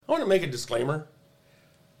want to make a disclaimer.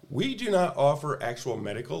 We do not offer actual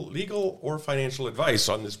medical, legal, or financial advice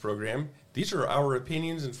on this program. These are our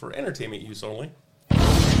opinions and for entertainment use only.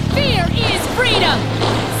 Fear is freedom.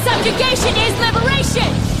 Subjugation is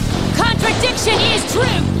liberation. Contradiction is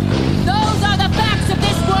truth. Those are the facts of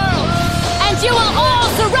this world. And you will all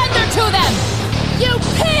surrender to them. You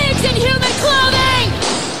pigs in human clothing!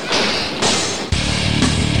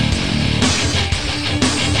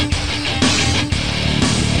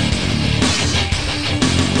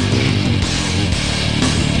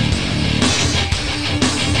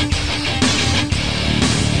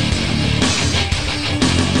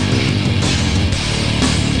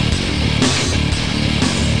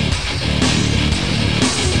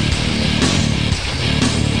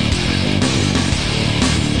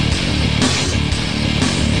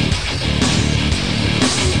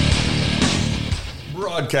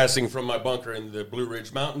 Broadcasting from my bunker in the Blue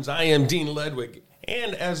Ridge Mountains, I am Dean Ledwig,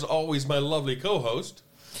 and as always, my lovely co-host.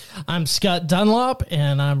 I'm Scott Dunlop,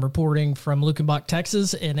 and I'm reporting from Lukenbach,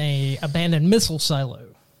 Texas, in a abandoned missile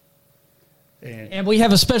silo. And we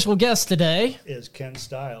have a special guest today. Is Ken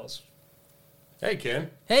Stiles. Hey, Ken.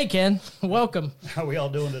 Hey, Ken. Welcome. How are we all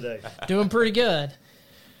doing today? Doing pretty good.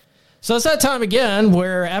 So it's that time again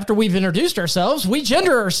where after we've introduced ourselves, we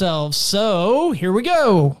gender ourselves. So here we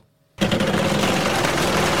go.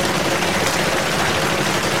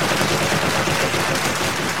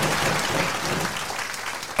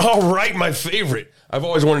 All right, my favorite. I've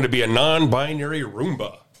always wanted to be a non-binary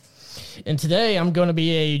Roomba. And today I'm going to be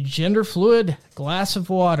a gender fluid glass of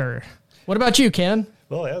water. What about you, Ken?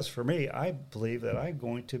 Well, as for me, I believe that I'm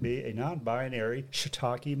going to be a non-binary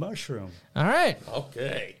shiitake mushroom. All right.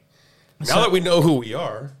 Okay. Now that we know who we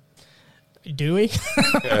are. Do we?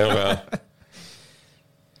 Yeah,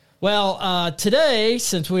 Well, today,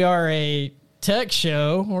 since we are a tech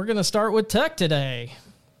show, we're going to start with tech today.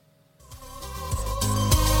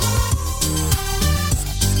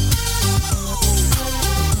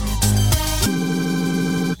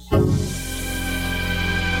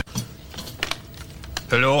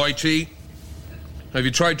 Hello, IT? Have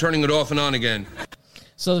you tried turning it off and on again?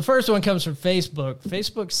 So the first one comes from Facebook.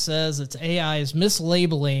 Facebook says its AI is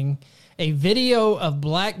mislabeling a video of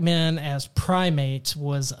black men as primates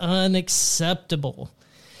was unacceptable.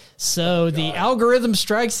 So the algorithm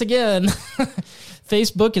strikes again.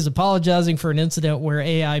 Facebook is apologizing for an incident where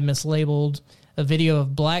AI mislabeled a video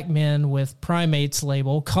of black men with primates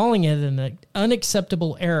label, calling it an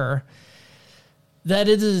unacceptable error that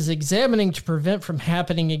it is examining to prevent from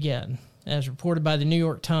happening again. As reported by the New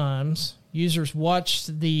York Times, users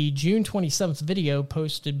watched the June 27th video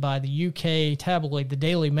posted by the UK tabloid The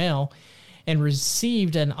Daily Mail and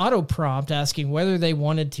received an auto prompt asking whether they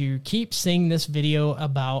wanted to keep seeing this video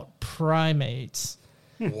about primates.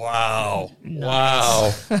 Wow.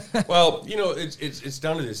 Wow. Well, you know, it's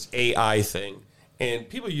down to this AI thing. And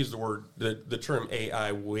people use the term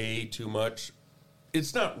AI way too much.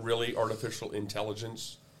 It's not really artificial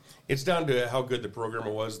intelligence. It's down to how good the programmer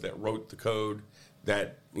was that wrote the code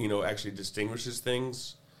that, you know, actually distinguishes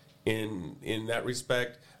things in that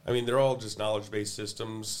respect. I mean, they're all just knowledge-based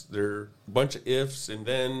systems. They're a bunch of ifs and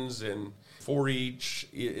thens and for each.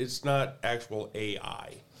 It's not actual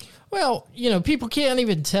AI. Well, you know, people can't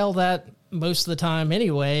even tell that most of the time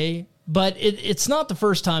anyway. But it's not the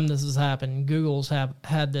first time this has happened. Google's have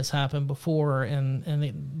had this happen before,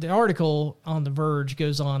 and the article on The Verge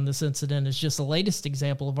goes on, this incident is just the latest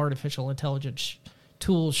example of artificial intelligence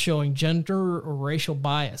tools showing gender or racial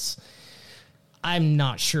bias. I'm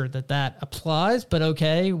not sure that applies, but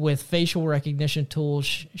okay, with facial recognition tools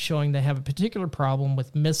showing they have a particular problem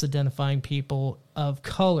with misidentifying people of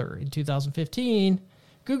color. In 2015,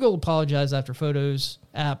 Google apologized after Photos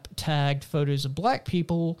app tagged photos of black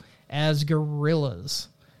people as gorillas.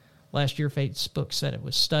 Last year, Facebook said it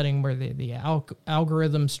was studying where the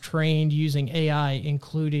algorithms trained using AI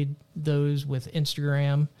included those with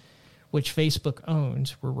Instagram, which Facebook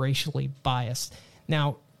owns, were racially biased.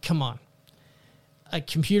 Now, come on. A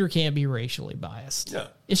computer can't be racially biased. Yeah.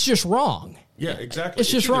 It's just wrong. Yeah, exactly. It's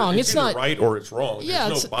just wrong. It's either not right or it's wrong. Yeah,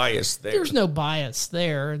 There's no bias there. There's no bias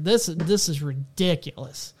there. This is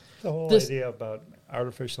ridiculous. The whole idea about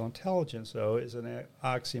artificial intelligence, though, is an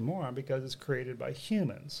oxymoron because it's created by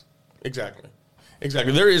humans. Exactly.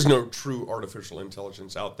 There is no true artificial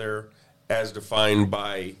intelligence out there as defined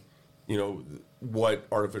by, you know, what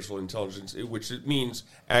artificial intelligence, which it means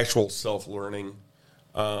actual self-learning.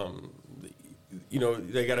 You know,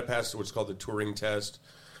 they got to pass what's called the Turing test,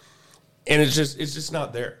 and it's just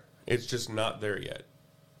not there. It's just not there yet.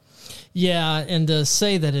 Yeah, and to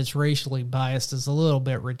say that it's racially biased is a little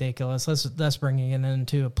bit ridiculous. That's bringing it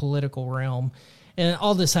into a political realm. And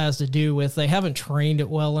all this has to do with they haven't trained it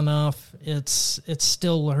well enough. It's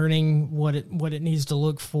still learning what it needs to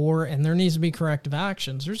look for, and there needs to be corrective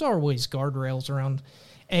actions. There's always guardrails around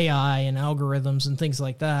AI and algorithms and things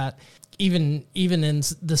like that. Even in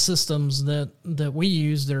the systems that we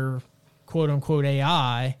use, they're quote unquote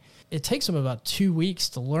AI. It takes them about 2 weeks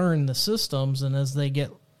to learn the systems, and as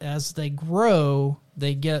they grow,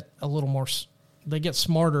 they get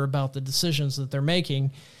smarter about the decisions that they're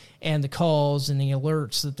making and the calls and the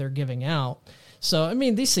alerts that they're giving out. So, I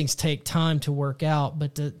mean, these things take time to work out,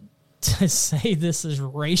 but to say this is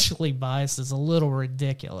racially biased is a little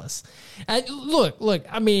ridiculous. Look,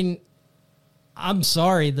 I mean, I'm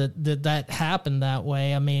sorry that happened that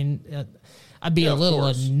way. I mean, I'd be a little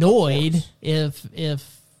annoyed if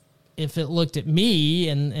it looked at me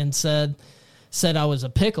and said I was a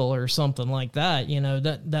pickle or something like that. You know,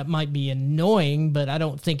 that might be annoying, but I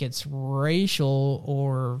don't think it's racial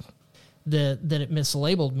or that it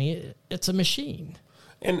mislabeled me. It's a machine.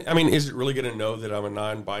 And, I mean, is it really going to know that I'm a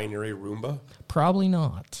non-binary Roomba? Probably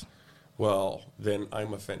not. Well, then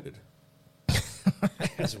I'm offended.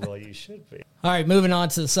 As well you should be. All right, moving on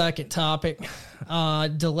to the second topic.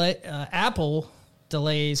 Apple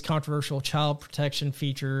delays controversial child protection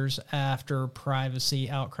features after privacy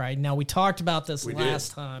outcry. Now, we talked about this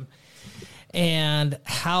last time and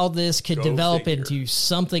how this could develop into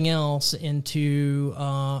something else, into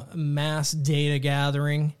mass data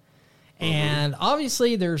gathering. And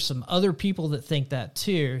obviously, there's some other people that think that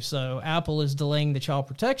too. So Apple is delaying the child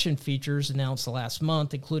protection features announced last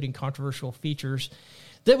month, including controversial features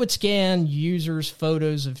that would scan users'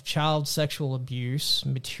 photos of child sexual abuse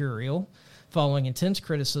material, following intense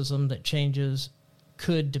criticism that changes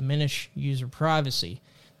could diminish user privacy.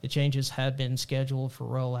 The changes had been scheduled for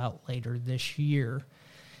rollout later this year.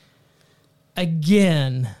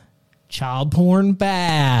 Again, child porn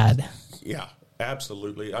bad. Yeah,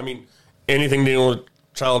 absolutely. I mean, anything dealing with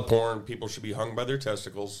child porn, people should be hung by their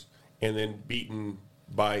testicles and then beaten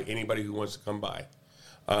by anybody who wants to come by.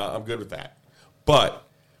 I'm good with that. But,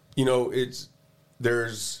 you know,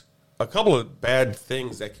 there's a couple of bad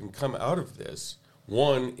things that can come out of this.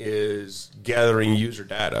 One is gathering user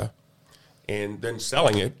data and then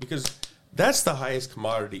selling it, because that's the highest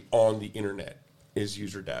commodity on the internet is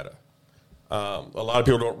user data. A lot of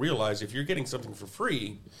people don't realize if you're getting something for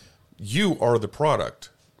free, you are the product.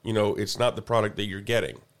 You know, it's not the product that you're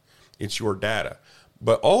getting. It's your data.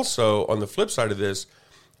 But also, on the flip side of this,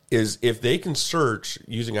 is if they can search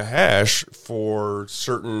using a hash for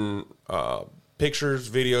certain pictures,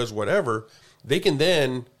 videos, whatever, they can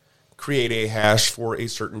then create a hash for a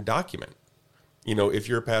certain document. You know, if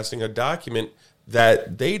you're passing a document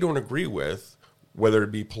that they don't agree with, whether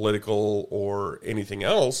it be political or anything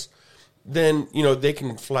else, then, you know, they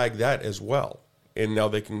can flag that as well. And now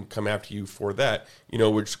they can come after you for that, you know,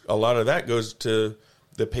 which a lot of that goes to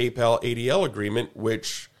the PayPal ADL agreement,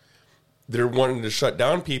 which they're wanting to shut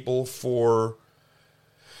down people for.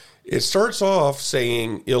 It starts off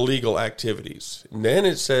saying illegal activities, and then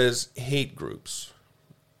it says hate groups,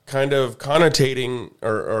 kind of connotating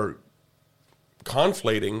or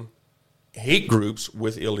conflating hate groups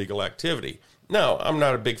with illegal activity. Now, I'm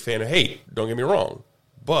not a big fan of hate, don't get me wrong,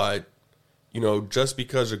 but, you know, just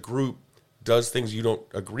because a group does things you don't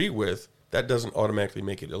agree with, that doesn't automatically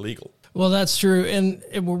make it illegal. Well, that's true. And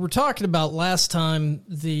we were talking about last time,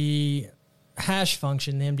 the hash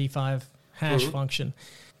function, the MD5 hash function.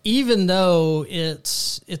 Even though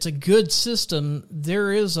it's a good system,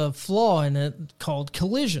 there is a flaw in it called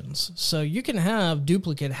collisions. So you can have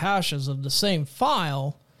duplicate hashes of the same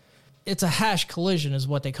file. It's a hash collision is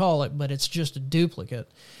what they call it, but it's just a duplicate.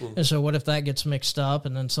 And so what if that gets mixed up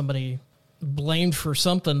and then somebody blamed for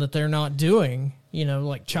something that they're not doing, you know,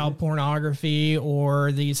 like child pornography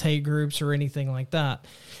or these hate groups or anything like that.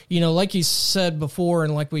 You know, like you said before,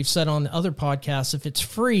 and like we've said on the other podcasts, if it's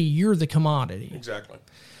free, you're the commodity. Exactly.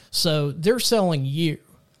 So they're selling you,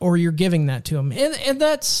 or you're giving that to them. And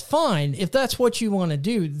that's fine. If that's what you want to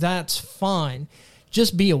do, that's fine.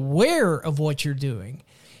 Just be aware of what you're doing.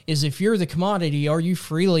 Is if you're the commodity, are you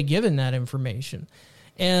freely given that information?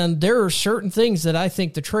 And there are certain things that I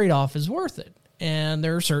think the trade-off is worth it. And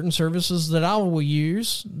there are certain services that I will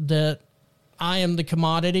use that I am the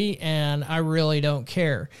commodity and I really don't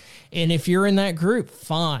care. And if you're in that group,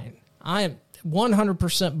 fine. I am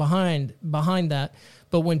 100% behind that.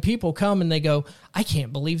 But when people come and they go, I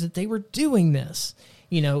can't believe that they were doing this.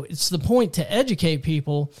 You know, it's the point to educate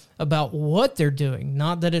people about what they're doing,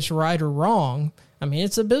 not that it's right or wrong. I mean,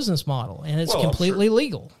 it's a business model, and it's completely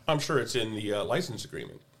legal. I'm sure it's in the license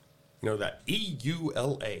agreement. You know, that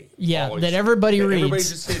EULA. Yeah, always, that everybody reads. Everybody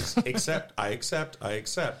just hits accept, I accept, I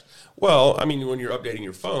accept. Well, I mean, when you're updating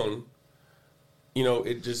your phone, you know,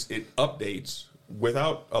 it updates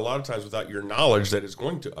without, a lot of times without your knowledge that it's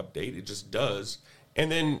going to update. It just does.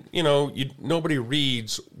 And then, you know, nobody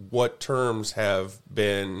reads what terms have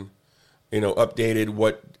been, you know, updated,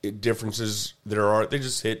 what differences there are. They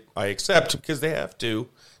just hit I accept because they have to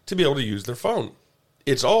be able to use their phone.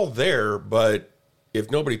 It's all there, but if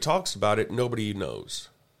nobody talks about it, nobody knows.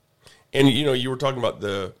 And, you know, you were talking about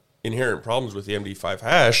the inherent problems with the MD5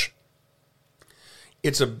 hash.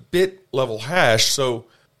 It's a bit level hash. So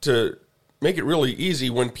to make it really easy,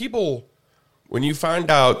 when you find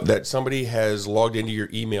out that somebody has logged into your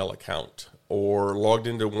email account or logged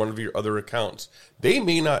into one of your other accounts, they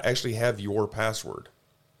may not actually have your password.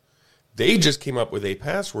 They just came up with a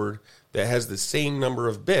password that has the same number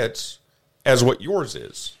of bits as what yours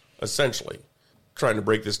is, essentially. Trying to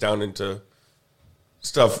break this down into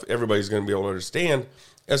stuff everybody's going to be able to understand.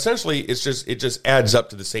 Essentially, it just adds up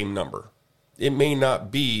to the same number. It may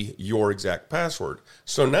not be your exact password.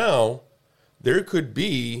 So now there could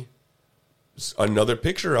be another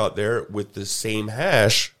picture out there with the same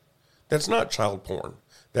hash that's not child porn.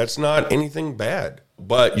 That's not anything bad,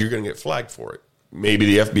 but you're going to get flagged for it. Maybe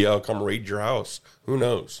the FBI will come raid your house. Who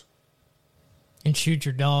knows? And shoot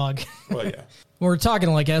your dog. Well, yeah. We're talking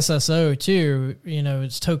like SSO too, you know,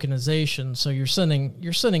 it's tokenization. So you're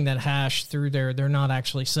sending that hash through there. They're not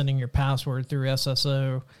actually sending your password through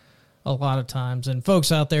SSO a lot of times. And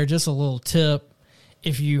folks out there, just a little tip.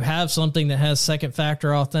 If you have something that has second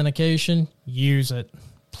factor authentication, use it,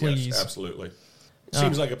 please. Yes, absolutely. It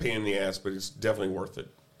seems like a pain in the ass, but it's definitely worth it.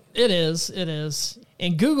 It is.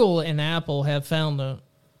 And Google and Apple have found the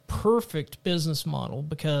perfect business model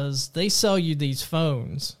because they sell you these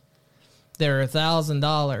phones. They're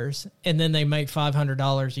 $1,000, and then they make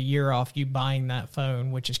 $500 a year off you buying that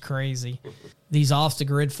phone, which is crazy. These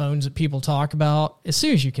off-the-grid phones that people talk about, as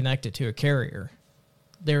soon as you connect it to a carrier,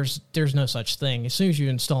 there's no such thing. As soon as you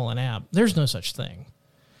install an app, there's no such thing.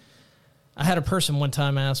 I had a person one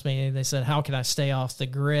time ask me, they said, how can I stay off the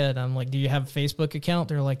grid? I'm like, do you have a Facebook account?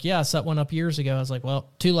 They're like, yeah, I set one up years ago. I was like, well,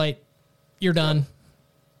 too late. You're done.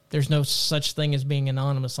 There's no such thing as being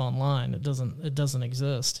anonymous online. It doesn't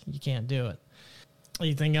exist. You can't do it.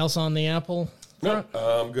 Anything else on the Apple? No,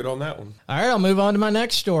 I'm good on that one. All right, I'll move on to my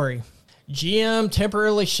next story. GM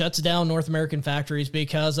temporarily shuts down North American factories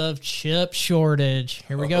because of chip shortage.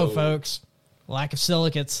 Here we go, folks. Lack of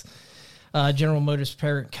silicates. General Motors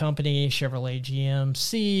parent company, Chevrolet,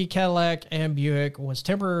 GMC, Cadillac, and Buick was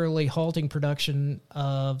temporarily halting production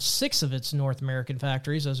of 6 of its North American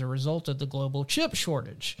factories as a result of the global chip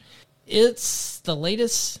shortage. It's the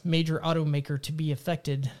latest major automaker to be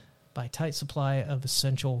affected by tight supply of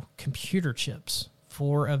essential computer chips.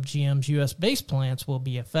 4 of GM's U.S. base plants will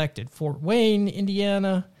be affected. Fort Wayne,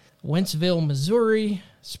 Indiana, Wentzville, Missouri,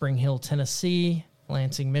 Spring Hill, Tennessee,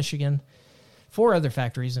 Lansing, Michigan. 4 other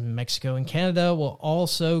factories in Mexico and Canada will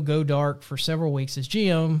also go dark for several weeks as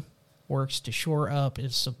GM works to shore up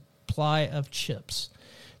its supply of chips.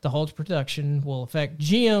 The halt production will affect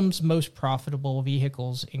GM's most profitable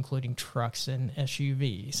vehicles, including trucks and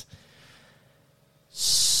SUVs.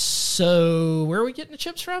 So, where are we getting the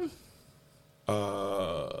chips from?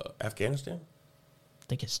 Afghanistan? I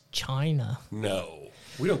think it's China. No.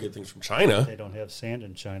 We don't get things from China. They don't have sand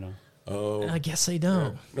in China. Oh. I guess they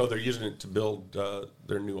don't. Yeah. No, they're using it to build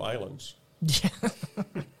their new islands. Yeah.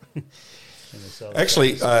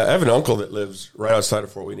 Actually, I have an uncle that lives right outside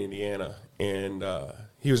of Fort Wayne, Indiana, and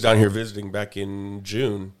he was down here visiting back in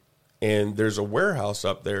June, and there's a warehouse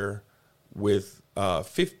up there with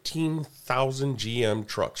 15,000 GM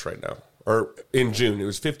trucks right now. Or in June, it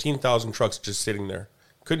was 15,000 trucks just sitting there.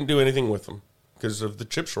 Couldn't do anything with them because of the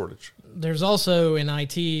chip shortage. There's also in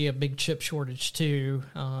IT a big chip shortage too.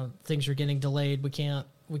 Things are getting delayed. We can't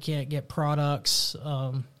get products,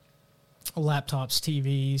 laptops,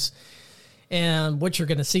 TVs. And what you're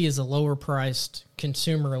going to see is a lower priced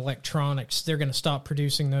consumer electronics. They're going to stop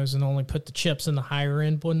producing those and only put the chips in the higher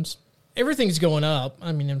end ones. Everything's going up.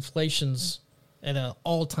 I mean, inflation's at an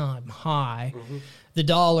all-time high. Mm-hmm. The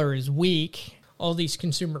dollar is weak. All these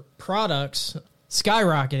consumer products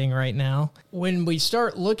skyrocketing right now. When we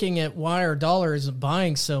start looking at why our dollar isn't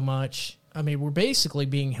buying so much, I mean, we're basically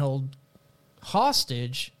being held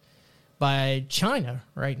hostage by China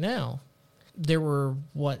right now. There were,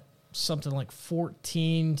 something like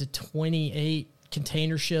 14 to 28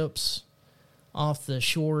 container ships off the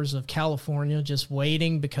shores of California just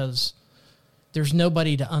waiting because there's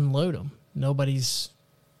nobody to unload them. Nobody's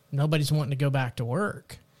wanting to go back to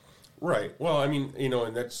work. Right. Well, I mean,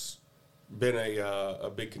 and that's been a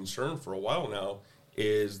big concern for a while now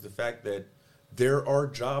is the fact that there are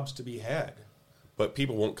jobs to be had, but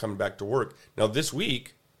people won't come back to work. Now, this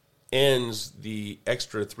week ends the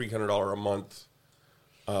extra $300 a month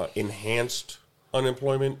enhanced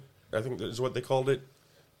unemployment, I think is what they called it.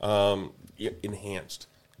 Enhanced.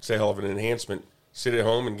 It's a hell of an enhancement. Sit at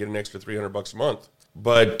home and get an extra $300 a month.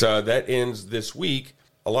 But that ends this week.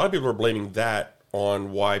 A lot of people are blaming that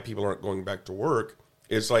on why people aren't going back to work.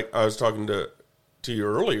 It's like I was talking to you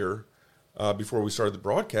earlier before we started the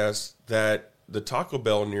broadcast that the Taco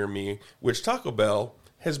Bell near me, which Taco Bell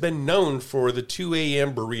has been known for the 2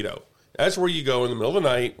 a.m. burrito. That's where you go in the middle of the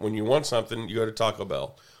night when you want something, you go to Taco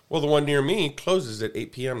Bell. Well, the one near me closes at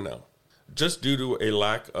 8 p.m. now, just due to a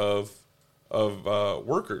lack of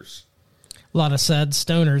workers. A lot of sad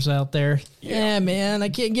stoners out there. Yeah, man, I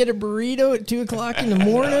can't get a burrito at 2 o'clock in the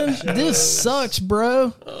morning. This sucks,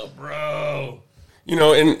 bro. Oh, bro.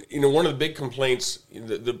 One of the big complaints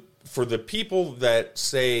for the people that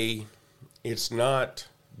say it's not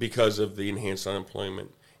because of the enhanced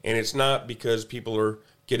unemployment and it's not because people are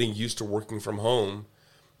getting used to working from home,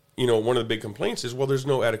 one of the big complaints is, well, there's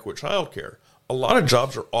no adequate child care. A lot of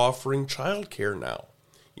jobs are offering child care now.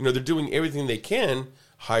 They're doing everything they can,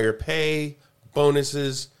 higher pay,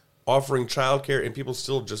 bonuses, offering child care, and people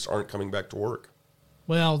still just aren't coming back to work.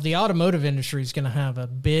 Well, the automotive industry is going to have a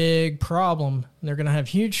big problem. They're going to have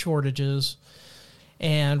huge shortages.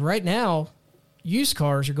 And right now, used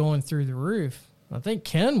cars are going through the roof. I think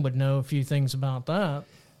Ken would know a few things about that.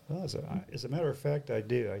 Well, as a matter of fact, I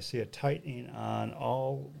do. I see a tightening on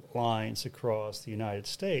all lines across the United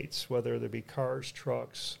States, whether there be cars,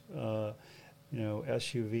 trucks,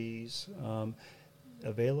 SUVs.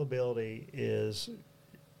 Availability is,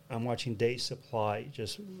 I'm watching day supply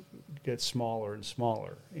just get smaller and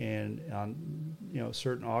smaller. And on,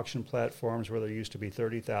 certain auction platforms where there used to be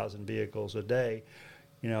 30,000 vehicles a day,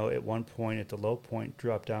 at one point, at the low point,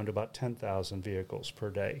 dropped down to about 10,000 vehicles per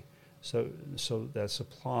day. So that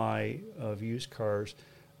supply of used cars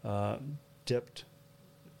dipped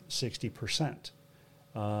 60%.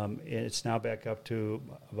 And it's now back up to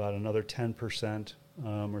about another 10%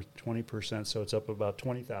 or 20%, so it's up about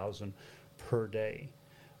 20,000 per day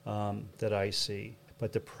that I see.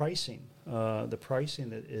 But the pricing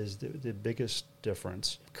that is the biggest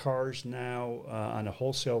difference. Cars now on a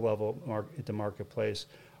wholesale level at the marketplace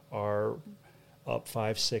are up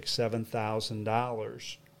 $5,000, $6,000,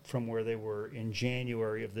 $7,000 from where they were in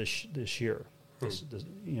January of this year.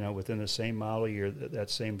 Within the same model year, that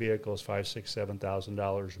same vehicle is $5,000, $6,000,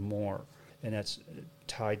 $7,000 more, and that's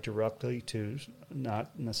tied directly to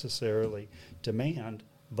not necessarily demand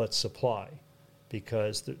but supply,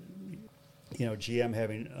 because GM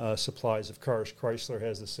having supplies of cars, Chrysler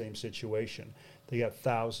has the same situation. They got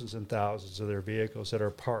thousands and thousands of their vehicles that are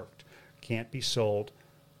parked, can't be sold,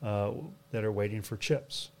 that are waiting for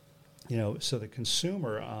chips. So the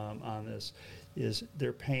consumer on this is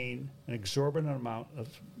they're paying an exorbitant amount of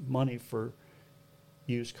money for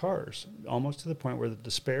used cars, almost to the point where the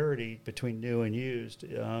disparity between new and used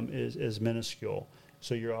is minuscule.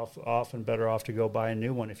 So you're often better off to go buy a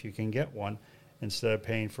new one if you can get one, instead of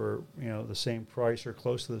paying for the same price or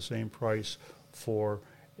close to the same price for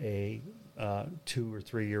a 2 or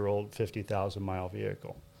 3 year old 50,000 mile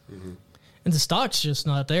vehicle. Mm-hmm. And the stock's just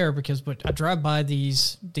not there because I drive by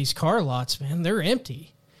these car lots, man, they're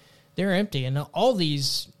empty. They're empty. And all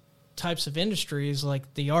these types of industries,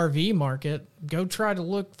 like the RV market, go try to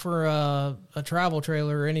look for a travel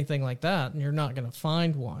trailer or anything like that, and you're not going to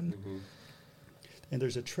find one. Mm-hmm. And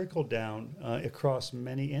there's a trickle down across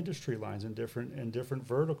many industry lines in different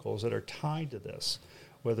verticals that are tied to this,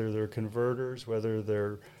 whether they're converters, whether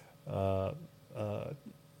they're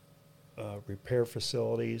repair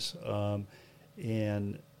facilities,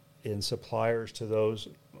 and suppliers to those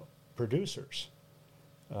producers.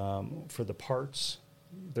 For the parts,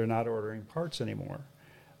 they're not ordering parts anymore.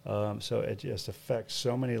 So it just affects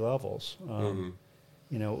so many levels.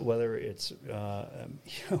 Whether it's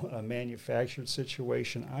a manufactured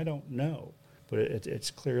situation, I don't know. But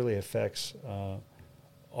it clearly affects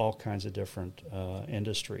all kinds of different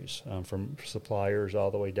industries, from suppliers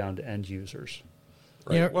all the way down to end users.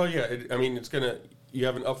 Right. Yeah. Well, yeah. You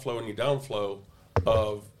have an upflow and a downflow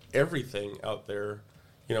of everything out there.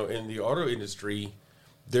 In the auto industry,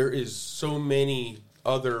 there is so many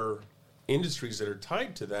other industries that are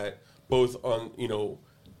tied to that, both on,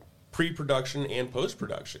 pre-production and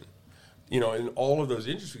post-production. And all of those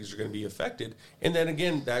industries are going to be affected. And then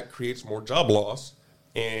again, that creates more job loss,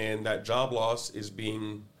 and that job loss is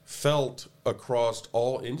being felt across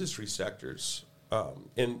all industry sectors.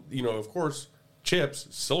 And, of course, chips,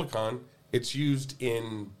 silicon, it's used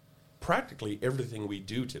in practically everything we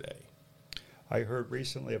do today. I heard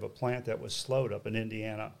recently of a plant that was slowed up in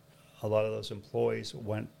Indiana. A lot of those employees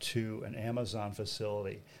went to an Amazon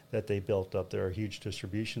facility that they built up there, a huge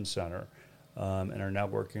distribution center, and are now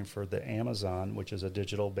working for the Amazon, which is a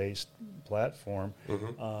digital-based platform,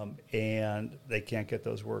 and they can't get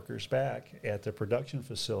those workers back at the production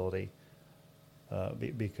facility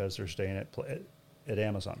because they're staying at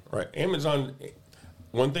Amazon. Right. Amazon,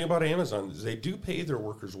 one thing about Amazon is they do pay their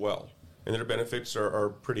workers well, and their benefits are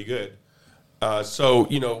pretty good.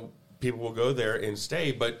 So, people will go there and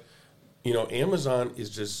stay, but, Amazon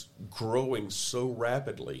is just growing so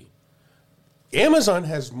rapidly. Amazon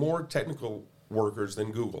has more technical workers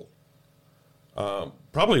than Google,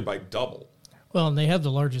 probably by double. Well, and they have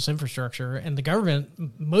the largest infrastructure, and the government,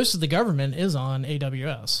 most of the government is on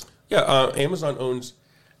AWS. Yeah, Amazon owns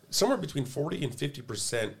somewhere between 40 and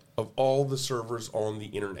 50% of all the servers on the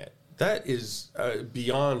internet. That is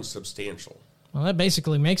beyond substantial. Well, that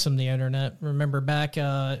basically makes them the internet. Remember back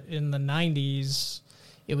in the 90s,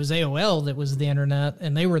 it was AOL that was the internet,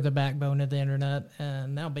 and they were the backbone of the internet.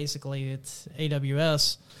 And now basically it's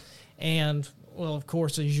AWS. And, well, of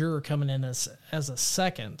course, Azure coming in as a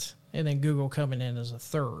second, and then Google coming in as a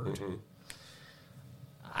third. Mm-hmm.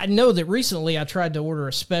 I know that recently I tried to order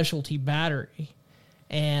a specialty battery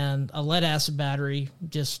and a lead-acid battery,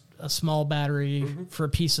 just a small battery for a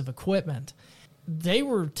piece of equipment. They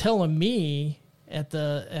were telling me at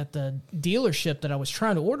the dealership that I was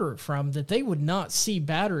trying to order it from that they would not see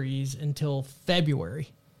batteries until February.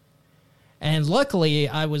 And luckily,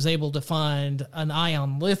 I was able to find an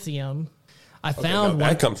ion lithium. I found one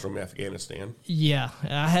that comes from Afghanistan. Yeah,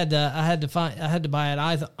 I had to buy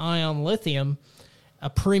an ion lithium, a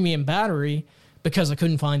premium battery, because I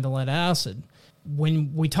couldn't find the lead acid.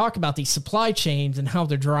 When we talk about these supply chains and how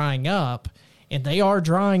they're drying up, and they are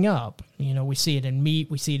drying up, we see it in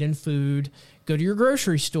meat, we see it in food. Go to your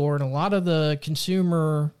grocery store, and a lot of the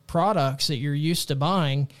consumer products that you're used to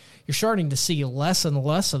buying, you're starting to see less and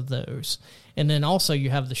less of those. And then also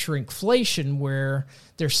you have the shrinkflation where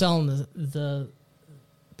they're selling the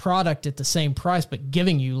product at the same price but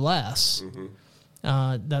giving you less.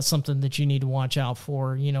 Mm-hmm. That's something that you need to watch out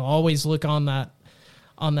for. Always look on that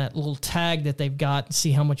little tag that they've got and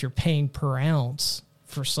see how much you're paying per ounce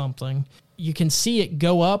for something. You can see it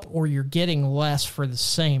go up or you're getting less for the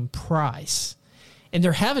same price. And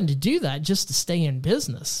they're having to do that just to stay in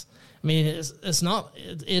business. I mean,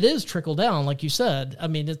 it is trickle down, like you said. I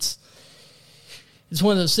mean, it's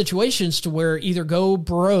one of those situations to where either go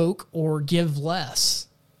broke or give less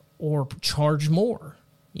or charge more.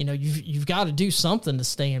 You've got to do something to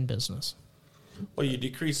stay in business. Well, you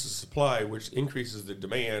decrease the supply, which increases the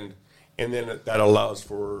demand, and then that allows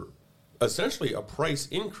for essentially a price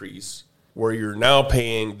increase where you're now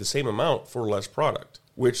paying the same amount for less product,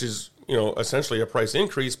 which is, essentially a price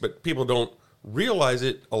increase, but people don't realize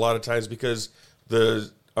it a lot of times because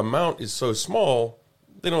the amount is so small,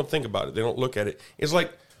 they don't think about it. They don't look at it. It's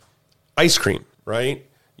like ice cream, right?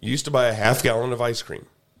 You used to buy a half gallon of ice cream,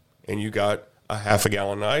 and you got a half a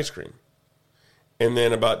gallon of ice cream. And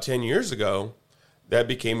then about 10 years ago, that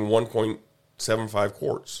became 1.75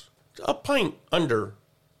 quarts, a pint under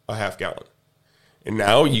a half gallon. And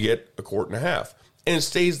now you get a quart and a half. And it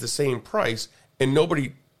stays the same price, and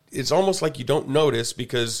it's almost like you don't notice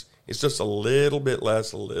because it's just a little bit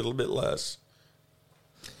less.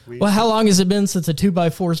 Well, how long has it been since a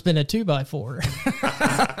 2x4's been a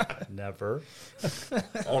 2x4? Never. I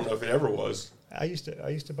don't know if it ever was. I used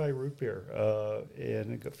to buy root beer,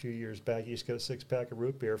 and a few years back, you used to get a 6-pack of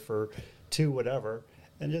root beer for $2 whatever,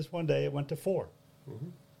 and just one day it went to $4. Mm-hmm.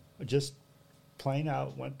 Just plain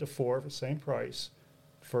out went to $4 for the same price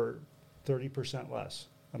for 30% less.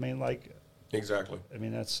 I mean, exactly. I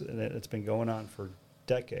mean, it's been going on for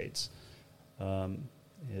decades.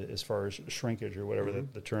 As far as shrinkage or whatever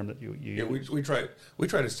the term that you use. Yeah, we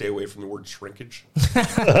try to stay away from the word shrinkage.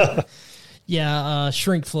 Yeah,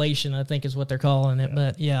 shrinkflation, I think is what they're calling it. Yeah.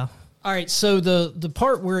 But yeah. All right, so the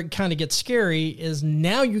part where it kind of gets scary is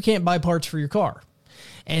now you can't buy parts for your car.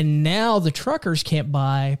 And now the truckers can't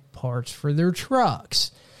buy parts for their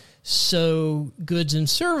trucks. So goods and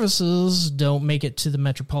services don't make it to the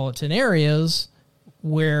metropolitan areas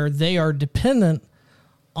where they are dependent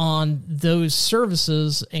on those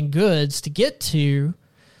services and goods to get to.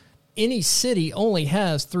 Any city only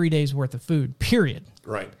has 3 days worth of food, period.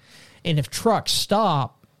 Right. And if trucks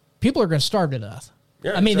stop, people are going to starve to death.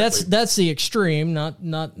 Yeah, I mean, exactly. that's the extreme,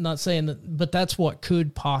 not saying that, but that's what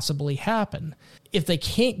could possibly happen. If they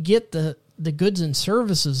can't get the goods and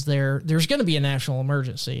services there's going to be a national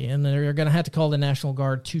emergency, and they're going to have to call the National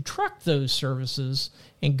Guard to truck those services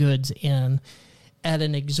and goods in. at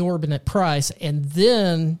an exorbitant price, and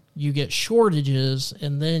then you get shortages,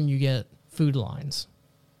 and then you get food lines.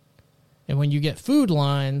 And when you get food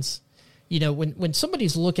lines, you know, when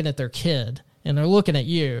somebody's looking at their kid and they're looking at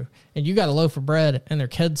you and you got a loaf of bread and their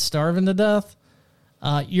kid's starving to death,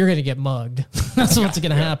 you're going to get mugged. That's what's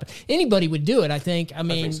going to happen. Anybody would do it, I think. I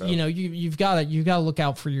mean, so. You know, you've got to look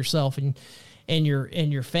out for yourself and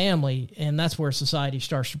your family, and that's where society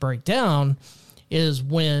starts to break down. Is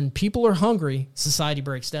when people are hungry, society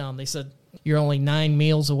breaks down. They said you're only 9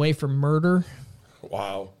 meals away from murder.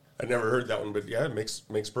 Wow. I never heard that one, but yeah, it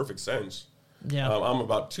makes perfect sense. Yeah. I'm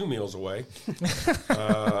about 2 meals away.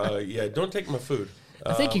 Yeah, don't take my food.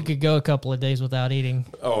 I think you could go a couple of days without eating.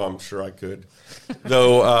 Oh, I'm sure I could.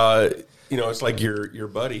 Though, you know, it's like your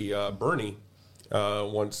buddy, Bernie,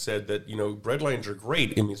 once said that, you know, bread lines are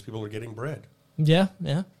great. It means people are getting bread. Yeah.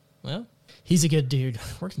 Well, he's a good dude.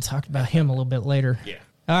 We're going to talk about him a little bit later. Yeah.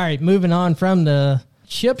 All right, moving on from the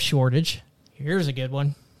chip shortage. Here's a good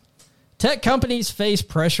one. Tech companies face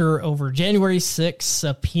pressure over January 6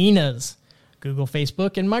 subpoenas. Google,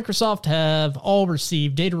 Facebook, and Microsoft have all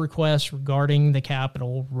received data requests regarding the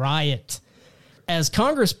Capitol riot. As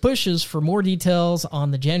Congress pushes for more details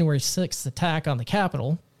on the January 6th attack on the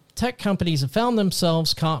Capitol, tech companies have found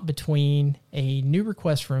themselves caught between a new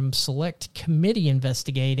request from Select Committee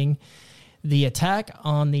investigating the attack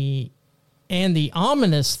and the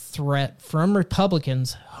ominous threat from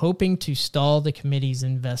Republicans hoping to stall the committee's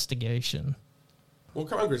investigation. Well,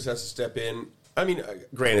 Congress has to step in. I mean,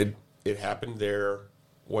 granted, it happened there,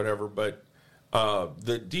 whatever, but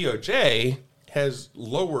the DOJ has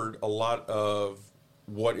lowered a lot of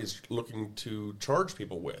what is looking to charge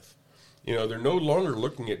people with. You know, they're no longer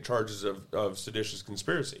looking at charges of seditious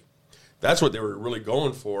conspiracy. That's what they were really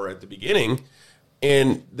going for at the beginning,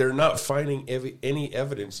 and they're not finding any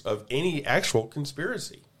evidence of any actual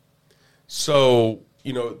conspiracy. So,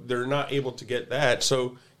 you know, they're not able to get that.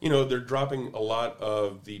 So, you know, they're dropping a lot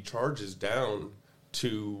of the charges down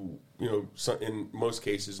to, you know, in most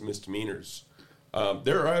cases, misdemeanors.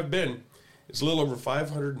 There have been, it's a little over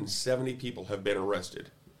 570 people have been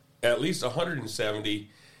arrested. At least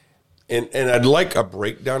 170. And I'd like a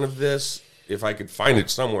breakdown of this, if I could find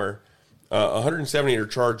it somewhere. 170 are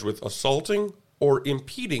charged with assaulting or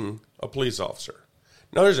impeding a police officer.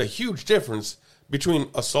 Now, there's a huge difference between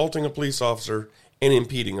assaulting a police officer and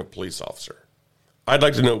impeding a police officer. I'd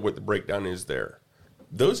like to know what the breakdown is there.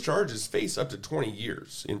 Those charges face up to 20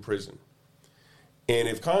 years in prison. And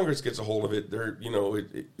if Congress gets a hold of it,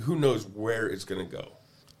 who knows where it's going to go.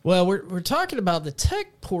 Well, we're talking about the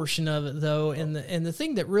tech portion of it, though, and the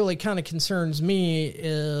thing that really kind of concerns me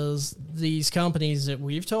is these companies that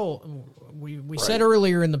we've told. We right. said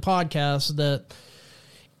earlier in the podcast that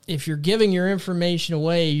if you're giving your information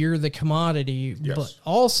away, you're the commodity, yes. But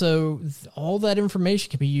also all that information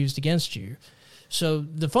can be used against you. So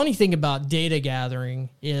the funny thing about data gathering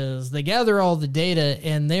is they gather all the data,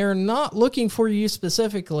 and they're not looking for you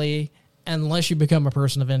specifically unless you become a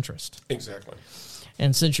person of interest. Exactly.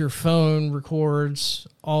 And since your phone records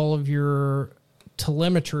all of your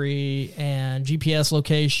telemetry and GPS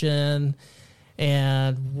location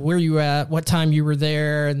and where you at, what time you were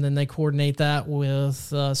there, and then they coordinate that with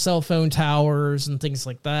cell phone towers and things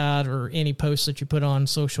like that, or any posts that you put on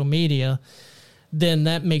social media, then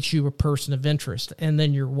that makes you a person of interest, and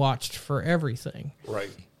then you're watched for everything. Right.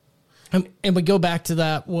 And we go back to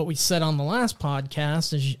that, what we said on the last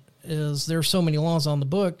podcast is there are so many laws on the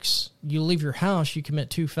books, you leave your house, you commit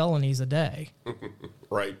 2 felonies a day.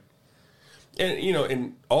 Right. And, you know,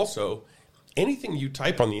 and also, anything you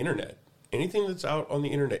type on the internet, anything that's out on the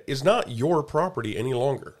internet is not your property any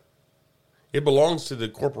longer. It belongs to the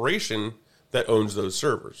corporation that owns those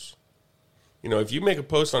servers. You know, if you make a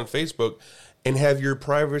post on Facebook and have your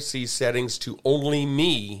privacy settings to only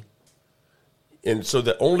me, and so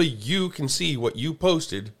that only you can see what you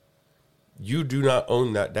posted, you do not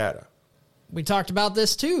own that data. We talked about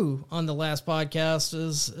this too on the last podcast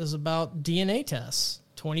is about DNA tests,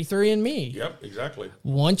 23andMe. Yep, exactly.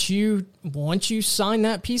 Once you sign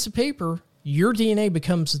that piece of paper, your DNA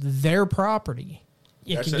becomes their property.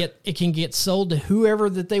 It can get sold to whoever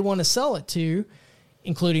that they want to sell it to,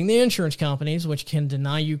 including the insurance companies, which can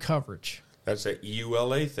deny you coverage. That's that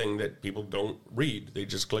EULA thing that people don't read. They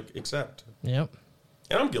just click accept. Yep.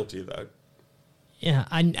 And I'm guilty of that. Yeah,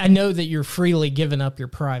 I know that you're freely giving up your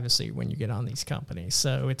privacy when you get on these companies,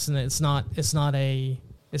 so it's not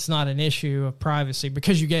an issue of privacy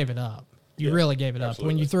because you gave it up. You really gave it absolutely. up.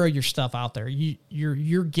 When you throw your stuff out there,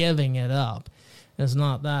 you're giving it up. It's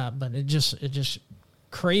not that, but it just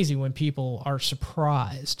crazy when people are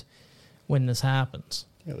surprised when this happens.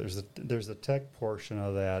 Yeah, there's the tech portion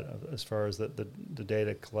of that as far as the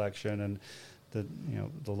data collection and the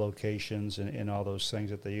the locations and all those things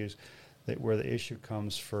that they use. Where the issue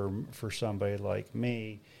comes for somebody like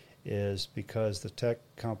me is because the tech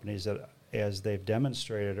companies that, as they've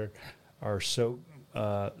demonstrated, are so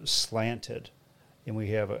slanted, and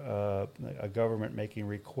we have a government making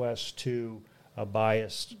requests to a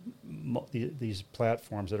biased these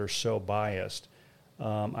platforms that are so biased.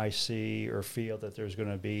 I see or feel that there's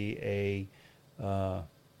going to be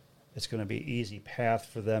it's going to be easy path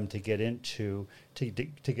for them to get into to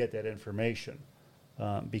get that information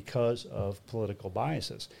because of political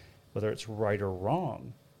biases, whether it's right or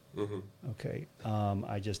wrong. Mm-hmm. Okay,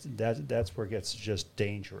 that's where it gets just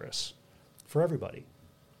dangerous for everybody.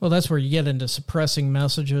 Well, that's where you get into suppressing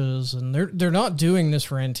messages, and they're not doing this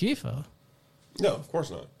for Antifa. No, of course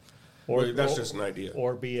not. That's just an idea.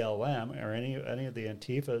 Or BLM, or any of the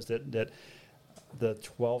Antifas that the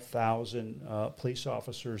 12,000 police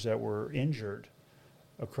officers that were injured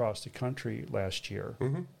across the country last year.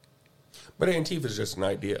 Mm-hmm. But Antifa is just an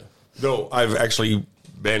idea. Though I've actually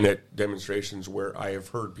been at demonstrations where I have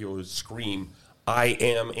heard people scream, "I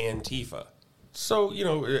am Antifa." So,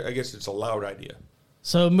 I guess it's a loud idea.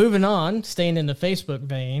 So moving on, staying in the Facebook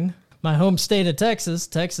vein, my home state of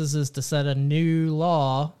Texas is to set a new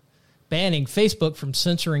law banning Facebook from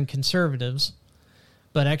censoring conservatives,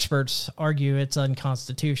 but experts argue it's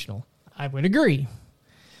unconstitutional. I would agree.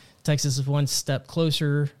 Texas is one step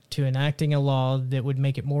closer to enacting a law that would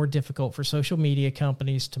make it more difficult for social media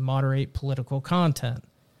companies to moderate political content.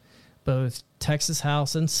 Both Texas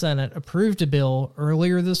House and Senate approved a bill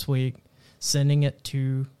earlier this week, sending it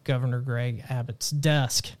to Governor Greg Abbott's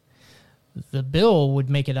desk. The bill would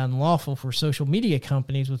make it unlawful for social media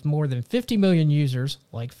companies with more than 50 million users,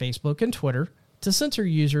 like Facebook and Twitter, to censor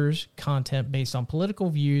users' content based on political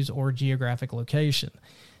views or geographic location.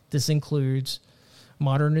 This includes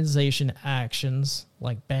modernization actions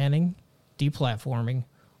like banning, deplatforming,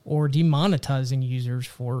 or demonetizing users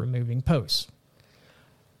for removing posts.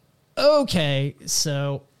 Okay,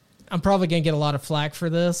 so I'm probably going to get a lot of flack for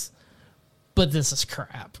this, but this is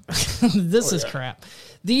crap. This is crap.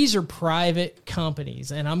 These are private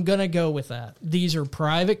companies, and I'm going to go with that. These are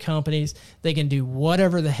private companies. They can do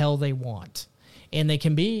whatever the hell they want, and they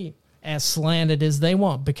can be as slanted as they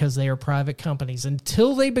want because they are private companies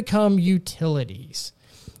until they become utilities.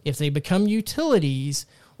 If they become utilities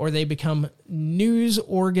or they become news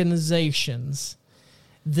organizations,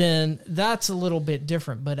 then that's a little bit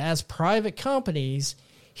different. But as private companies,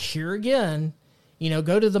 here again,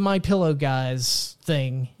 go to the MyPillow guys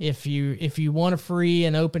thing. If you want a free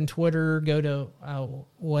and open Twitter, go to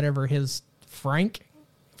whatever his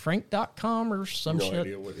frank.com or some shit. No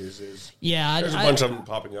idea what his is. Yeah, there's a bunch of them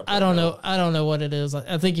popping up. I don't know what it is.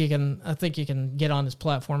 I think you can get on his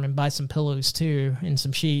platform and buy some pillows too and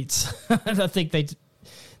some sheets. I think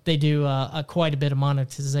they do quite a bit of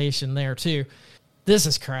monetization there too. This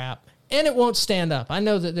is crap. And it won't stand up. I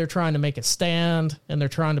know that they're trying to make a stand and they're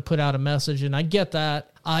trying to put out a message, and I get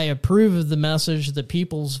that. I approve of the message that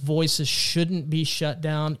people's voices shouldn't be shut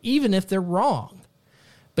down, even if they're wrong,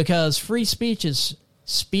 because free speech is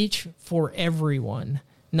speech for everyone,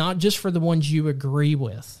 not just for the ones you agree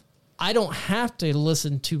with. I don't have to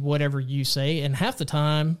listen to whatever you say, and half the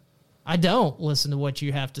time, I don't listen to what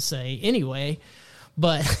you have to say anyway,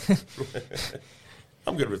 but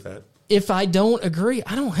I'm good with that. If I don't agree,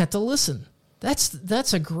 I don't have to listen.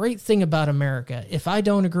 That's a great thing about America. If I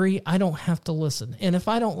don't agree, I don't have to listen. And if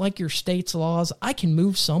I don't like your state's laws, I can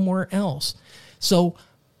move somewhere else. So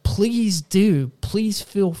please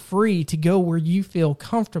feel free to go where you feel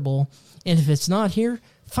comfortable. And if it's not here,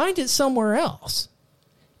 find it somewhere else.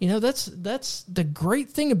 That's the great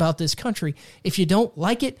thing about this country. If you don't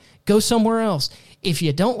like it, go somewhere else. If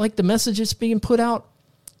you don't like the message that's being put out,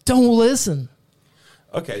 don't listen.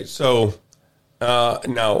 Okay, so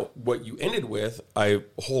now what you ended with, I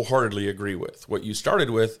wholeheartely agree with. What you started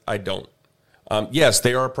with, I don't. Yes,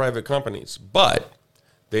 they are private companies, but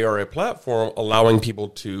they are a platform allowing people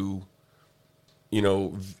to,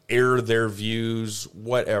 air their views,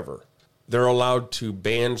 whatever. They're allowed to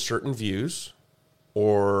ban certain views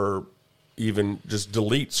or even just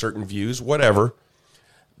delete certain views, whatever.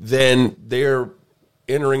 Then they're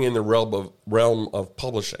entering in the realm of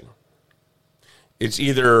publishing. It's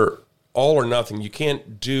either all or nothing. You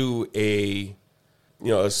can't do a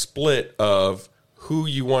split of who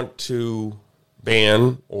you want to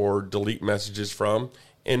ban or delete messages from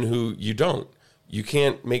and who you don't. You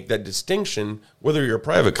can't make that distinction whether you're a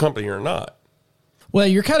private company or not. Well,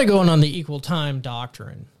 you're kind of going on the equal time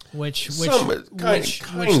doctrine. which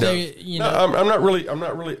kind they, of. you No, know,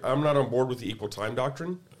 I'm not on board with the equal time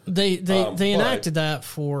doctrine. they but- enacted that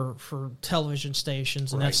for television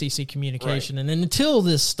stations and Right. FCC communication, and then until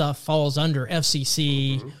this stuff falls under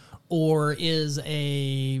FCC or is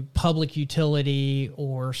a public utility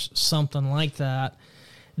or something like that,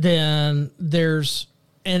 then there's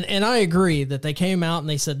and I agree that they came out and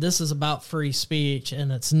they said this is about free speech,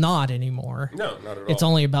 and it's not anymore. No, not at all. It's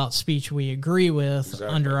only about speech we agree with Exactly.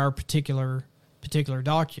 under our particular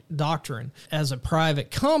doctrine. As a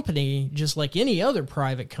private company, just like any other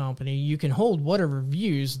private company, you can hold whatever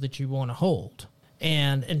views that you want to hold.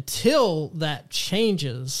 And until that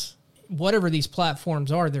changes, whatever these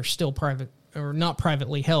platforms are, they're still private, or not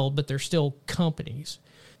privately held, but they're still companies.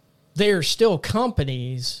 They're still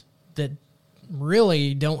companies that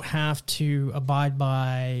really don't have to abide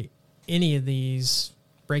by any of these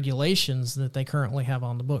regulations that they currently have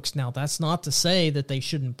on the books. Now, that's not to say that they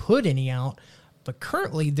shouldn't put any out, but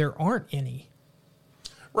currently there aren't any.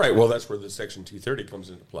 Right. Well, that's where the Section 230 comes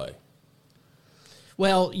into play.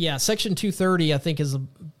 Well, yeah, Section 230 I think is a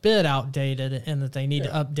bit outdated, and that they need to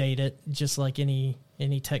update it just like any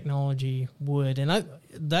technology would. And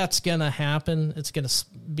that's going to happen. It's going to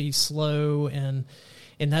be slow, and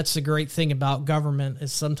that's the great thing about government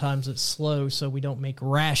is sometimes it's slow, so we don't make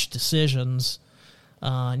rash decisions,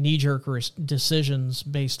 knee-jerk decisions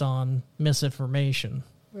based on misinformation.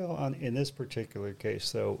 Well, in this particular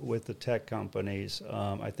case, though, with the tech companies,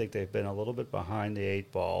 I think they've been a little bit behind the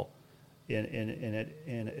eight ball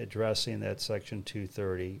in addressing that Section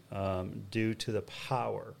 230 due to the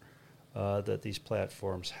power that these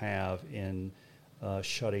platforms have in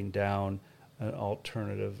shutting down an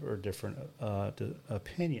alternative or different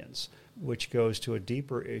opinions, which goes to a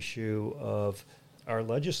deeper issue of our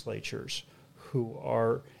legislatures who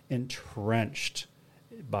are entrenched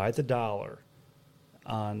by the dollar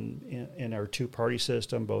in our two-party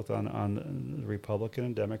system, both on the Republican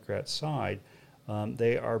and Democrat side.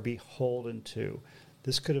 They are beholden to.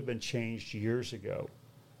 This could have been changed years ago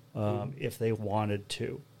if they wanted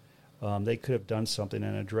to. They could have done something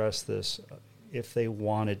and addressed this if they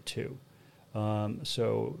wanted to.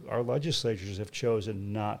 So our legislatures have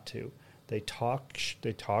chosen not to. They talk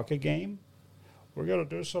a game. We're going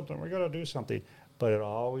to do something. We're going to do something. But it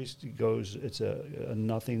always goes, it's a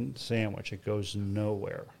nothing sandwich. It goes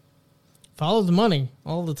nowhere. Follow the money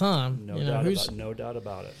all the time. No doubt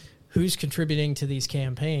about it. Who's contributing to these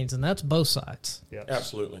campaigns, and that's both sides. Yes.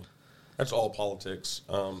 Absolutely. That's all politics.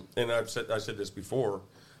 And I said this before,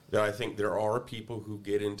 that I think there are people who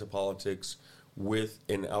get into politics with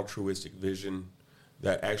an altruistic vision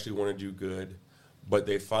that actually want to do good, but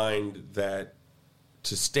they find that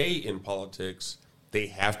to stay in politics, they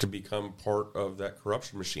have to become part of that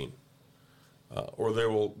corruption machine, or they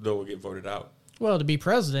will get voted out. Well, to be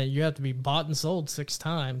president, you have to be bought and sold 6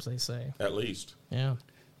 times, they say. At least. Yeah.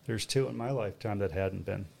 There's 2 in my lifetime that hadn't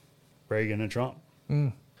been. Reagan and Trump.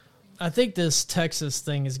 I think this Texas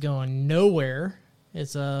thing is going nowhere.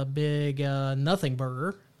 It's a big nothing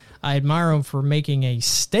burger. I admire him for making a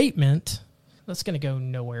statement. That's going to go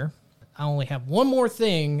nowhere. I only have one more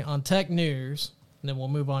thing on tech news, and then we'll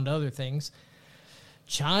move on to other things.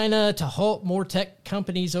 China to halt more tech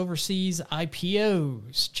companies' overseas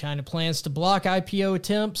IPOs. China plans to block IPO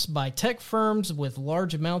attempts by tech firms with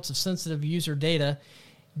large amounts of sensitive user data,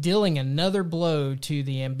 dealing another blow to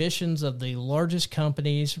the ambitions of the largest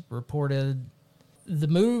companies, reported. The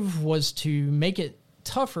move was to make it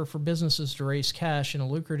tougher for businesses to raise cash in a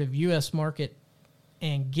lucrative U.S. market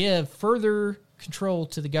and give further control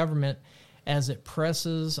to the government as it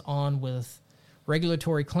presses on with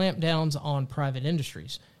regulatory clampdowns on private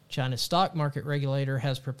industries. China's stock market regulator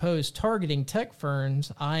has proposed targeting tech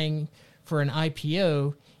firms eyeing for an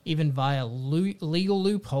IPO, even via legal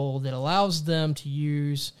loophole that allows them to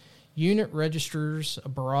use unit registers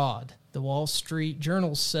abroad, the Wall Street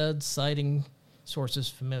Journal said, citing sources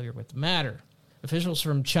familiar with the matter. Officials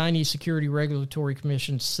from Chinese Security Regulatory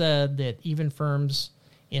Commission said that even firms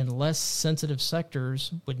in less sensitive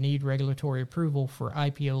sectors would need regulatory approval for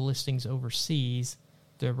IPO listings overseas,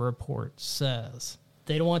 the report says.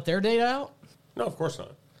 They don't want their data out? No, of course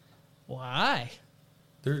not. Why?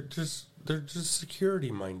 They're just security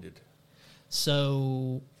minded.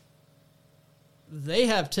 So they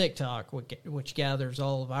have TikTok, which gathers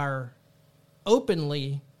all of our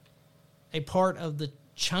openly a part of the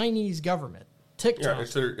Chinese government. TikTok. Yeah,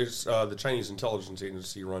 it's the Chinese intelligence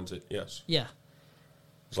agency runs it. Yes. Yeah.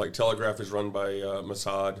 It's like Telegraph is run by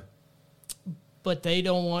Mossad. But they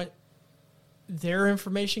don't want their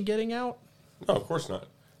information getting out? No, of course not.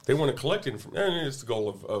 They want to collect information. And it's the goal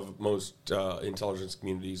of most intelligence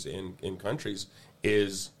communities in countries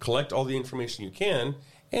is collect all the information you can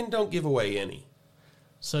and don't give away any.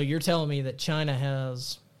 So you're telling me that China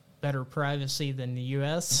has better privacy than the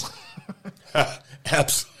U.S.?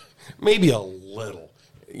 Absolutely. Maybe a little.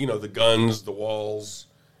 You know, the guns, the walls,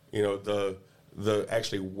 you know, the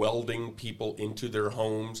actually welding people into their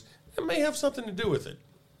homes. It may have something to do with it.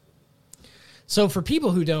 So for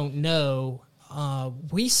people who don't know,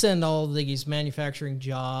 we send all these manufacturing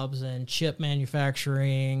jobs and chip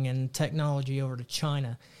manufacturing and technology over to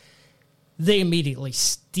China. They immediately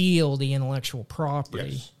steal the intellectual property.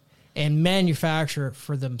 Yes. And manufacture it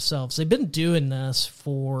for themselves. They've been doing this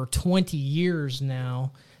for 20 years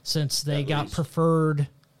now, since they got preferred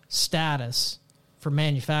status for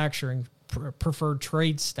manufacturing, preferred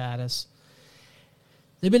trade status.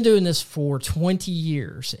 They've been doing this for 20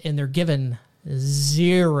 years, and they're given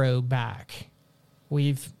zero back.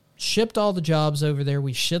 We've shipped all the jobs over there.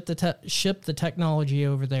 We shipped the technology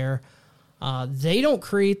over there. They don't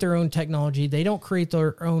create their own technology. They don't create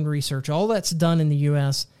their own research. All that's done in the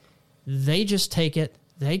U.S., they just take it,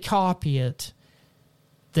 they copy it,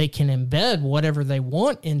 they can embed whatever they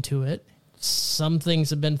want into it. Some things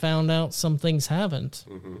have been found out, some things haven't.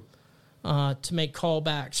 To make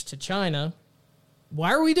callbacks to China.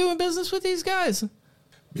 Why are we doing business with these guys?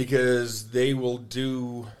 Because they will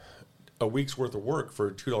do a week's worth of work for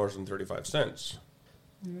 $2.35.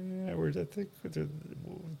 I think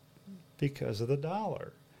because of the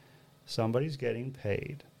dollar. Somebody's getting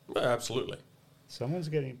paid. Absolutely. Someone's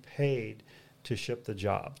getting paid to ship the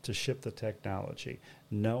job, to ship the technology.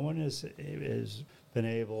 No one has been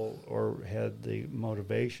able or had the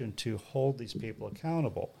motivation to hold these people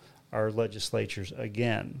accountable. Our legislatures,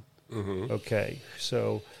 again. Okay,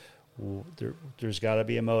 so there's got to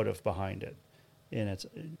be a motive behind it. And it's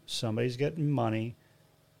somebody's getting money.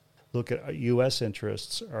 Look at U.S.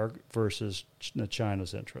 interests versus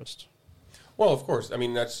China's interests. Well, of course. I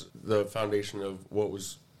mean, that's the foundation of what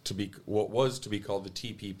was to be called the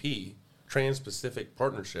TPP, Trans-Pacific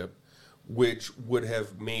Partnership, which would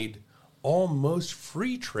have made almost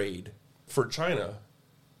free trade for China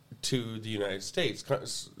to the United States,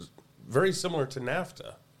 very similar to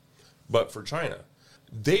NAFTA, but for China.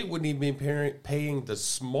 They wouldn't even be paying the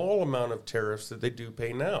small amount of tariffs that they do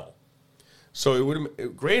pay now. So it would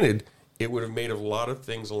have, granted, it would have made a lot of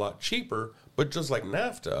things a lot cheaper, but just like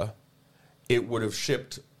NAFTA, it would have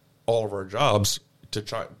shipped all of our jobs to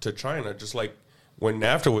China, just like when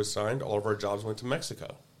NAFTA was signed, all of our jobs went to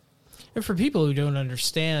Mexico. And for people who don't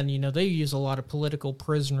understand, you know, they use a lot of political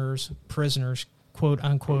prisoners, quote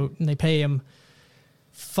unquote, and they pay them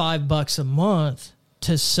 $5 a month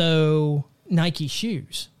to sew Nike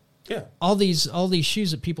shoes. Yeah. All these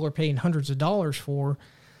shoes that people are paying hundreds of dollars for,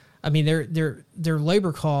 I mean, their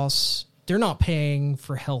labor costs, they're not paying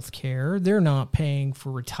for health care, they're not paying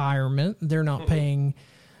for retirement, they're not paying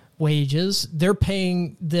wages, they're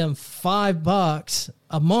paying them $5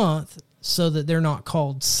 a month so that they're not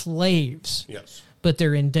called slaves. Yes. But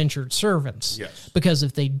they're indentured servants. Yes. Because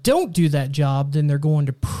if they don't do that job, then they're going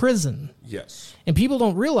to prison. Yes. And people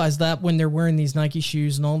don't realize that when they're wearing these Nike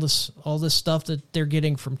shoes and all this stuff that they're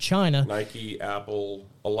getting from China. Nike, Apple,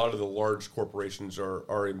 a lot of the large corporations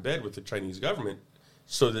are in bed with the Chinese government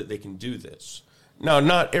so that they can do this. Now,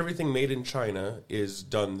 not everything made in China is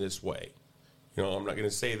done this way. You know, I'm not going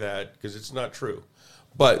to say that because it's not true.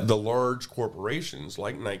 But the large corporations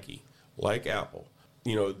like Nike, like Apple,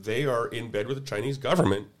 you know, they are in bed with the Chinese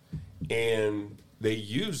government, and they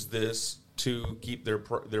use this to keep their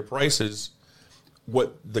prices,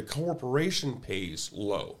 what the corporation pays,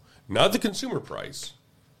 low. Not the consumer price,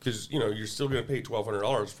 because, you know, you're still going to pay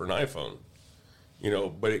 $1,200 for an iPhone, you know,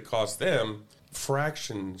 but it costs them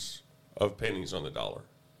fractions of pennies on the dollar.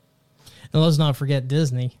 And let's not forget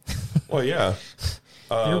Disney. Well, yeah.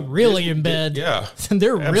 They're really Disney, in bed. Yeah.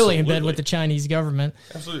 They're really in bed Absolutely. with the Chinese government.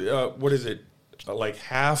 Absolutely. What is it? Like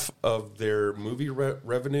half of their movie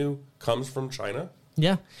revenue comes from China?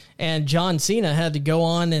 Yeah. And John Cena had to go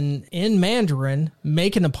on and in Mandarin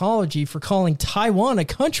make an apology for calling Taiwan a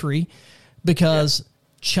country because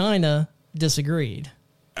China disagreed.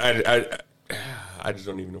 I just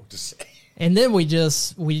don't even know what to say. And then we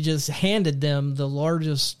just handed them the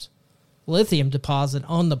largest lithium deposit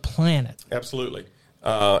on the planet. Absolutely.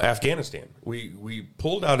 Afghanistan. We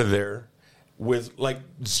pulled out of there with like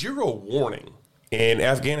zero warning. And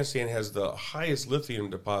Afghanistan has the highest lithium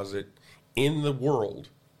deposit in the world.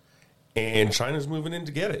 And China's moving in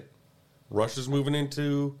to get it. Russia's moving in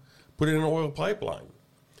to put in an oil pipeline.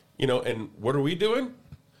 You know, and what are we doing?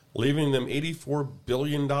 Leaving them $84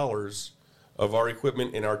 billion of our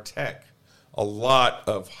equipment and our tech a lot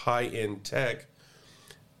of high-end tech,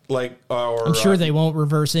 like our... I'm sure they won't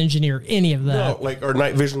reverse engineer any of that. No, like our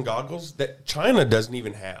night vision goggles that China doesn't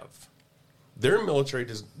even have. Their military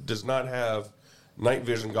does not have night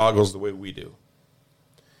vision goggles the way we do.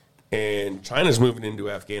 And China's moving into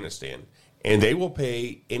Afghanistan, and they will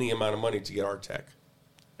pay any amount of money to get our tech.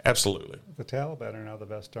 Absolutely. The Taliban are now the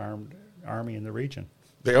best armed army in the region.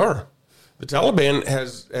 They are. The Taliban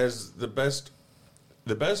has the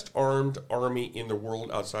best armed army in the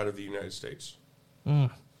world outside of the United States.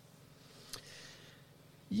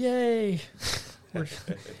 Yay.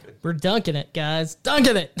 We're dunking it, guys.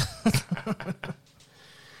 Dunking it.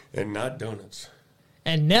 And not donuts.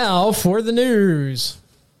 And now for the news.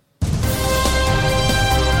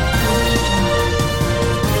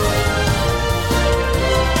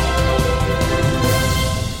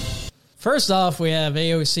 First off, we have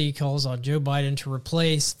AOC calls on Joe Biden to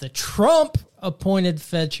replace the Trump-appointed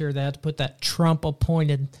Fed chair. They had to put that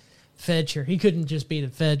Trump-appointed Fed chair. He couldn't just be the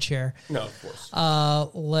Fed chair. No, of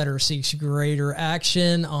course. Letter seeks greater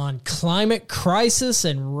action on climate crisis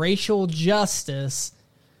and racial justice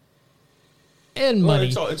and money.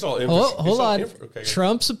 It's all Hold on. Okay.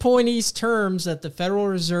 Trump's appointees' terms at the Federal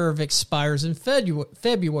Reserve expires in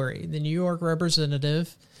February. The New York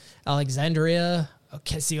representative, Alexandria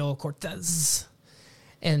Ocasio-Cortez,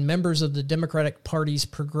 and members of the Democratic Party's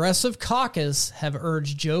Progressive Caucus have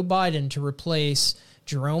urged Joe Biden to replace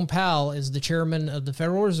Jerome Powell as the chairman of the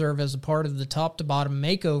Federal Reserve as a part of the top-to-bottom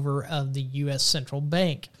makeover of the U.S. Central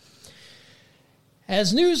Bank.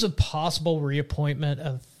 As news of possible reappointment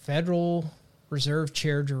of Federal Reserve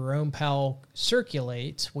Chair Jerome Powell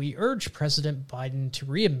circulates, we urge President Biden to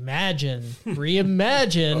reimagine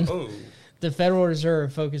the Federal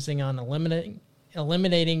Reserve, focusing on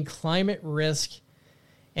eliminating climate risk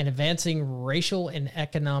and advancing racial and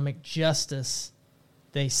economic justice,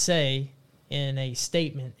 they say in a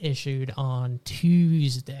statement issued on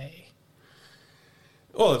Tuesday.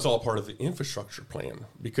 Well, it's all part of the infrastructure plan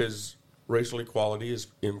because racial equality is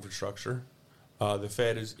infrastructure. The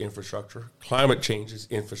Fed is infrastructure. Climate change is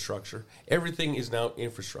infrastructure. Everything is now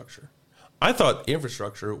infrastructure. I thought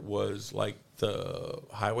infrastructure was like the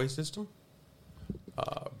highway system,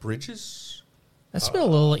 bridges, That's been a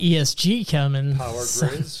little ESG coming.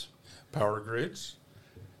 power grids.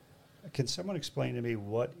 Can someone explain to me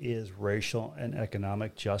what is racial and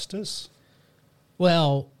economic justice?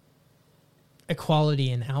 Well,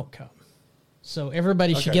 equality in outcome. So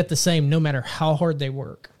everybody should get the same no matter how hard they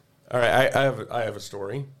work. All right, I have a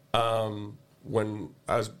story. When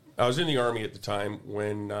I was in the Army at the time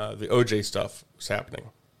when the OJ stuff was happening,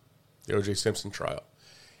 the OJ Simpson trial,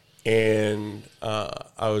 and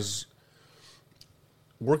I was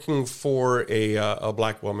working for a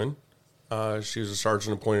black woman. She was a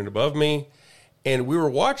sergeant appointed above me, and we were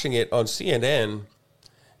watching it on CNN,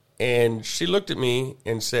 and she looked at me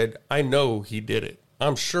and said, "I know he did it.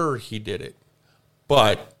 I'm sure he did it,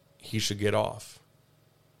 but he should get off."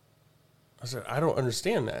 I said, "I don't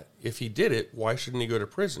understand that. If he did it, why shouldn't he go to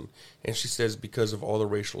prison?" And she says, "Because of all the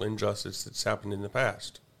racial injustice that's happened in the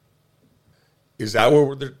past." Is that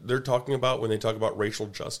what they're talking about when they talk about racial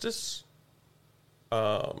justice?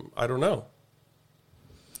 I don't know.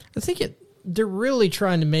 I think they're really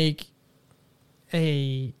trying to make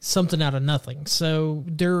something out of nothing. So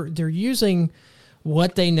they're using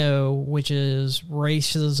what they know, which is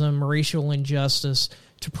racism, racial injustice,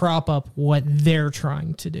 to prop up what they're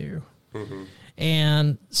trying to do. Mm-hmm.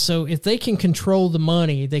 And so if they can control the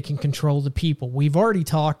money, they can control the people. We've already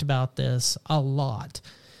talked about this a lot.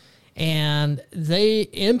 And they,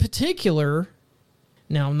 in particular,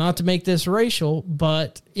 now not to make this racial,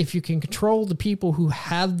 but if you can control the people who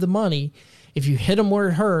have the money, if you hit them where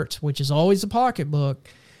it hurts, which is always the pocketbook,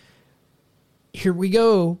 here we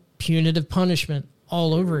go, punitive punishment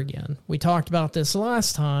all over again. We talked about this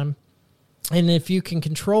last time. And if you can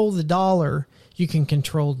control the dollar, you can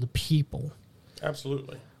control the people.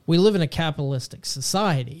 Absolutely. We live in a capitalistic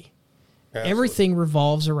society. Absolutely. Everything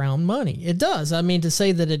revolves around money. It does. I mean, to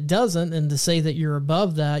say that it doesn't and to say that you're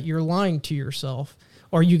above that, you're lying to yourself.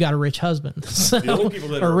 Or you got a rich husband. So, the only people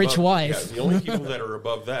that or are a rich above, wife. Yeah, the only people that are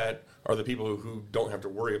above that are the people who don't have to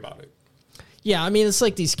worry about it. Yeah, I mean, it's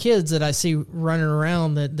like these kids that I see running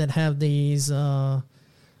around that have these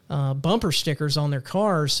bumper stickers on their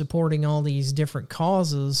cars supporting all these different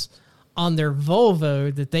causes on their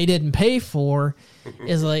Volvo that they didn't pay for.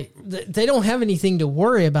 Is like they don't have anything to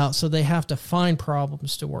worry about, so they have to find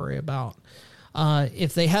problems to worry about.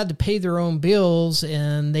 If they had to pay their own bills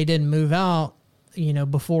and they didn't move out,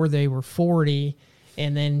 before they were 40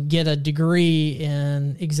 and then get a degree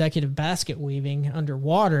in executive basket weaving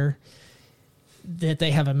underwater, that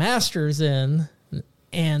they have a master's in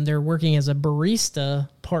and they're working as a barista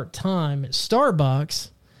part-time at Starbucks,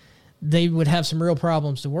 they would have some real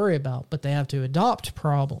problems to worry about, but they have to adopt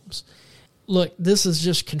problems. Look, this is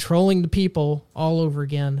just controlling the people all over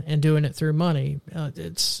again and doing it through money.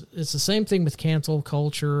 It's the same thing with cancel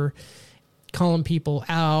culture, calling people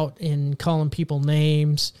out and calling people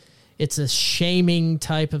names. It's a shaming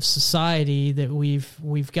type of society that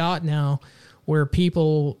we've got now, where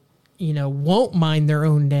people, won't mind their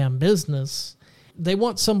own damn business. They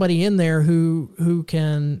want somebody in there who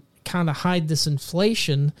can kind of hide this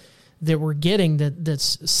inflation that we're getting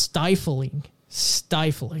that's stifling.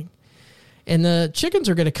 And the chickens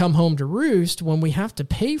are going to come home to roost when we have to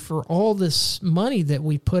pay for all this money that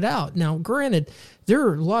we put out. Now, granted, there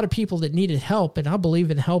are a lot of people that needed help, and I believe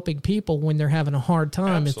in helping people when they're having a hard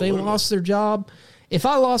time. Absolutely. If they lost their job, if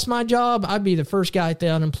I lost my job, I'd be the first guy at the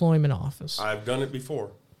unemployment office. I've done it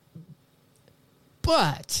before.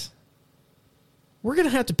 But we're going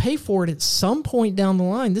to have to pay for it at some point down the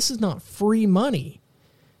line. This is not free money.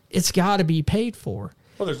 It's got to be paid for.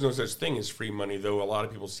 Well, there's no such thing as free money, though a lot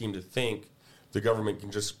of people seem to think the government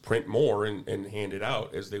can just print more and hand it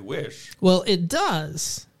out as they wish. Well, it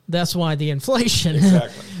does. That's why the inflation.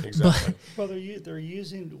 Exactly. Well, they're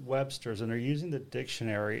using Webster's, and they're using the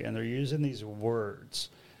dictionary, and they're using these words,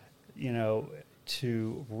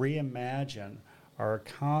 to reimagine our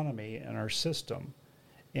economy and our system,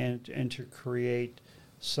 and to create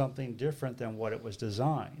something different than what it was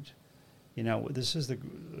designed. This is the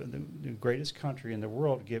greatest country in the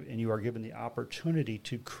world, and you are given the opportunity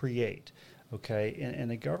to create, okay? And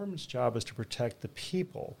the government's job is to protect the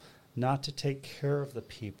people, not to take care of the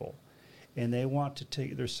people. And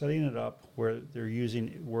they're setting it up where they're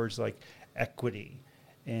using words like equity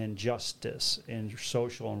and justice and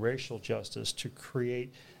social and racial justice to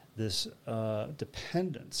create this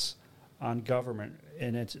dependence on government,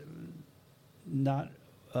 and it's not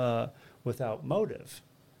without motive.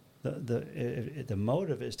 The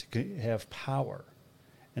motive is to have power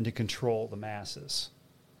and to control the masses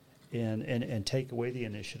and take away the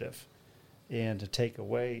initiative and to take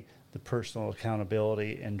away the personal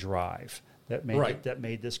accountability and drive that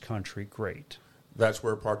made this country great. That's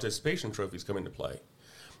where participation trophies come into play.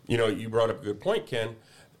 You brought up a good point, Ken,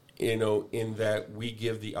 in that we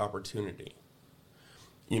give the opportunity.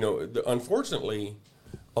 Unfortunately,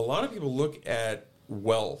 a lot of people look at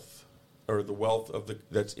wealth, or the wealth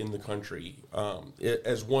that's in the country,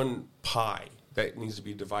 as one pie that needs to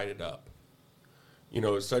be divided up.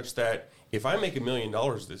 Such that if I make $1 million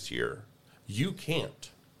this year, you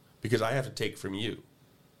can't, because I have to take from you.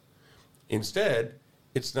 Instead,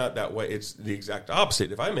 it's not that way. It's the exact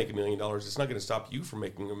opposite. If I make $1 million, it's not going to stop you from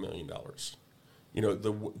making $1 million.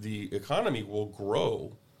 The economy will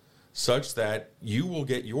grow such that you will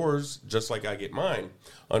get yours just like I get mine.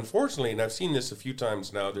 Unfortunately, and I've seen this a few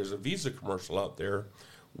times now, there's a Visa commercial out there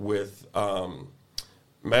with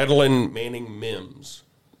Madeline Manning Mims.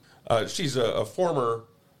 She's a former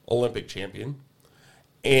Olympic champion,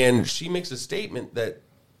 and she makes a statement that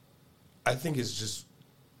I think is just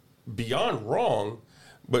beyond wrong,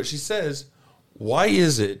 but she says, why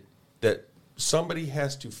is it that somebody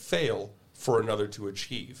has to fail for another to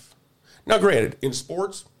achieve? Now, granted, in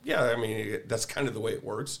sports, that's kind of the way it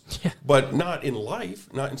works, but not in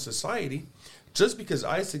life, not in society. Just because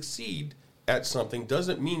I succeed at something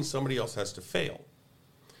doesn't mean somebody else has to fail.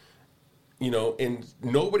 And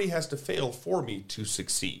nobody has to fail for me to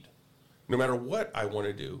succeed, no matter what I want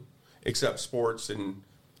to do, except sports, and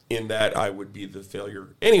in that I would be the failure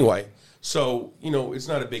anyway. So, it's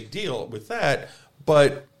not a big deal with that,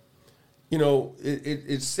 but,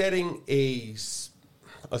 it's setting a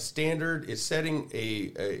standard, is setting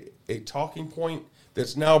a talking point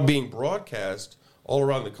that's now being broadcast all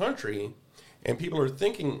around the country, and people are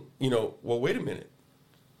thinking, well, wait a minute.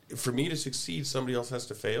 For me to succeed, somebody else has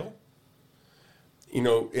to fail?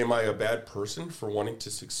 Am I a bad person for wanting to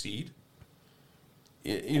succeed?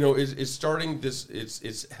 It's starting this,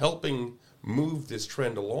 it's helping move this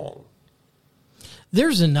trend along.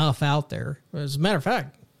 There's enough out there. As a matter of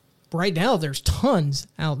fact, right now there's tons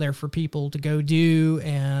out there for people to go do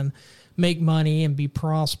and make money and be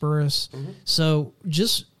prosperous. Mm-hmm. So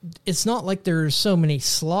it's not like there's so many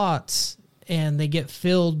slots and they get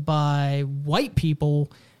filled by white people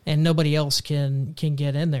and nobody else can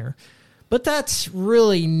get in there. But that's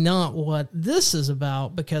really not what this is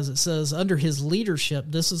about, because it says under his leadership,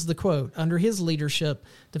 this is the quote, under his leadership,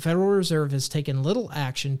 the Federal Reserve has taken little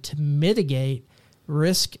action to mitigate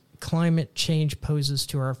risk climate change poses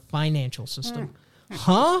to our financial system.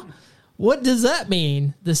 Huh? What does that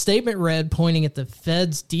mean? The statement read, pointing at the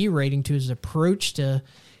Fed's derating to his approach to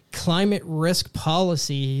climate risk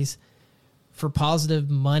policies for positive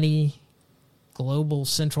money global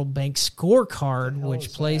central bank scorecard,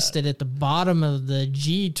 which placed it at the bottom of the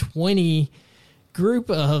G20 group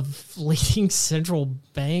of leading central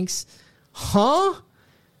banks. Huh?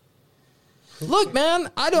 Look, man,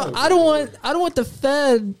 I don't want the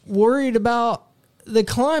Fed worried about the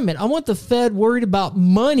climate. I want the Fed worried about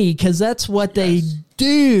money, because that's what they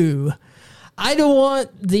do. I don't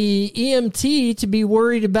want the EMT to be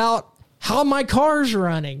worried about how my car's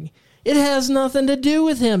running. It has nothing to do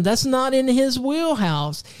with him. That's not in his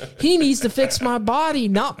wheelhouse. He needs to fix my body,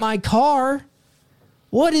 not my car.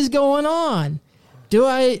 What is going on? Do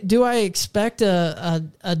I expect a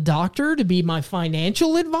doctor to be my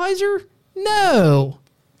financial advisor? No.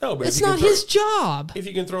 No, but it's not his job. If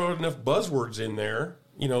you can throw enough buzzwords in there,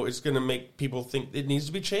 it's going to make people think it needs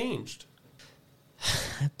to be changed.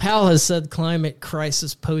 Powell has said the climate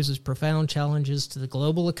crisis poses profound challenges to the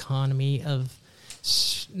global economy and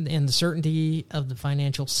the certainty of the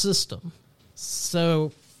financial system.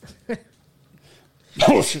 So,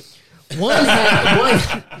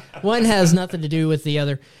 one has nothing to do with the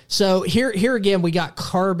other. So here again, we got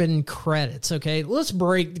carbon credits. Okay, let's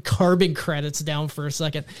break the carbon credits down for a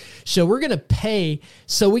second. So we're going to pay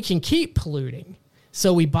so we can keep polluting.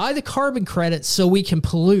 So we buy the carbon credits so we can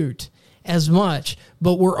pollute as much,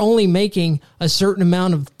 but we're only making a certain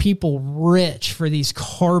amount of people rich for these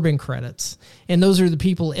carbon credits. And those are the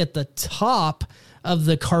people at the top of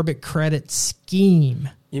the carbon credit scheme.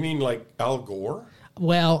 You mean like Al Gore?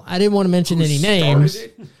 Well, I didn't want to mention any names. I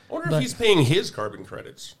wonder if he's paying his carbon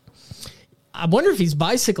credits. I wonder if he's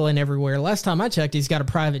bicycling everywhere. Last time I checked, he's got a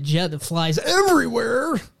private jet that flies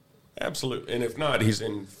everywhere. Absolutely. And if not, he's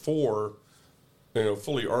in 4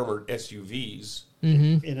 fully armored SUVs.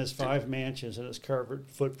 Mm-hmm. In his 5 mansions, and his carbon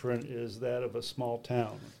footprint is that of a small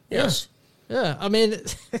town. Yes. Yeah, I mean...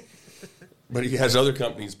 But he has other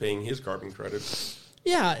companies paying his carbon credits.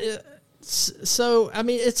 Yeah, so, I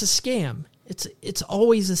mean, it's a scam. It's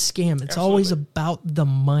always a scam. It's always about the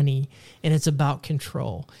money, and it's about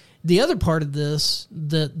control. The other part of this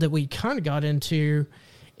that we kind of got into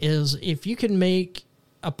is if you can make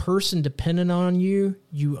a person dependent on you,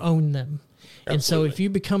 you own them. Absolutely. And so if you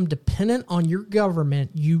become dependent on your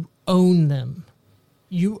government, you own them.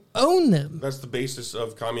 You own them. That's the basis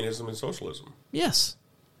of communism and socialism. Yes.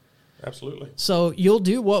 Absolutely. So you'll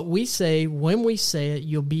do what we say when we say it.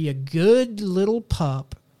 You'll be a good little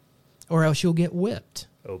pup, or else you'll get whipped.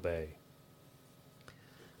 Obey.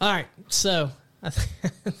 All right. So I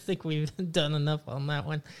think we've done enough on that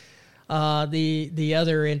one. The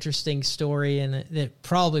other interesting story, and it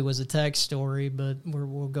probably was a text story, but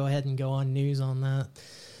we'll go ahead and go on news on that.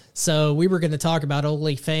 So we were going to talk about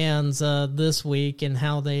OnlyFans this week and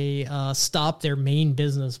how they stopped their main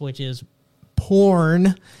business, which is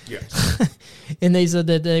porn. Yes. And they said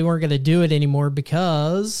that they weren't going to do it anymore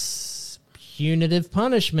because punitive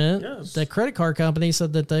punishment. Yes. The credit card company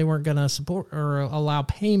said that they weren't going to support or allow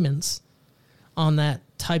payments on that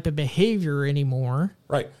type of behavior anymore.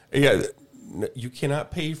 Right. Yeah. You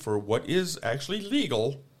cannot pay for what is actually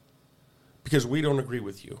legal because we don't agree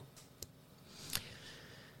with you.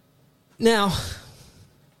 Now,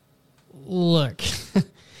 look,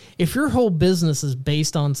 if your whole business is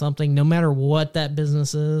based on something, no matter what that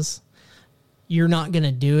business is, you're not going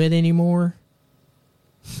to do it anymore.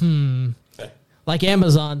 Like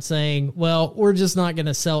Amazon saying, well, we're just not going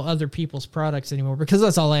to sell other people's products anymore because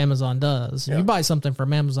that's all Amazon does. Yeah. If you buy something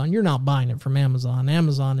from Amazon, you're not buying it from Amazon.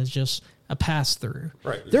 Amazon is just a pass-through.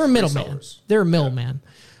 Right. They're a middleman. Resellers. They're a middleman.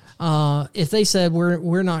 Yeah. If they said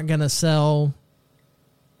we're not going to sell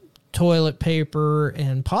toilet paper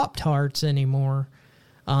and Pop-Tarts anymore,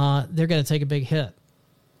 they're going to take a big hit.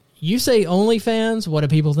 You say OnlyFans, what do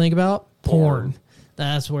people think about? Porn.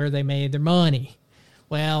 That's where they made their money.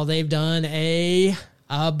 Well, they've done a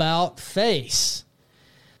about face.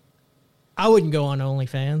 I wouldn't go on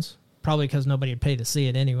OnlyFans, probably because nobody would pay to see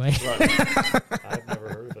it anyway. Right. I've never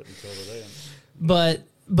heard of it until today. But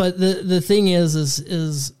the thing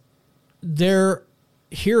is there,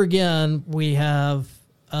 here again, we have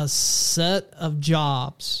a set of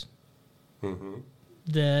jobs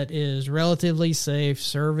that is relatively safe,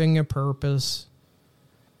 serving a purpose.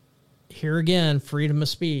 Here again, freedom of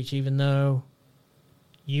speech, even though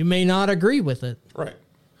you may not agree with it. Right.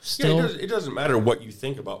 Still, Yeah, it doesn't matter what you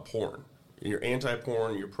think about porn. You're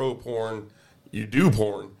anti-porn, you're pro-porn, you do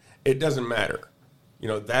porn. It doesn't matter.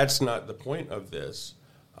 That's not the point of this.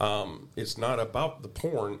 It's not about the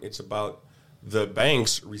porn. It's about the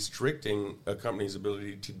banks restricting a company's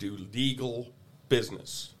ability to do legal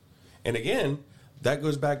business. And again, that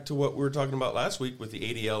goes back to what we were talking about last week with the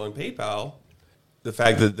ADL and PayPal. the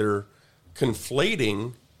fact that they're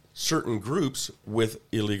conflating certain groups with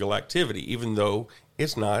illegal activity, even though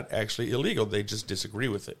it's not actually illegal. They just disagree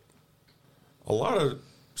with it. A lot of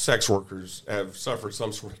sex workers have suffered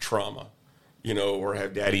some sort of trauma, or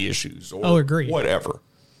have daddy issues or agreed. Whatever.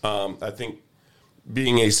 I think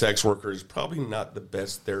being a sex worker is probably not the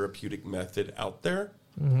best therapeutic method out there.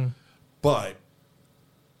 Mm-hmm. But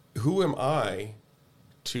who am I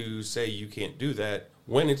to say you can't do that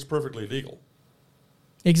when it's perfectly legal?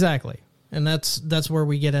 Exactly. And that's where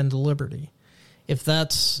we get into liberty. If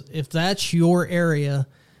that's your area,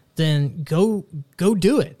 then go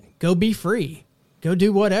do it. Go be free. Go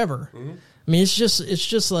do whatever. Mm-hmm. I mean, it's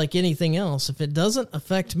just like anything else. If it doesn't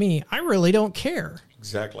affect me, I really don't care.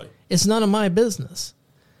 Exactly. It's none of my business.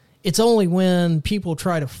 It's only when people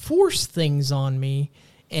try to force things on me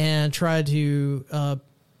and try to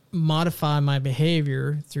modify my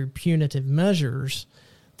behavior through punitive measures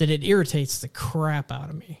that it irritates the crap out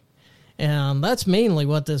of me. And that's mainly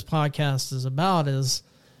what this podcast is about is,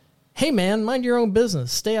 hey, man, mind your own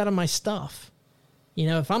business. Stay out of my stuff.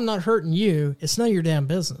 If I'm not hurting you, it's none of your damn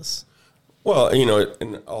business. Well,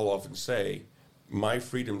 and I'll often say, my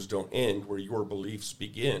freedoms don't end where your beliefs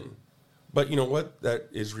begin. But you know what? That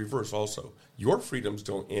is reverse also. Your freedoms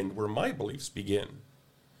don't end where my beliefs begin.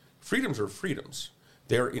 Freedoms are freedoms.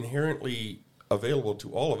 They are inherently available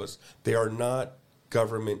to all of us. They are not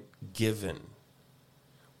government given.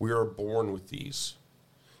 We are born with these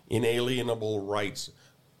inalienable rights.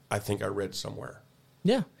 I think I read somewhere.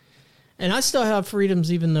 Yeah. And I still have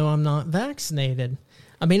freedoms even though I'm not vaccinated.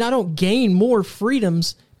 I mean, I don't gain more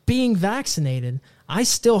freedoms being vaccinated. I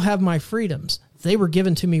still have my freedoms. They were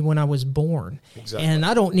given to me when I was born. Exactly. And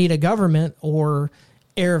I don't need a government or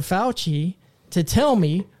Eric Fauci to tell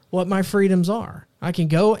me what my freedoms are. I can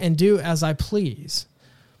go and do as I please.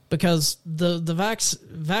 Because the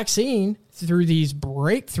vaccine, through these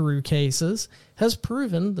breakthrough cases, has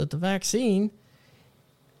proven that the vaccine,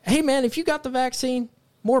 hey, man, if you got the vaccine,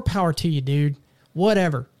 more power to you, dude.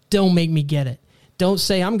 Whatever. Don't make me get it. Don't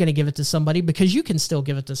say I'm going to give it to somebody because you can still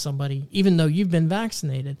give it to somebody even though you've been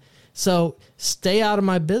vaccinated. So stay out of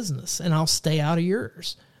my business and I'll stay out of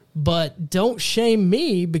yours. But don't shame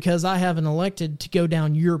me because I haven't elected to go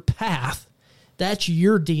down your path. That's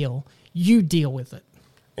your deal. You deal with it.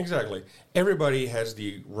 Exactly. Everybody has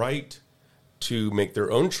the right to make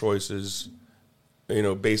their own choices,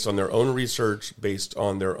 based on their own research, based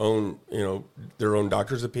on their own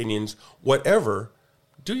doctor's opinions, whatever.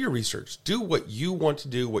 Do your research. Do what you want to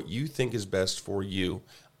do, what you think is best for you.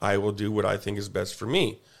 I will do what I think is best for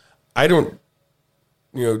me. I don't,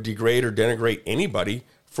 degrade or denigrate anybody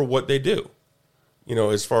for what they do.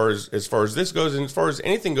 As far as this goes, and as far as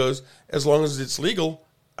anything goes, as long as it's legal,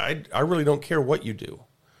 I really don't care what you do.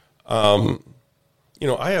 I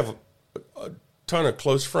have a ton of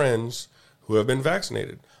close friends who have been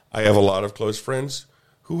vaccinated. I have a lot of close friends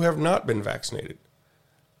who have not been vaccinated.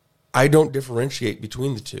 I don't differentiate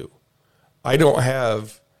between the two. I don't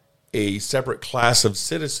have a separate class of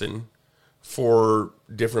citizen for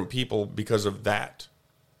different people because of that.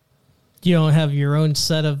 You don't have your own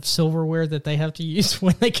set of silverware that they have to use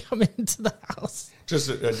when they come into the house? Just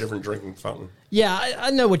a different drinking fountain. Yeah,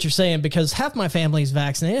 I know what you're saying because half my family's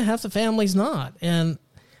vaccinated, half the family's not. And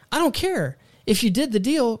I don't care. If you did the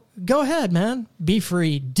deal, go ahead, man. Be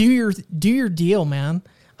free. Do your deal, man.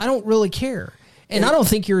 I don't really care. And I don't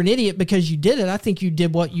think you're an idiot because you did it. I think you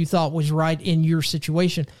did what you thought was right in your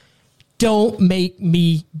situation. Don't make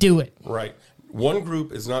me do it. Right. One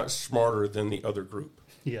group is not smarter than the other group.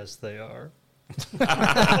 Yes, they are.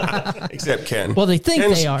 Except Ken. Well, they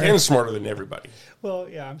think they are. Ken's smarter than everybody. Well,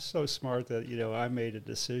 yeah, I'm so smart that, I made a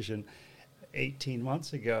decision 18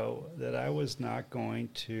 months ago that I was not going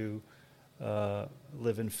to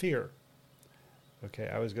live in fear. Okay,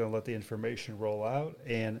 I was going to let the information roll out,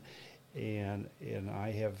 and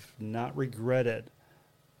I have not regretted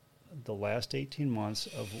the last 18 months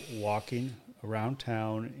of walking around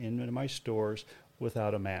town into my stores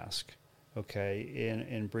without a mask, okay,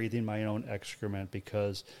 and breathing my own excrement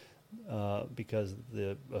because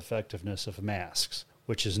the effectiveness of masks,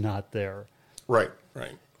 which is not there. Right.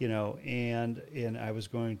 And I was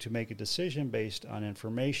going to make a decision based on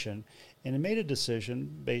information, and I made a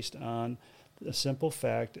decision based on the simple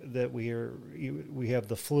fact that we have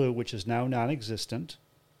the flu, which is now non-existent.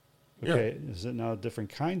 Okay, yeah. Is it now a different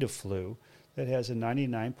kind of flu that has a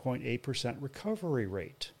 99.8% recovery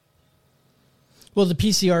rate? Well, the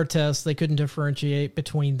PCR test, they couldn't differentiate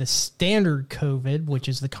between the standard COVID, which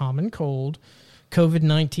is the common cold,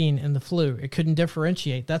 COVID-19, and the flu. It couldn't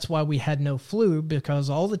differentiate. That's why we had no flu, because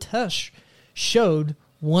all the tests showed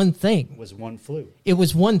one thing. It was one flu. It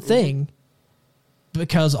was one thing.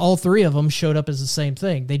 because all three of them showed up as the same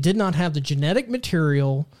thing. They did not have the genetic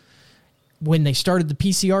material when they started the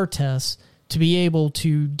PCR tests to be able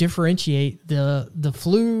to differentiate the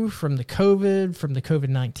flu from the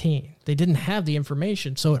COVID-19. They didn't have the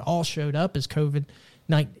information, so it all showed up as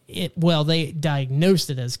COVID-19. Well, they diagnosed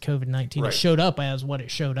it as COVID-19. Right. It showed up as what it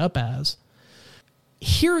showed up as.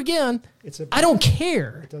 Here again, About, I don't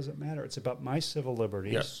care. It doesn't matter. It's about my civil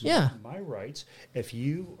liberties, Yes. Yeah. my rights. If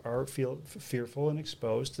you feel fearful and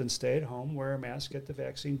exposed, then stay at home, wear a mask, get the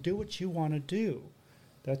vaccine, do what you want to do.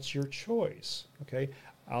 That's your choice. Okay,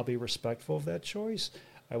 I'll be respectful of that choice.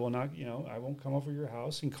 I will not, I won't come over your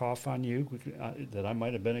house and cough on you that I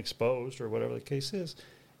might have been exposed or whatever the case is.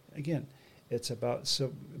 Again, it's about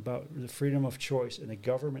the freedom of choice and the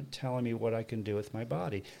government telling me what I can do with my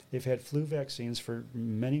body. They've had flu vaccines for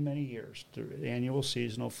many, many years, the annual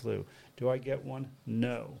seasonal flu. Do I get one?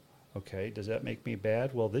 No. Okay, does that make me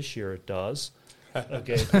bad? Well, this year it does.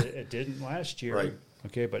 Okay, it didn't last year. Right.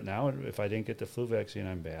 Okay, but now if I didn't get the flu vaccine,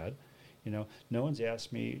 I'm bad. No one's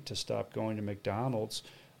asked me to stop going to McDonald's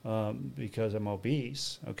because I'm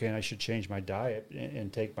obese, okay, and I should change my diet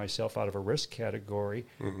and take myself out of a risk category.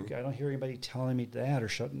 Okay, I don't hear anybody telling me that or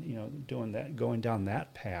doing that, going down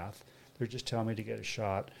that path. They're just telling me to get a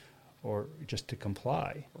shot or just to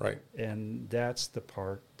comply. Right. And that's the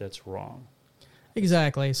part that's wrong.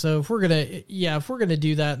 Exactly. So if we're gonna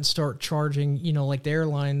do that and start charging, like the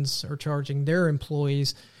airlines are charging their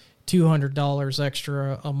employees $200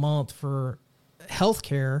 extra a month for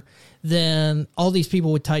healthcare, then all these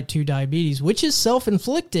people with type 2 diabetes, which is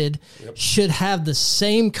self-inflicted, should have the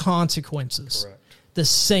same consequences. Correct. The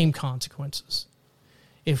same consequences.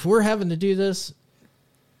 If we're having to do this,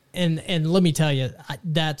 and let me tell you,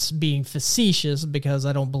 that's being facetious because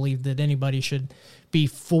I don't believe that anybody should be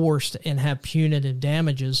forced and have punitive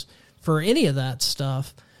damages for any of that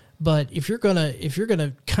stuff. But if you're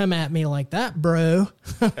gonna come at me like that, bro,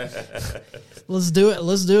 let's do it.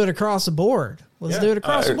 Let's do it across the board. Let's do it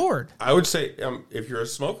across the board. I would say if you're a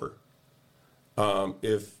smoker,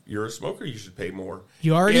 you should pay more.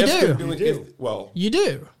 You already do. You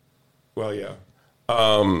do. Well, yeah.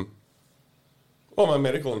 Well, my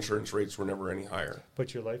medical insurance rates were never any higher.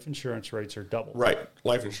 But your life insurance rates are double. Right.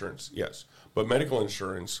 Life insurance, yes. But medical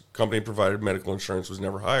insurance, company-provided medical insurance was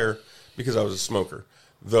never higher because I was a smoker.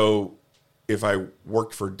 Though if I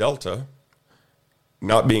worked for Delta,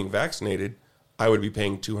 not being vaccinated, I would be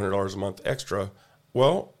paying $200 a month extra.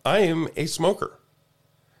 Well, I am a smoker.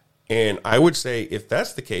 And I would say if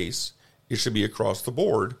that's the case, it should be across the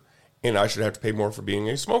board, and I should have to pay more for being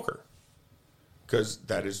a smoker because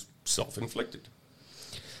that is self-inflicted.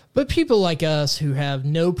 But people like us who have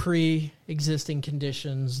no pre-existing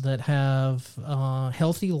conditions, that have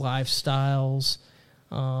healthy lifestyles,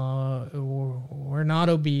 we're not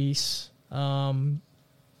obese.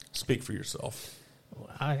 Speak for yourself.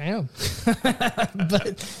 I am.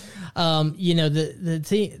 But,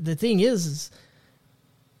 the thing is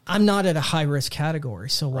I'm not at a high-risk category,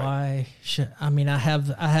 so why should... I mean, I have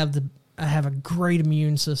a great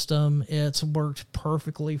immune system. It's worked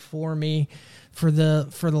perfectly for me for the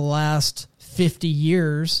last 50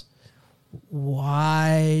 years.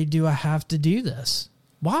 Why do I have to do this?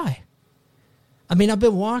 Why? I mean, I've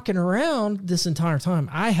been walking around this entire time.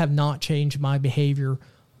 I have not changed my behavior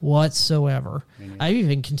whatsoever. I've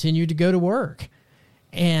even continued to go to work.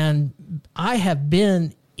 And I have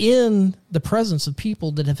been in the presence of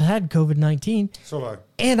people that have had COVID-19. So have I.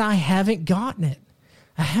 And I haven't gotten it.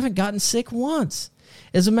 I haven't gotten sick once.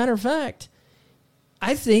 As a matter of fact,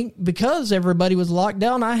 I think because everybody was locked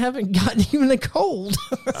down, I haven't gotten even a cold.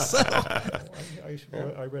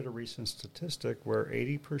 I read a recent statistic where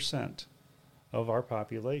 80% of our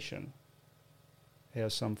population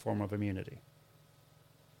has some form of immunity.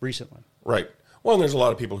 Recently. Right. Well, and there's a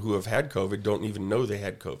lot of people who have had COVID don't even know they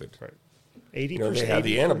had COVID. Right. 80%. They have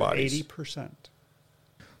the antibodies. 80%.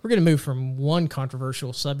 We're going to move from one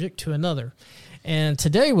controversial subject to another. And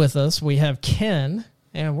today with us, we have Ken,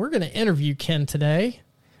 and we're going to interview Ken today,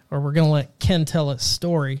 or we're going to let Ken tell his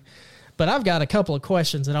story. But I've got a couple of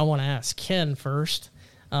questions that I want to ask Ken first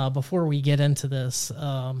before we get into this,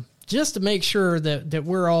 just to make sure that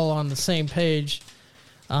we're all on the same page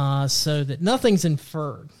so that nothing's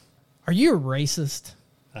inferred. Are you a racist?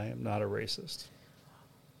 I am not a racist.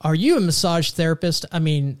 Are you a massage therapist? I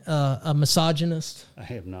mean, a misogynist?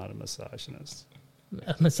 I am not a misogynist.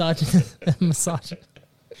 A misogynist? Misogynist.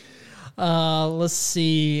 Let's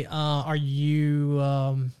see. Are you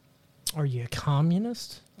a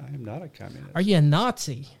communist? I am not a communist. Are you a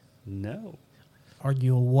Nazi? No. Are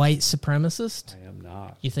you a white supremacist? I am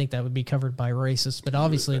not. You think that would be covered by racist, but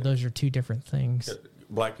obviously those are two different things.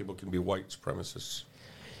 Black people can be white supremacists.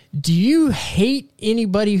 Do you hate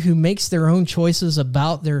anybody who makes their own choices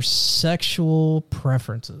about their sexual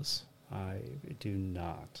preferences? I do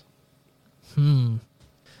not.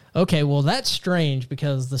 Okay, well, that's strange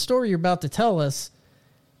because the story you're about to tell us,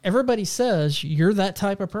 everybody says you're that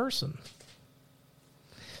type of person.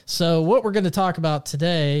 So what we're going to talk about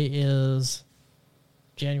today is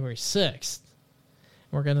January 6th.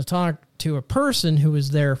 We're going to talk to a person who was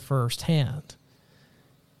there firsthand.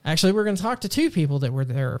 Actually, we're going to talk to two people that were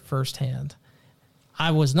there firsthand. I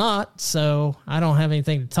was not, so I don't have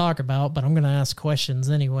anything to talk about, but I'm going to ask questions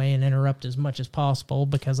anyway and interrupt as much as possible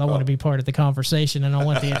because I want to be part of the conversation and I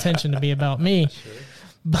want the attention to be about me. Sure.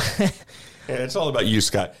 But Yeah, it's all about you,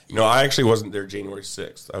 Scott. No, I actually wasn't there January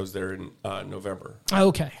 6th. I was there in November.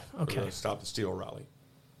 Okay. For the Stop the Steal rally.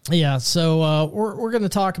 Yeah, so we're going to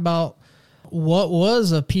talk about what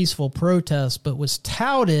was a peaceful protest but was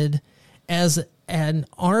touted as an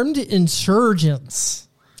armed insurgents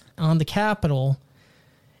on the Capitol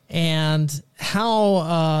and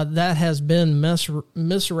how that has been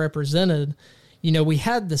misrepresented. You know, we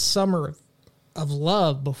had the Summer of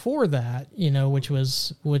Love before that, you know, which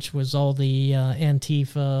was all the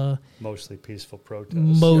Antifa, Mostly peaceful protests.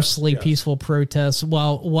 mostly yes. peaceful protests.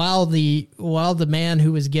 While the man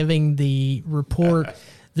who was giving the report,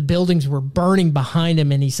 the buildings were burning behind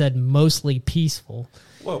him, and he said mostly peaceful,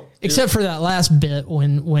 Well, except for that last bit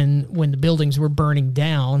when the buildings were burning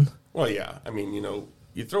down. Well, yeah. I mean, you know,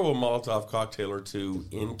 you throw a Molotov cocktail or two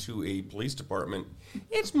into a police department,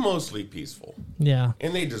 it's mostly peaceful. Yeah.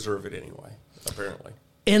 And they deserve it anyway, apparently.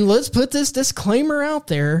 And let's put this disclaimer out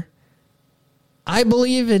there. I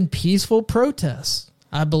believe in peaceful protests.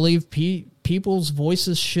 I believe people's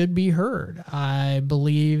voices should be heard. I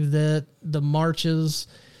believe that the marches,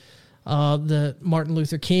 the Martin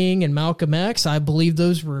Luther King and Malcolm X, I believe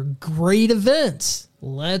those were great events.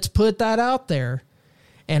 Let's put that out there.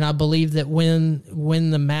 And I believe that when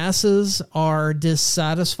the masses are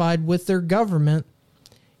dissatisfied with their government,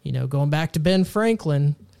 you know, going back to Ben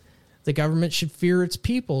Franklin, the government should fear its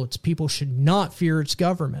people. Its people should not fear its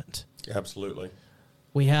government. Absolutely.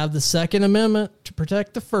 We have the Second Amendment to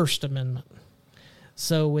protect the First Amendment.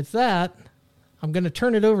 So with that, I'm going to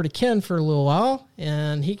turn it over to Ken for a little while,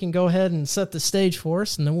 and he can go ahead and set the stage for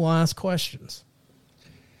us, and then we'll ask questions.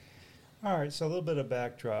 All right, so a little bit of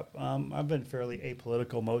backdrop. I've been fairly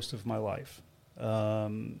apolitical most of my life.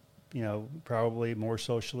 You know, probably more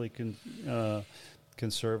socially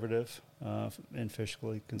conservative and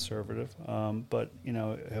fiscally conservative, but, you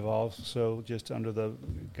know, have also just under the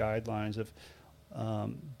guidelines of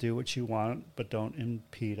do what you want, but don't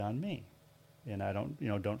impede on me. And I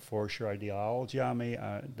don't force your ideology on me.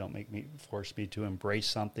 Don't force me to embrace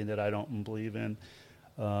something that I don't believe in.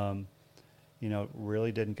 You know,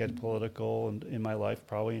 really didn't get political in my life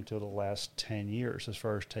probably until the last 10 years as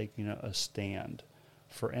far as taking a stand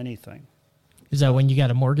for anything. Is that when you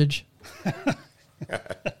got a mortgage?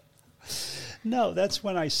 No, that's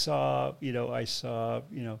when I saw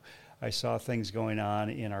things going on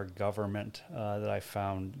in our government that I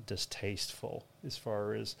found distasteful as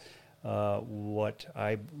far as what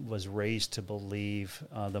I was raised to believe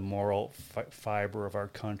the moral fiber of our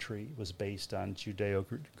country was based on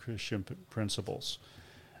Judeo-Christian principles,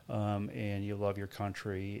 and you love your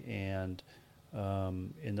country and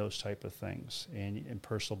those type of things, and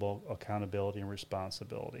personal accountability and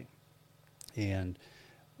responsibility, and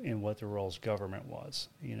what the role's government was,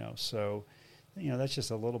 you know. So, you know, that's just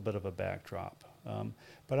a little bit of a backdrop.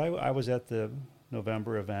 But I was at the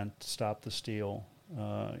November event, Stop the Steal,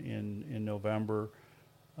 in November,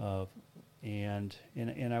 and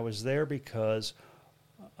I was there because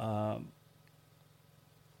of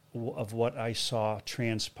what I saw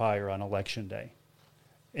transpire on Election Day,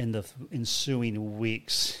 in the ensuing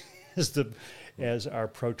weeks, as our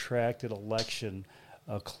protracted election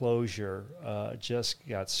closure just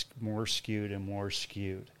got more skewed and more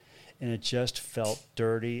skewed, and it just felt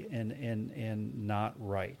dirty and not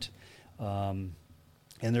right.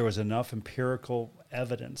 And there was enough empirical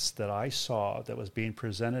evidence that I saw that was being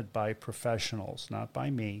presented by professionals, not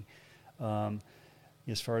by me,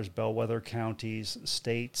 as far as bellwether counties,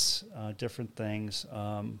 states, different things,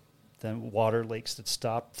 then water lakes that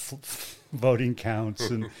stopped voting counts.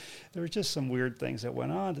 And there were just some weird things that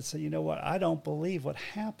went on to say, you know what, I don't believe what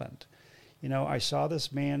happened. You know, I saw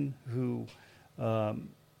this man who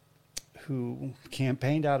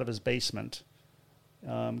campaigned out of his basement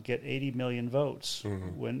get 80 million votes,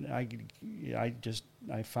 when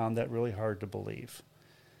I found that really hard to believe.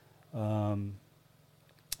 And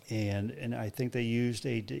I think they used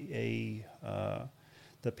the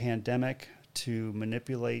pandemic to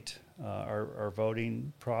manipulate our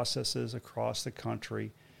voting processes across the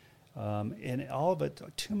country, And all of it,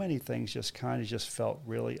 too many things just kind of just felt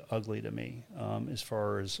really ugly to me as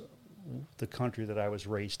far as the country that I was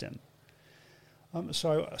raised in.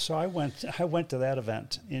 So I went to that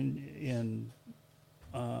event in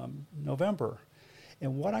November,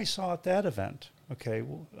 and what I saw at that event,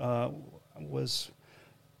 was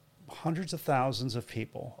hundreds of thousands of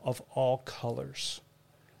people of all colors.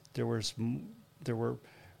 There were the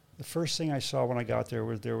first thing I saw when I got there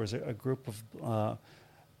was a group of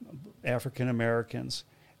African Americans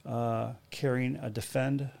carrying a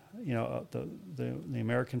defend, the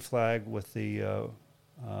American flag with the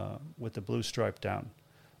blue stripe down,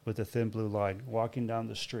 with the thin blue line, walking down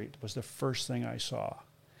the street was the first thing I saw,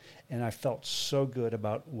 and I felt so good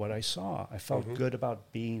about what I saw. I felt good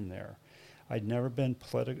about being there. I'd never been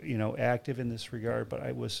active in this regard, but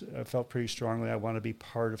I felt pretty strongly I want to be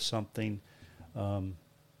part of something, whether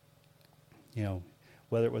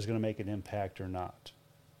it was going to make an impact or not.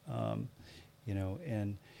 And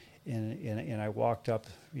I walked up,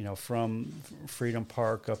 from Freedom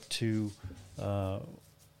Park up to I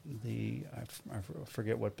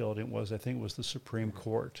forget what building it was. I think it was the Supreme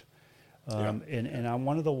Court. And on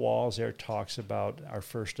one of the walls there talks about our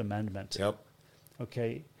First Amendment. Yep.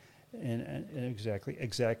 Okay. And exactly.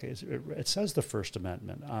 It says the First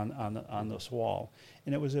Amendment on this wall,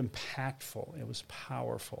 and it was impactful. It was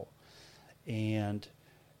powerful, and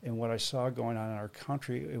what I saw going on in our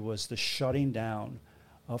country, it was the shutting down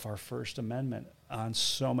of our First Amendment on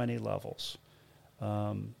so many levels,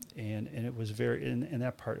 and it was very in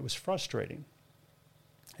that part. It was frustrating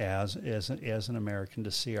as an American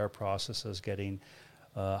to see our processes getting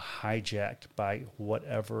hijacked by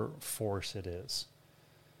whatever force it is.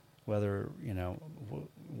 Whether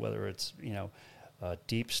it's a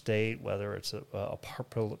deep state, whether it's a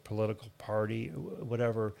political party,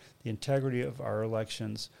 whatever, the integrity of our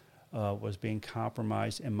elections was being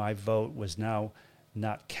compromised, and my vote was now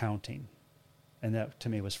not counting, and that to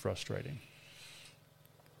me was frustrating.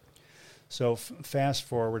 So fast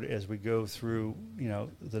forward as we go through,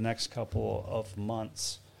 the next couple of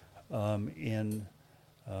months, with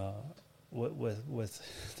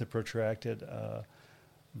the protracted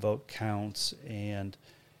vote counts and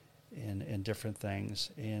different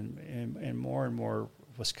things, and more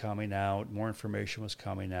was coming out. More information was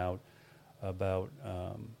coming out about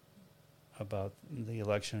the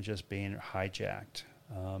election just being hijacked,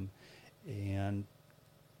 and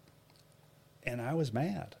I was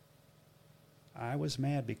mad. I was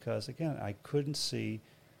mad because again I couldn't see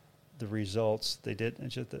the results. It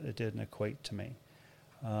didn't equate to me.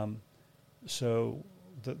 So.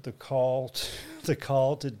 The call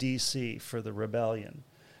to D.C. for the rebellion,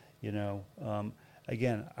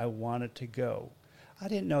 again, I wanted to go. I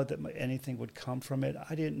didn't know that anything would come from it.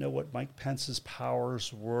 I didn't know what Mike Pence's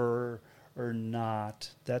powers were or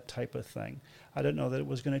not, that type of thing. I didn't know that it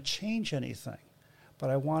was going to change anything,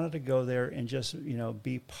 but I wanted to go there and just,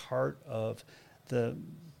 be part of the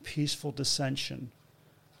peaceful dissension,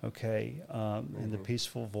 and the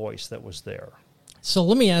peaceful voice that was there. So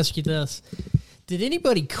let me ask you this. Did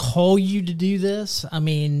anybody call you to do this? I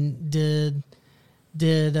mean, did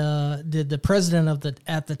the president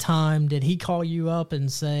at the time, did he call you up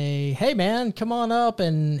and say, "Hey man, come on up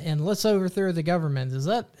and let's overthrow the government"? Is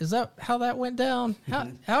that how that went down?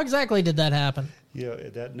 How exactly did that happen?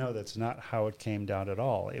 That's not how it came down at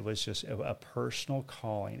all. It was just a personal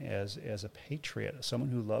calling as a patriot, someone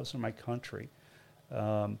who loves my country,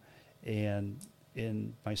 and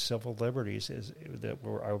in my civil liberties is that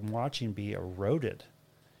I'm watching be eroded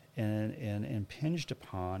and impinged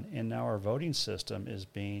upon, and now our voting system is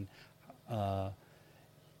being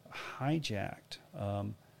hijacked.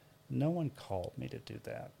 No one called me to do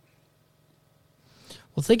that.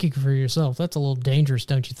 Well, thinking for yourself, that's a little dangerous,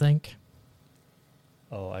 don't you think?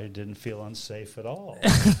 Oh, I didn't feel unsafe at all.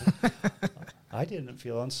 I didn't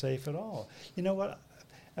feel unsafe at all. You know what?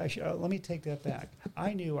 Actually, let me take that back.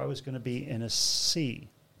 I knew I was going to be in a sea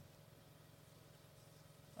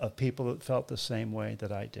of people that felt the same way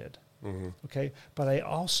that I did. Mm-hmm. Okay, but I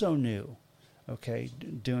also knew,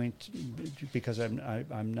 because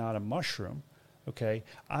I'm not a mushroom. Okay,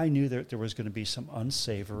 I knew that there was going to be some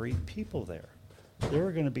unsavory people there. There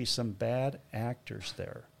were going to be some bad actors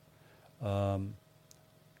there.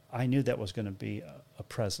 I knew that was going to be a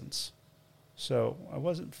presence. So I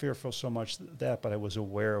wasn't fearful so much that, but I was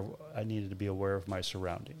aware I needed to be aware of my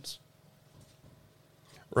surroundings.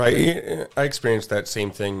 Right. I experienced that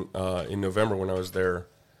same thing in November when I was there.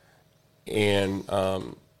 And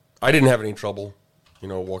I didn't have any trouble,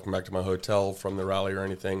 walking back to my hotel from the rally or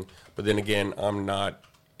anything. But then again, I'm not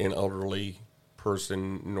an elderly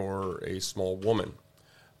person nor a small woman.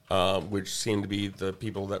 which seemed to be the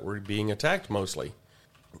people that were being attacked mostly.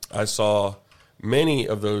 I saw many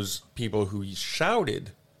of those people who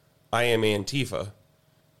shouted, "I am Antifa."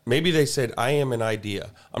 Maybe they said, "I am an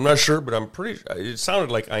idea." I'm not sure, but I'm pretty. It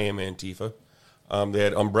sounded like "I am Antifa." They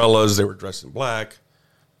had umbrellas. They were dressed in black.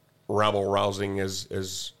 Rabble rousing,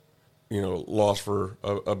 as lost for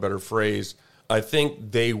a better phrase. I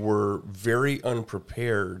think they were very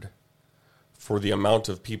unprepared for the amount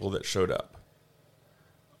of people that showed up.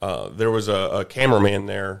 There was a cameraman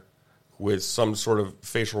there with some sort of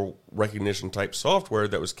facial recognition type software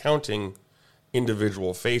that was counting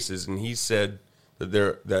individual faces, and he said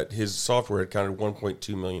that his software had counted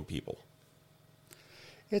 1.2 million people.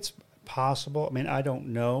 It's possible. I mean, I don't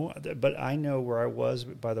know, but I know where I was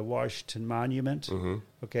by the Washington Monument,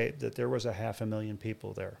 okay, that there was 500,000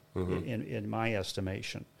 people there, in my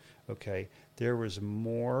estimation, okay. There was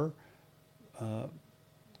more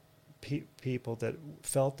people that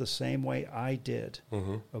felt the same way I did,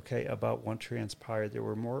 okay, about what transpired. There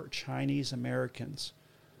were more Chinese Americans,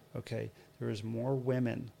 okay. There was more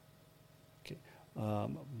women, okay.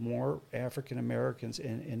 More African Americans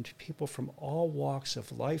and people from all walks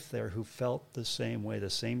of life there who felt the same way, the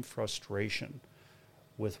same frustration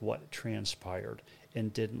with what transpired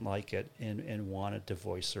and didn't like it and wanted to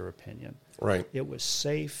voice their opinion. Right. It was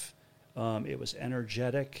safe. It was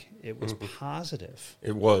energetic. It was positive.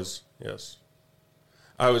 It was, yes.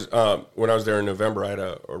 I was when I was there in November, I had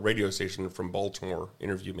a radio station from Baltimore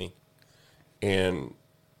interview me, and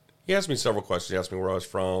he asked me several questions. He asked me where I was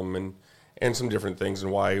from and some different things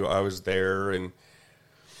and why I was there. And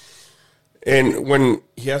when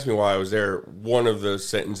he asked me why I was there, one of the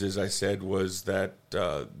sentences I said was that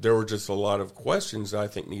there were just a lot of questions that I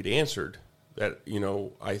think need answered. That,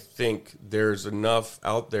 I think there's enough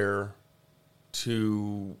out there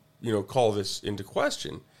to, call this into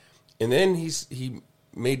question. And then he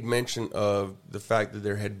made mention of the fact that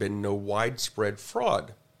there had been no widespread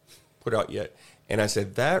fraud put out yet. And I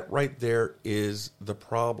said, that right there is the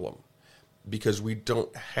problem. Because we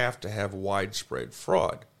don't have to have widespread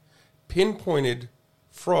fraud. Pinpointed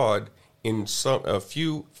fraud in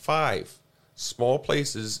 5 small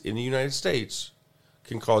places in the United States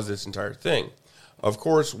can cause this entire thing. Of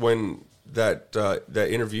course, when that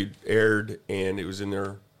interview aired and it was on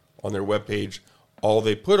their webpage, all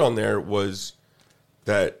they put on there was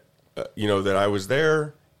that that I was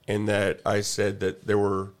there and that I said that there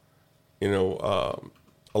were a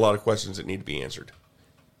lot of questions that need to be answered.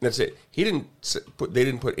 That's it. They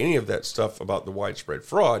didn't put any of that stuff about the widespread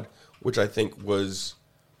fraud, which I think was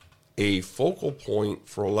a focal point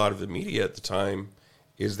for a lot of the media at the time,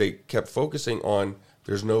 is they kept focusing on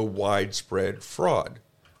there's no widespread fraud,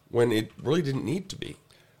 when it really didn't need to be.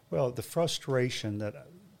 Well, the frustration that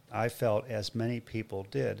I felt, as many people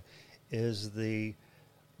did, is the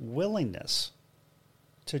willingness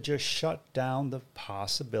to just shut down the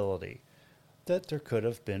possibility that there could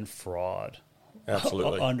have been fraud.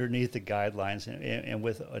 Absolutely. Underneath the guidelines and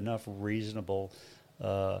with enough reasonableness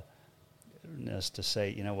to say,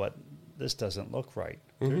 you know what, this doesn't look right.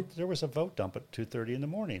 There was a vote dump at 2:30 in the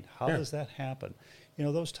morning. How does that happen?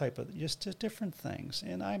 Those type of just different things.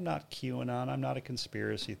 And I'm not QAnon. I'm not a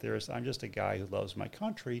conspiracy theorist. I'm just a guy who loves my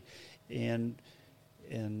country. And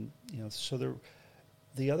so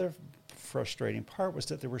the other frustrating part was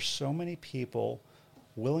that there were so many people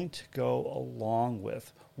willing to go along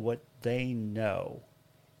with what they know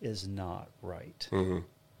is not right.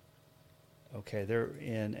 Okay,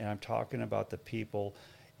 and I'm talking about the people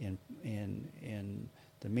in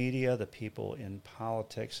the media, the people in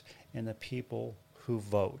politics, and the people who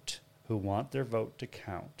vote, who want their vote to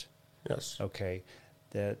count. Yes. Okay,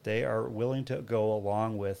 that they are willing to go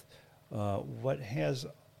along with what has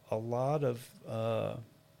a lot of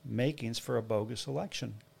makings for a bogus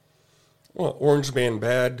election. Well, Orange Man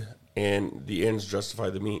bad, and the ends justify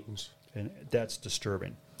the means. And that's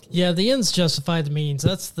disturbing. Yeah, the ends justify the means.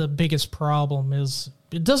 That's the biggest problem, is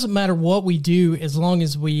it doesn't matter what we do as long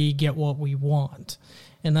as we get what we want.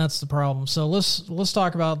 And that's the problem. So let's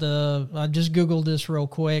talk about I just Googled this real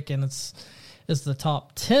quick, and it's the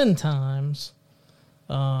top 10 times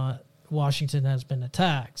Washington has been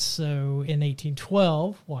attacked. So in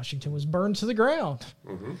 1812, Washington was burned to the ground.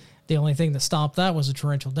 The only thing that stopped that was a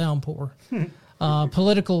torrential downpour.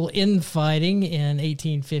 Political infighting in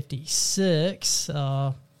 1856.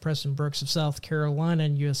 Preston Brooks of South Carolina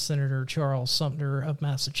and U.S. Senator Charles Sumner of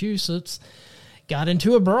Massachusetts got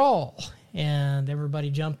into a brawl, and everybody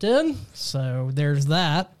jumped in. So there's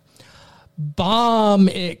that. Bomb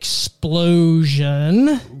explosion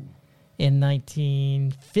in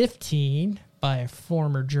 1915 by a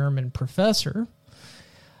former German professor.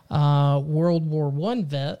 World War I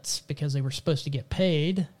vets, because they were supposed to get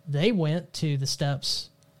paid, they went to the steps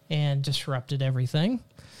and disrupted everything.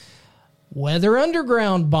 Weather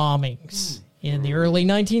Underground bombings. In the early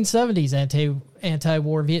 1970s,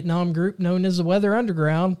 anti-war Vietnam group known as the Weather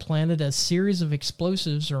Underground planted a series of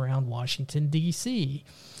explosives around Washington, D.C.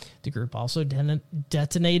 The group also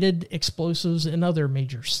detonated explosives in other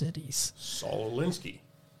major cities. Saul Alinsky.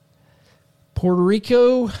 Puerto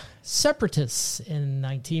Rico separatists in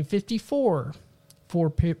 1954. Four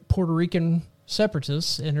Puerto Rican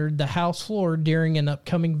separatists entered the House floor during an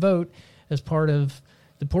upcoming vote as part of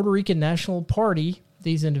the Puerto Rican National Party.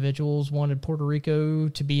 These individuals wanted Puerto Rico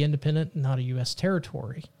to be independent, not a U.S.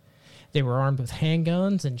 territory. They were armed with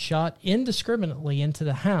handguns and shot indiscriminately into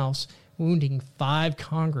the House, wounding 5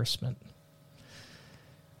 congressmen.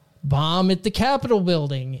 Bomb at the Capitol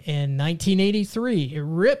building in 1983. It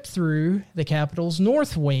ripped through the Capitol's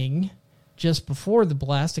north wing just before the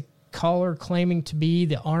blast. A caller claiming to be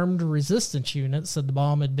the armed resistance unit said the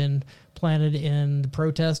bomb had been planted in the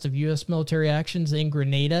protest of U.S. military actions in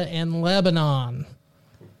Grenada and Lebanon.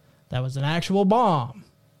 That was an actual bomb.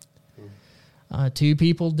 2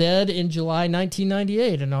 people dead in July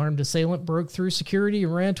 1998. An armed assailant broke through security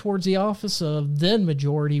and ran towards the office of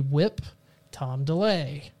then-Majority Whip Tom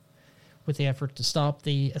DeLay. With the effort to stop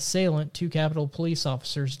the assailant, 2 Capitol police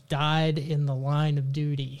officers died in the line of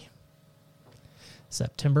duty.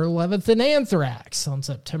 September 11th in anthrax. On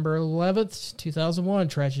September 11th, 2001,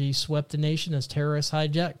 tragedy swept the nation as terrorists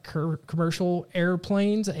hijacked commercial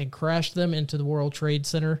airplanes and crashed them into the World Trade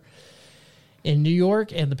Center in New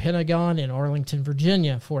York and the Pentagon in Arlington,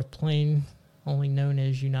 Virginia. 4th plane, only known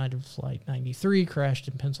as United Flight 93, crashed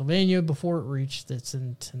in Pennsylvania before it reached its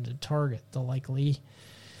intended target. The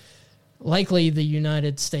likely the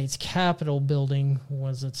United States Capitol building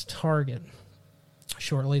was its target.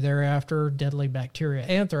 Shortly thereafter, deadly bacteria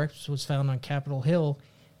anthrax was found on Capitol Hill,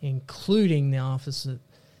 including the office of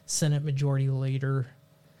Senate Majority Leader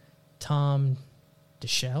Tom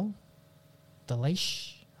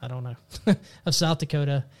DeLache, I don't know, of South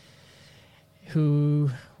Dakota, who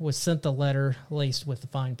was sent the letter laced with the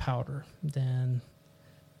fine powder. Then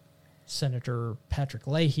Senator Patrick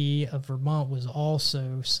Leahy of Vermont was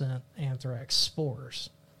also sent anthrax spores.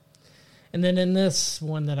 And then in this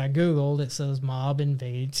one that I Googled, it says mob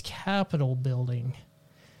invades Capitol building.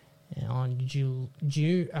 And on June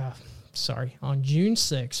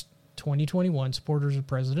 6, 2021, supporters of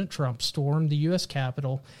President Trump stormed the U.S.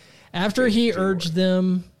 Capitol after he urged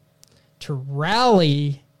them to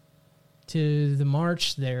rally to the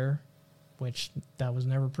march there, which that was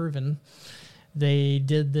never proven. They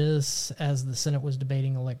did this as the Senate was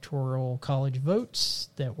debating electoral college votes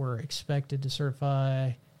that were expected to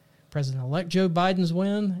certify President-elect Joe Biden's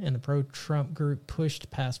win, and the pro-Trump group pushed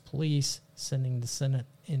past police, sending the Senate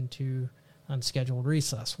into unscheduled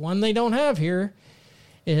recess. One they don't have here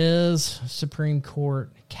is Supreme Court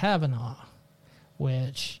Kavanaugh,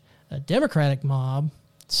 which a Democratic mob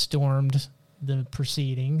stormed the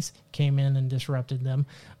proceedings, came in and disrupted them,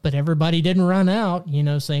 but everybody didn't run out,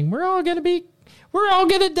 saying, we're all going to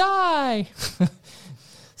die.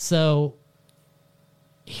 So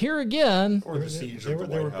here again, or the siege of the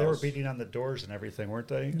they White House. were beating on the doors and everything, weren't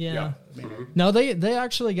they? Yeah. I mean, No, they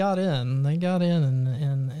actually got in. They got in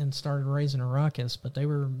and started raising a ruckus, but they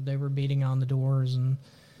were beating on the doors and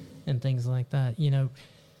things like that.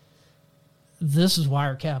 This is why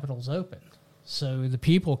our Capitol's open, so the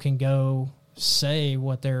people can go say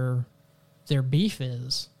what their beef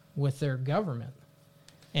is with their government,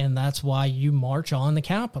 and that's why you march on the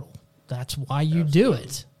Capitol. That's why you do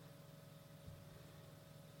it.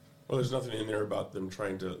 Well, there's nothing in there about them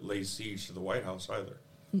trying to lay siege to the White House either.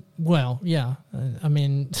 Well, yeah. I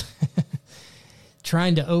mean,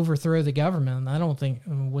 trying to overthrow the government, I don't think,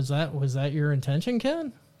 was that your intention,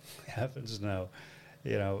 Ken? Heavens no.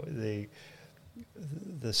 The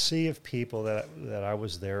sea of people that I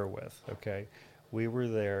was there with, okay, we were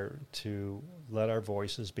there to let our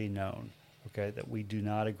voices be known, okay, that we do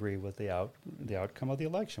not agree with the outcome of the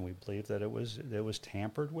election. We believe that it was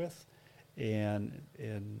tampered with, and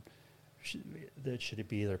that should it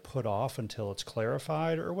be either put off until it's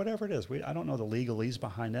clarified or whatever it is. I don't know the legalese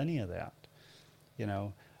behind any of that,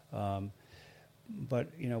 but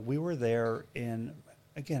we were there, and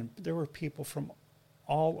again, there were people from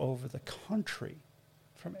all over the country,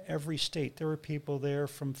 from every state. There were people there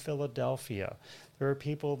from Philadelphia. There were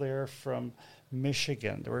people there from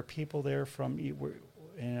Michigan. There were people there from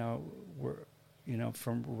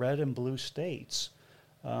from red and blue states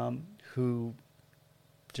who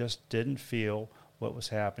just didn't feel what was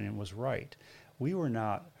happening was right. We were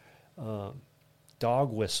not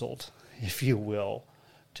dog whistled, if you will,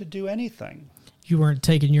 to do anything. You weren't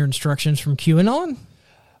taking your instructions from QAnon?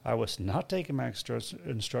 I was not taking my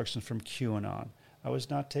instructions from QAnon. I was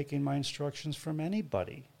not taking my instructions from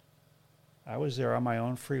anybody. I was there on my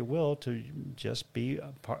own free will to just be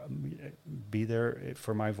there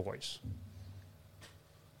for my voice.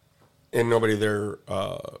 And nobody there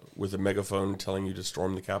with a megaphone telling you to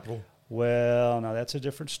storm the Capitol? Well, now that's a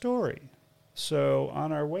different story. So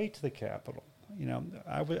on our way to the Capitol,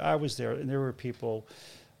 I was there, and there were people,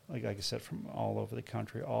 like I said, from all over the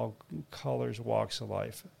country, all colors, walks of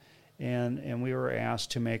life. And we were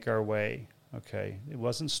asked to make our way. Okay, it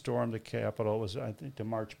wasn't storm the Capitol. It was, I think, to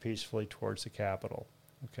march peacefully towards the Capitol.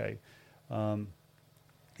 Okay, and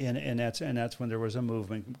that's when there was a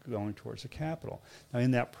movement going towards the Capitol. Now,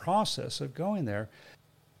 in that process of going there,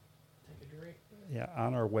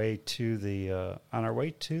 on our way to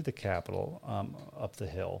the Capitol, up the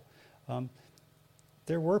hill,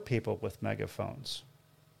 there were people with megaphones.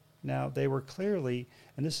 Now, they were clearly,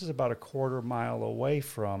 and this is about a quarter mile away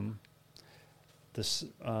from this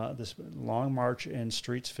long march in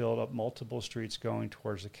streets filled up, multiple streets going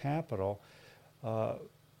towards the Capitol,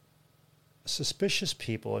 suspicious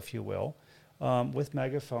people, if you will, with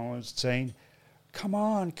megaphones saying, come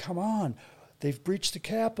on, they've breached the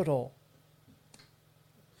Capitol.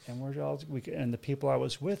 And and the people I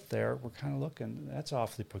was with there were kind of looking, that's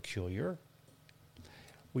awfully peculiar.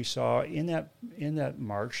 We saw in that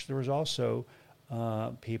march, there was also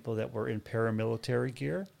people that were in paramilitary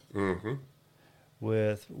gear. Mm-hmm.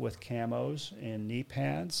 With camos and knee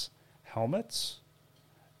pads, helmets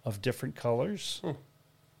of different colors.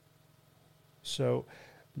 So,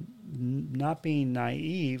 not being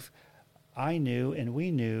naive, I knew and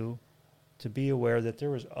we knew to be aware that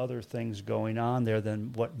there was other things going on there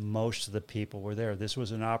than what most of the people were there. This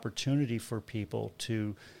was an opportunity for people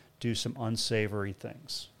to do some unsavory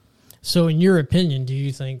things. So in your opinion, do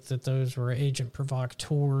you think that those were agent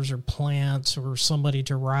provocateurs or plants or somebody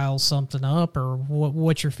to rile something up, or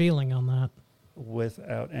what's your feeling on that?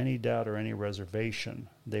 Without any doubt or any reservation,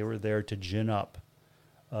 they were there to gin up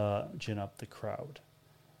the crowd.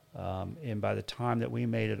 And by the time that we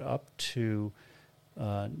made it up to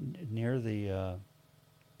near the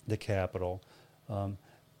Capitol,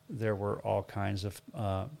 there were all kinds of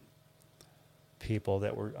people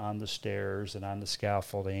that were on the stairs and on the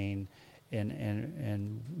scaffolding, and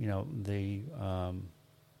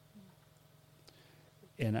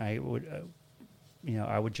I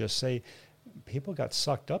would just say people got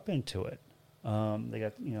sucked up into it.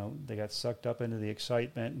 They got sucked up into the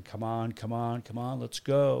excitement and come on, let's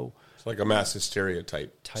go. It's like a mass hysteria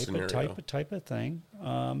type scenario. Type of thing.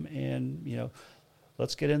 And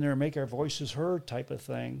let's get in there and make our voices heard type of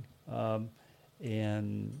thing.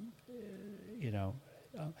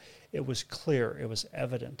 It was clear, it was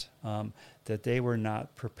evident that they were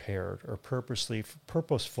not prepared, or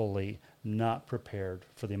purposefully not prepared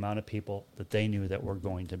for the amount of people that they knew that were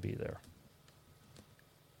going to be there.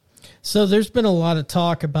 So there's been a lot of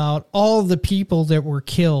talk about all the people that were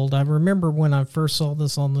killed. I remember when I first saw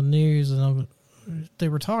this on the news, and they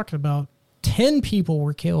were talking about 10 people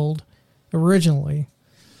were killed originally,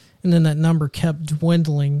 and then that number kept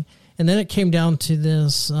dwindling, and then it came down to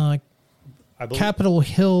this Capitol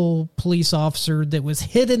Hill police officer that was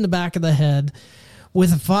hit in the back of the head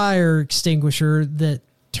with a fire extinguisher that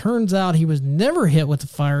turns out he was never hit with a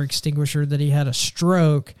fire extinguisher, that he had a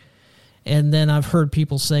stroke. And then I've heard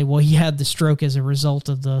people say, well, he had the stroke as a result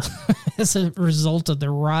of the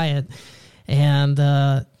riot. And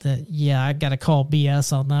I got to call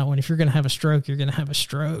BS on that one. If you're going to have a stroke, you're going to have a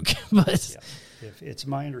stroke. But if it's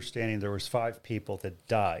my understanding, there was 5 people that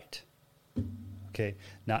died. Okay,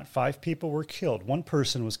 not 5 people were killed. 1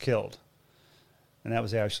 person was killed, and that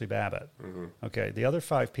was Ashley Babbitt. Mm-hmm. Okay, the other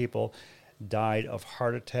 5 people died of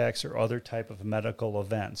heart attacks or other type of medical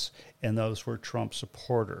events, and those were Trump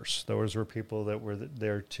supporters. Those were people that were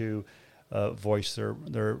there to voice their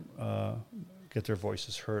get their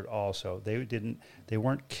voices heard. Also, they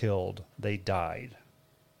weren't killed; they died.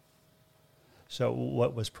 So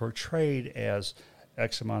what was portrayed as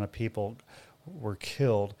X amount of people were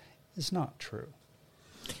killed is not true.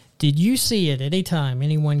 Did you see at any time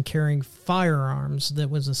anyone carrying firearms that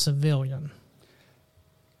was a civilian?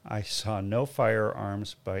 I saw no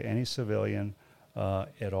firearms by any civilian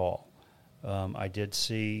at all. I did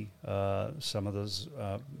see some of those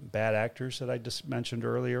bad actors that I just mentioned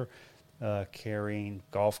earlier carrying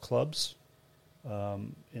golf clubs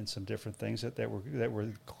and some different things that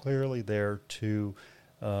were clearly there to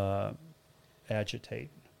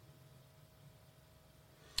agitate.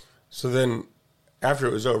 So then, after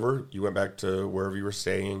it was over, you went back to wherever you were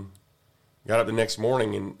staying, got up the next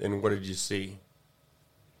morning, and what did you see?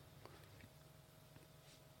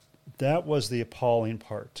 that was the appalling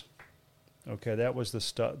part. Okay, that was the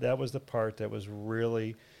stuff. That was the part that was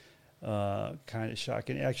really kind of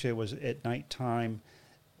shocking. Actually, it was at nighttime,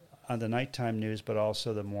 on the nighttime news, but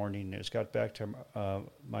also the morning news. Got back to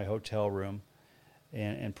my hotel room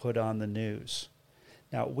and put on the news.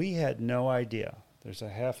 Now, we had no idea. There's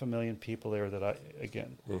 500,000 people there that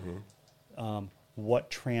what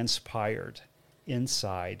transpired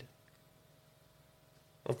inside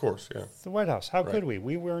Of course, yeah. the White House. How could we?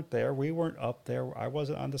 We weren't there. We weren't up there. I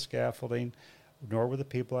wasn't on the scaffolding, nor were the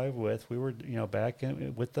people I was with. We were, back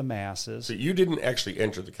with the masses. So you didn't actually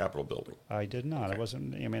enter the Capitol building. I did not. Okay. I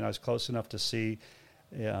wasn't. I mean, I was close enough to see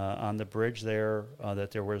on the bridge there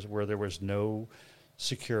that there was no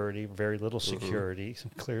security, very little security.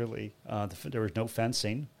 Clearly, there was no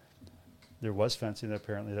fencing. There was fencing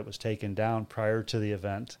apparently that was taken down prior to the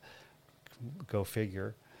event. Go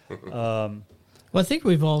figure. Well, I think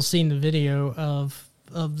we've all seen the video of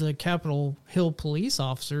the Capitol Hill police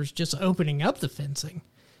officers just opening up the fencing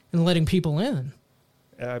and letting people in.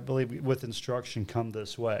 I believe with instruction, come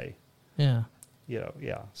this way. Yeah.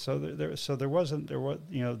 Yeah. So there was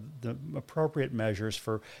the appropriate measures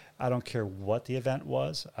for. I don't care what the event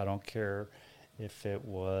was. I don't care if it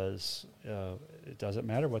was. It doesn't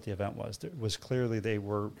matter what the event was. It was clearly they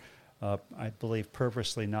were, I believe,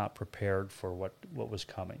 purposely not prepared for what was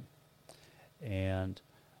coming. And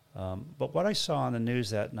but what I saw on the news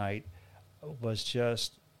that night was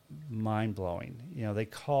just mind-blowing. They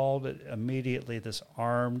called it immediately this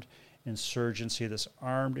armed insurgency, this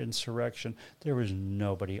armed insurrection. There was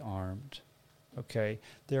nobody armed, okay?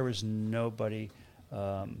 There was nobody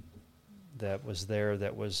that was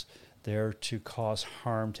there to cause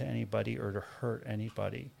harm to anybody or to hurt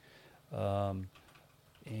anybody. And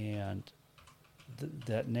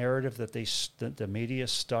that narrative that the media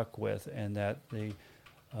stuck with and that the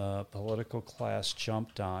political class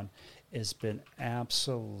jumped on has been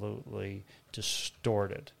absolutely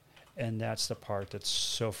distorted. And that's the part that's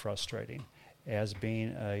so frustrating. As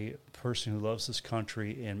being a person who loves this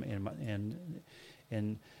country and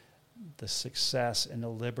the success and the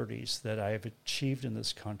liberties that I have achieved in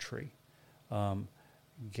this country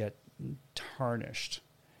get tarnished,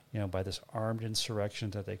 by this armed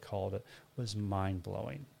insurrection that they called it, was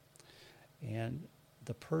mind-blowing. And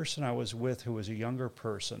the person I was with, who was a younger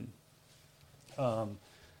person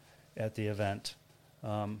at the event,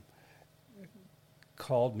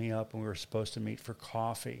 called me up and we were supposed to meet for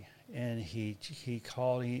coffee. And he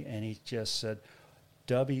called me and he just said,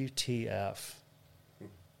 WTF,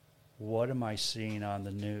 what am I seeing on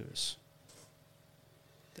the news?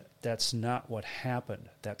 That's not what happened.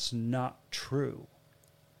 That's not true.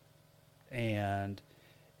 And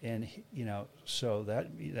so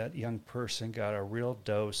that young person got a real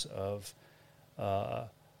dose of the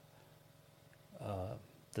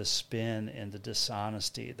spin and the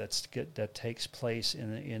dishonesty that takes place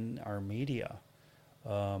in our media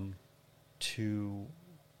to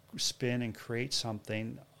spin and create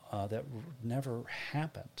something that never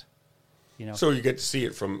happened. So you get to see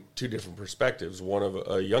it from two different perspectives, one of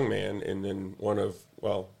a young man and then one of,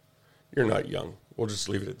 well, you're not young. We'll just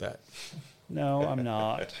leave it at that. No, I'm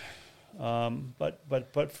not.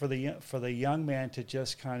 But for the young man to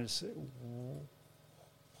just kind of say,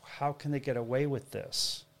 how can they get away with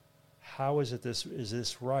this? How is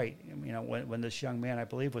this right? When this young man, I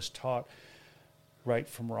believe, was taught right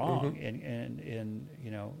from wrong, and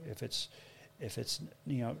if it's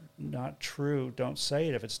not true, don't say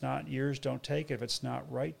it. If it's not yours, don't take it. If it's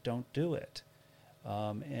not right, don't do it.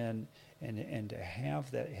 And to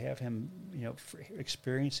have him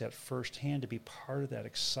experience that firsthand, to be part of that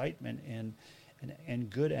excitement and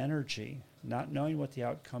good energy, not knowing what the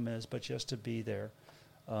outcome is, but just to be there,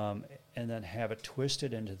 and then have it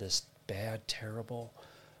twisted into this bad, terrible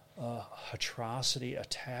atrocity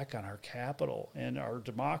attack on our Capitol and our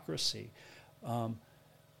democracy.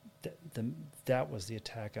 That was the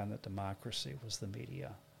attack on the democracy, was the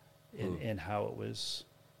media, and how it was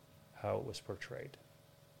portrayed.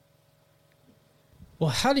 Well,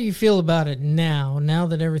 how do you feel about it now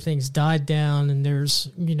that everything's died down and there's,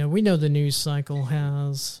 we know the news cycle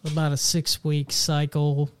has about a 6-week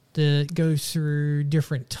cycle that goes through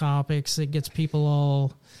different topics that gets people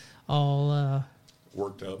all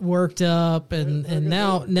worked up, and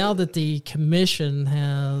now that the commission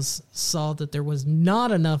has saw that there was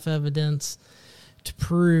not enough evidence to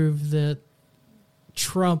prove that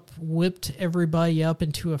Trump whipped everybody up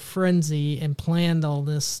into a frenzy and planned all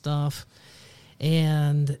this stuff,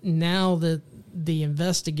 and now that the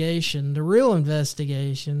investigation, the real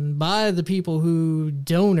investigation by the people who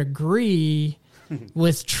don't agree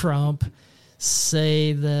with Trump,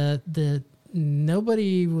 say that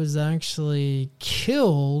nobody was actually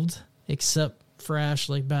killed except for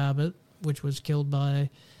Ashley Babbitt, which was killed by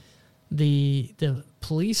the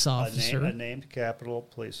police officer. A named Capitol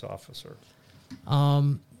police officer.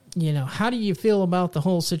 You know, how do you feel about the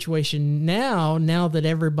whole situation now that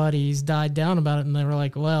everybody's died down about it and they're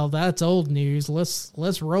like, well, that's old news.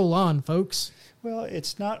 Let's roll on, folks. Well,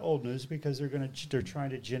 it's not old news because they're trying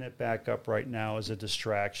to gin it back up right now as a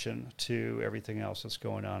distraction to everything else that's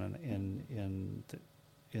going on in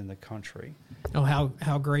the country. Oh,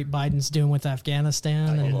 how great Biden's doing with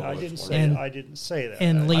Afghanistan, I didn't say that.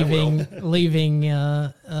 And leaving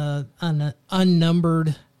an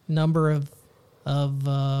unnumbered number of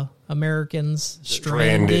Americans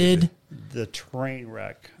stranded. The train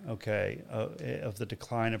wreck, of the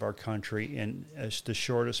decline of our country in the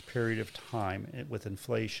shortest period of time with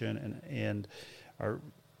inflation and our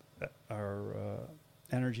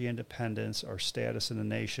energy independence, our status in the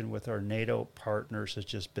nation with our NATO partners has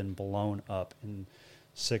just been blown up in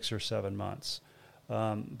 6 or 7 months.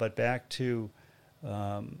 But back to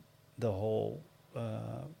the whole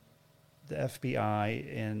the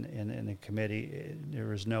FBI and the committee, there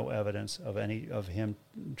was no evidence of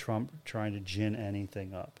Trump trying to gin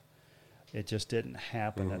anything up. It just didn't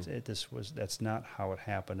happen. That's not how it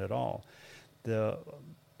happened at all. The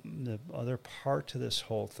other part to this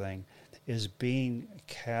whole thing is being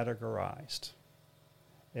categorized.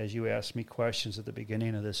 As you asked me questions at the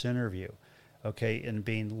beginning of this interview, and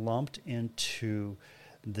being lumped into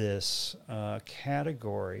this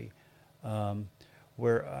category.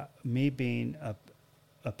 Where me being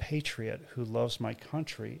a patriot who loves my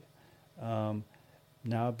country,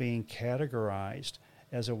 now being categorized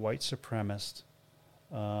as a white supremacist,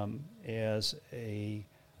 as in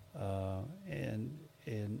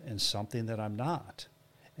something that I'm not,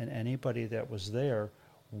 and anybody that was there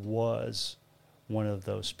was one of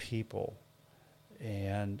those people,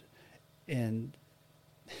 and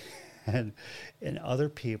other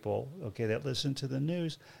people, that listen to the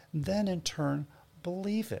news, then in turn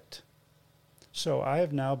believe it. So I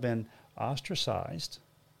have now been ostracized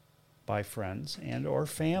by friends and or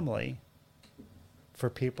family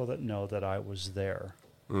for people that know that I was there.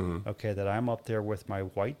 Mm-hmm. That I'm up there with my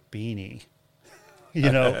white beanie,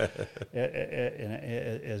 as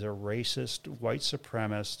a racist white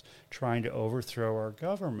supremacist trying to overthrow our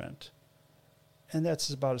government. And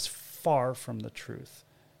that's about as far from the truth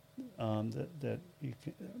that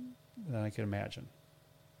I can imagine.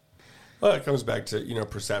 Well, it comes back to,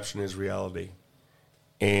 perception is reality.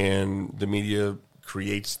 And the media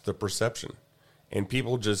creates the perception. And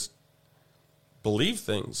people just believe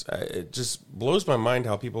things. It just blows my mind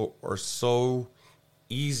how people are so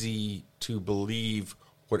easy to believe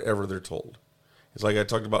whatever they're told. It's like I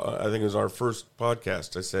talked about, I think it was our first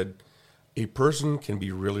podcast. I said, a person can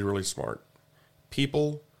be really, really smart.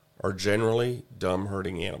 People are generally dumb,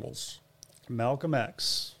 herding animals. Malcolm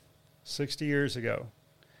X, 60 years ago.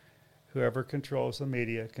 Whoever controls the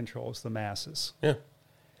media controls the masses. Yeah.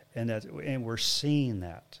 And we're seeing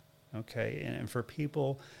that, And for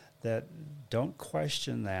people that don't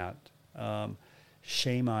question that,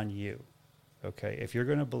 shame on you, If you're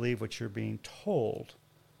going to believe what you're being told,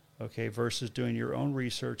 versus doing your own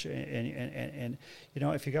research and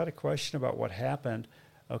if you got a question about what happened,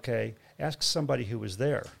 ask somebody who was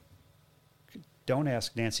there. Don't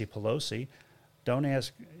ask Nancy Pelosi. Don't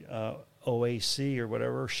ask OAC or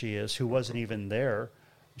whatever she is, who wasn't even there.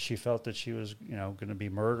 She felt that she was, going to be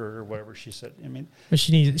murdered or whatever she said. But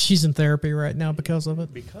she's in tharancy right now because of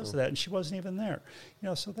it. Because of that, and she wasn't even there.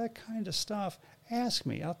 So that kind of stuff. Ask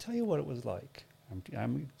me. I'll tell you what it was like.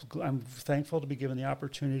 I'm thankful to be given the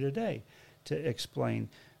opportunity today to explain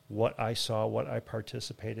what I saw, what I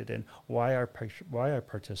participated in, why I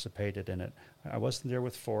participated in it. I wasn't there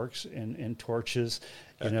with forks and torches,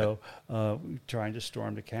 trying to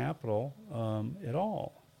storm the Capitol at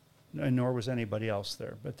all, and nor was anybody else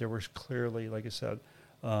there. But there was clearly, like I said,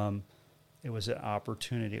 it was an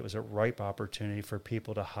opportunity. It was a ripe opportunity for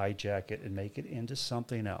people to hijack it and make it into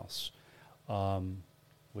something else,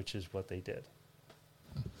 which is what they did.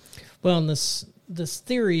 Well, and this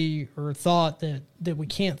theory or thought that we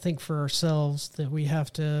can't think for ourselves, that we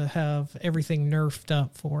have to have everything nerfed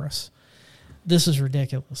up for us, this is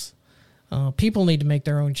ridiculous. People need to make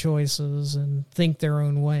their own choices and think their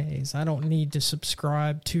own ways. I don't need to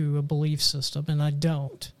subscribe to a belief system, and I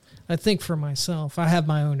don't. I think for myself. I have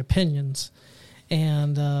my own opinions.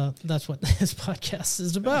 And that's what this podcast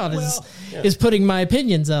is about, is putting my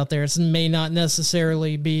opinions out there. It may not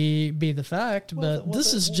necessarily be the fact, but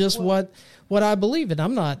this is just what I believe in.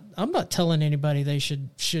 I'm not telling anybody they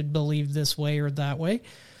should believe this way or that way.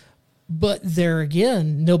 But there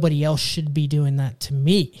again, nobody else should be doing that to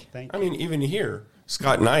me. Thank I mean, even here,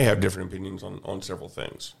 Scott and I have different opinions on several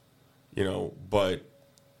things, but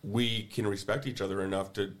we can respect each other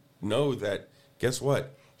enough to know that, guess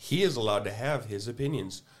what? He is allowed to have his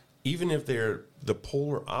opinions, even if they're the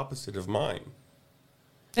polar opposite of mine.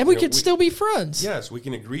 And we could still be friends. Yes, we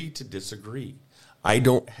can agree to disagree. I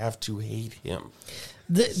don't have to hate him.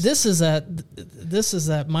 This is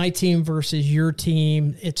that my team versus your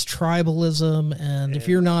team. It's tribalism, and if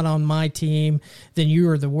you're not on my team, then you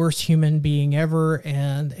are the worst human being ever,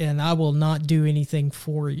 and I will not do anything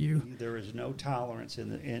for you. There is no tolerance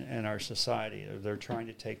in our society. They're trying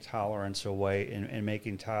to take tolerance away and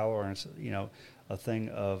making tolerance, a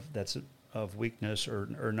thing that's of weakness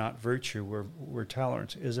or not virtue. Where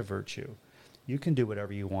tolerance is a virtue. You can do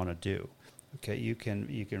whatever you want to do. Okay, you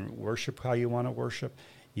can worship how you want to worship.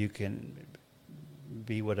 You can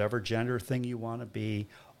be whatever gender thing you want to be.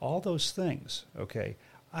 All those things. Okay,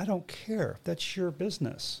 I don't care. That's your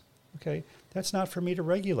business. Okay, that's not for me to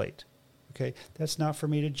regulate. Okay, that's not for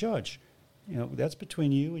me to judge. That's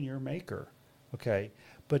between you and your maker. Okay,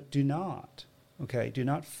 but do not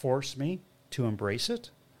force me to embrace it.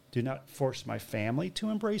 Do not force my family to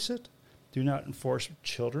embrace it. Do not force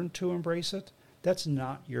children to embrace it. That's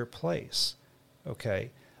not your place. Okay,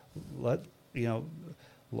 love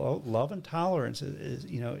and tolerance is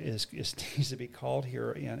needs to be called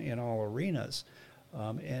here in all arenas,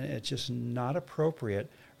 and it's just not appropriate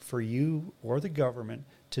for you or the government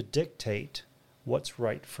to dictate what's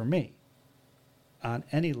right for me on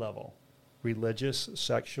any level, religious,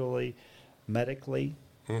 sexually, medically,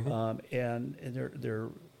 and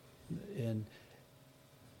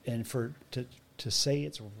to say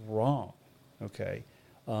it's wrong, okay.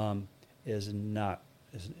 Is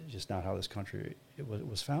just not how this country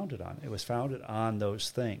was founded on. It was founded on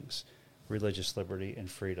those things, religious liberty and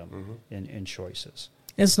freedom in choices.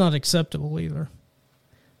 It's not acceptable either.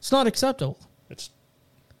 It's not acceptable. It's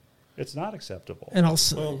not acceptable. And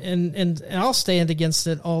I'll stand against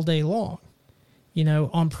it all day long,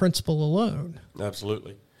 on principle alone.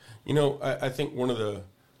 Absolutely. I think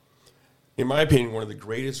in my opinion, one of the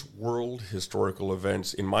greatest world historical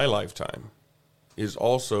events in my lifetime is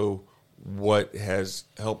also what has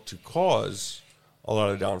helped to cause a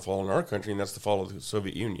lot of downfall in our country, and that's the fall of the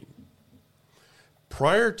Soviet Union.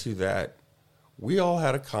 Prior to that, we all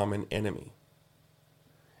had a common enemy.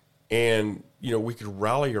 And, we could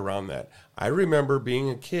rally around that. I remember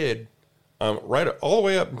being a kid, right all the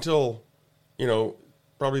way up until,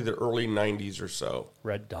 probably the early 90s or so.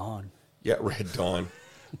 Red Dawn. Yeah, Red Dawn.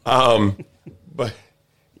 But,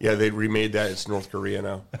 yeah, they remade that. It's North Korea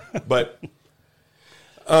now. But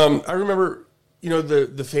I remember,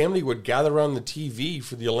 the family would gather around the TV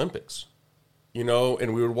for the Olympics,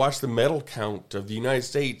 and we would watch the medal count of the United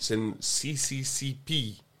States and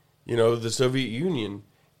CCCP, the Soviet Union.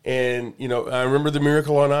 And, I remember the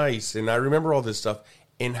Miracle on Ice, and I remember all this stuff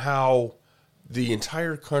and how the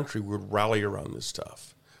entire country would rally around this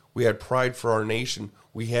stuff. We had pride for our nation.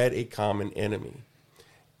 We had a common enemy.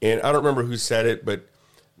 And I don't remember who said it, but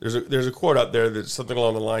there's a quote out there that's something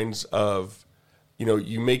along the lines of,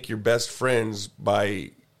 you make your best friends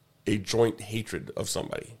by a joint hatred of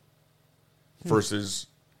somebody versus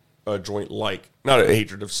a joint like, not a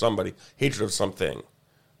hatred of somebody, hatred of something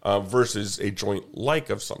versus a joint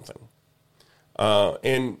like of something.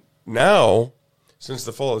 And now, since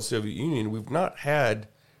the fall of the Soviet Union, we've not had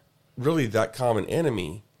really that common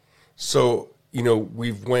enemy. So,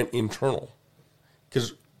 we've went internal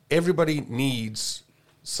because everybody needs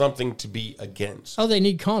something to be against. Oh, they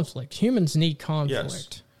need conflict. Humans need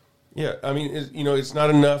conflict. Yes. Yeah, I mean, it's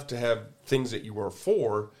not enough to have things that you are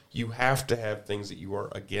for. You have to have things that you are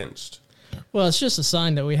against. Well, it's just a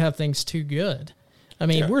sign that we have things too good. I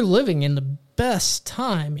mean, we're living in the best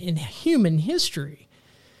time in human history.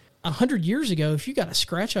 100 years ago, if you got a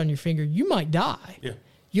scratch on your finger, you might die. Yeah.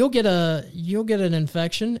 You'll get an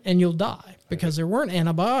infection and you'll die because there weren't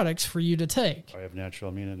antibiotics for you to take. I have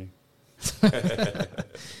natural immunity.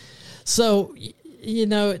 So,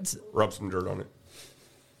 it's Rub some dirt on it.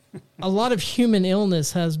 a lot of human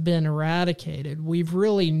illness has been eradicated. We've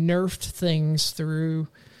really nerfed things through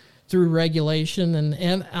regulation,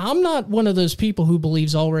 and I'm not one of those people who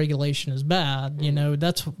believes all regulation is bad.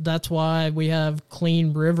 That's why we have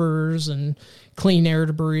clean rivers and clean air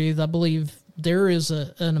to breathe. I believe there is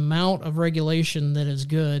an amount of regulation that is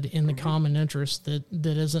good in the common interest that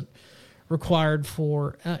isn't required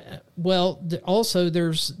for also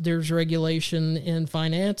there's regulation in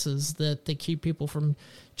finances that they keep people from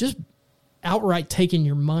just outright taking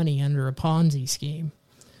your money under a Ponzi scheme.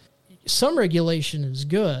 Some regulation is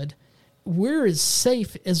good, we're as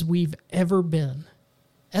safe as we've ever been.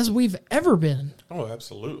 Oh,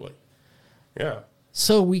 absolutely. Yeah.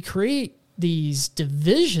 So we create these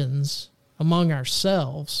divisions among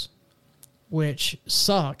ourselves, which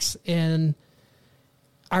sucks. And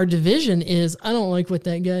our division is, I don't like what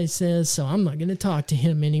that guy says, so I'm not going to talk to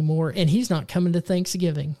him anymore, and he's not coming to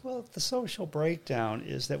Thanksgiving. Well, the social breakdown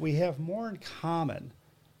is that we have more in common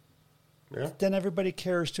than everybody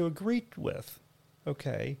cares to agree with.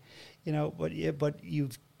 Okay, but you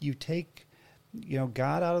take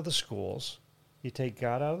God out of the schools, you take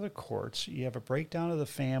God out of the courts, you have a breakdown of the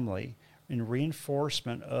family and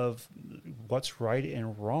reinforcement of what's right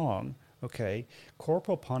and wrong. Okay,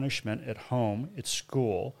 corporal punishment at home, at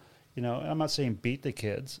school. I'm not saying beat the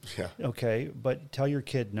kids. Yeah. Okay, but tell your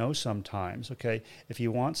kid no sometimes. Okay, if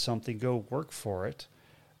you want something, go work for it.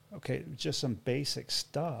 Okay, just some basic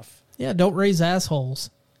stuff. Yeah, don't raise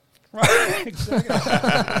assholes. Right, exactly.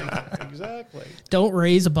 Exactly. Don't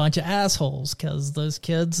raise a bunch of assholes, because those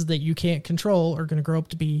kids that you can't control are going to grow up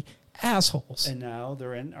to be assholes. And now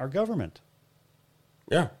they're in our government.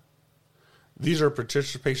 Yeah. These are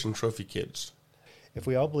participation trophy kids. If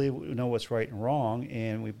we all believe we know what's right and wrong,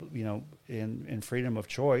 and we, in freedom of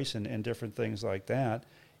choice and different things like that,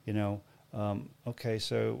 okay,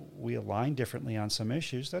 so we align differently on some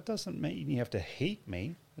issues. That doesn't mean you have to hate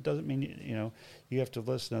me. It doesn't mean, you have to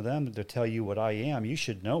listen to them to tell you what I am. You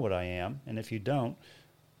should know what I am. And if you don't,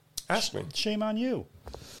 ask me. Shame on you.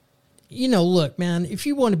 Look, man, if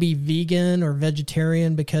you want to be vegan or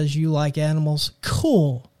vegetarian because you like animals,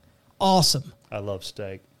 cool. Awesome. I love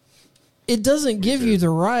steak. It doesn't give you the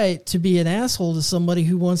right to be an asshole to somebody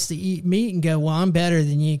who wants to eat meat and go, well, I'm better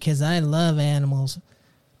than you because I love animals.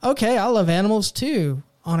 Okay, I love animals too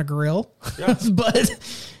on a grill. Yeah. But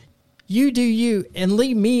you do you and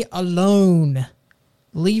leave me alone.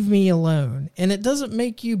 Leave me alone. And it doesn't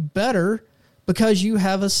make you better because you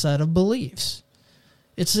have a set of beliefs.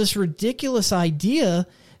 It's this ridiculous idea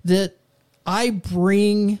that I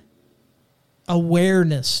bring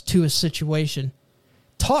awareness to a situation.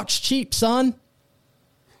 Talk's cheap, son.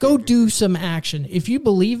 Go do some action. If you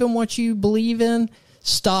believe in what you believe in,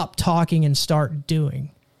 stop talking and start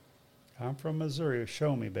doing. I'm from Missouri.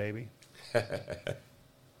 Show me, baby.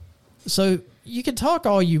 So you can talk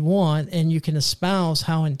all you want and you can espouse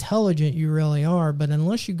how intelligent you really are, but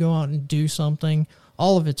unless you go out and do something,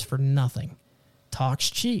 all of it's for nothing. Talk's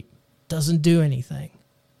cheap. Doesn't do anything.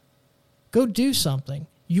 Go do something.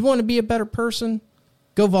 You want to be a better person?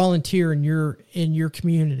 Go volunteer in your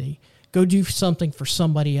community. Go do something for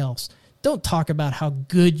somebody else. Don't talk about how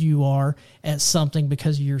good you are at something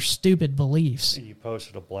because of your stupid beliefs. And you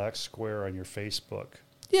posted a black square on your Facebook.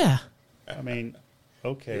 Yeah. I mean,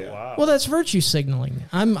 okay, yeah. Wow. Well, that's virtue signaling.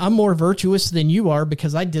 I'm more virtuous than you are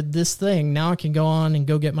because I did this thing. Now I can go on and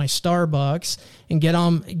go get my Starbucks and get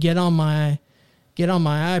on my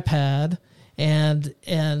iPad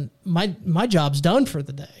and my job's done for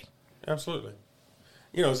the day. Absolutely.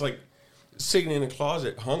 It's like sitting in a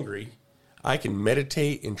closet hungry. I can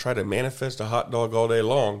meditate and try to manifest a hot dog all day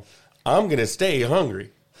long. I'm going to stay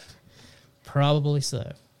hungry. Probably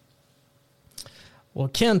so. Well,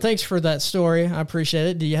 Ken, thanks for that story. I appreciate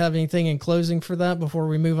it. Do you have anything in closing for that before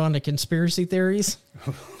we move on to conspiracy theories?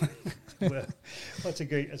 Well, that's a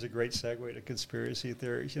great segue to conspiracy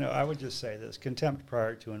theories. I would just say this: contempt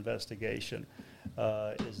prior to investigation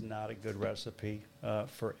is not a good recipe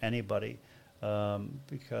for anybody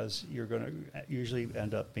because you're going to usually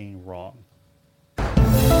end up being wrong.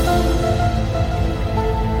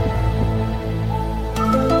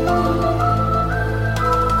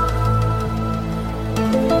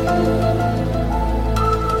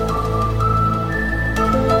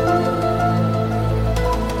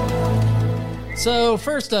 So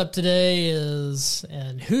first up today is,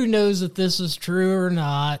 and who knows if this is true or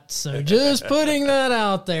not, so just putting that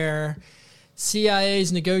out there, CIA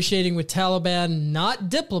is negotiating with Taliban, not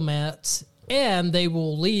diplomats, and they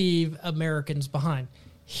will leave Americans behind.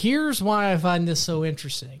 Here's why I find this so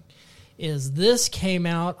interesting, is this came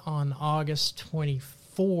out on August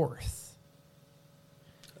 24th.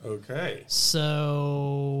 Okay.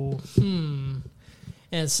 So,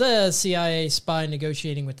 And it says CIA spy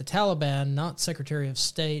negotiating with the Taliban, not Secretary of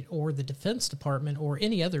State or the Defense Department or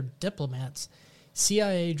any other diplomats.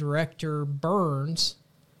 CIA Director Burns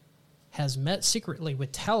has met secretly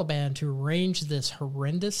with Taliban to arrange this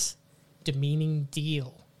horrendous, demeaning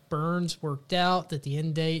deal. Burns worked out that the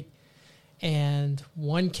end date, and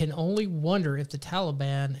one can only wonder if the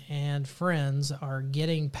Taliban and friends are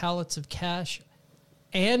getting pallets of cash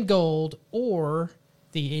and gold or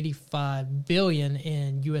the $85 billion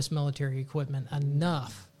in U.S. military equipment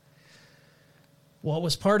enough. what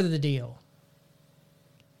was part of the deal.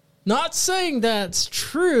 Not saying that's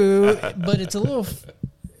true, but it's a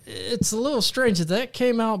little strange that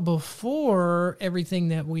came out before everything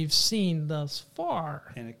that we've seen thus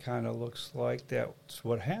far. And it kind of looks like that's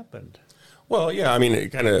what happened. Well, yeah, I mean, it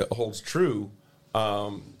kind of holds true.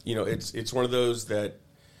 It's one of those that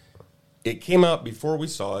it came out before we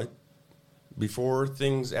saw it, before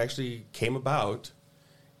things actually came about,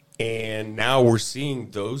 and now we're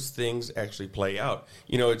seeing those things actually play out.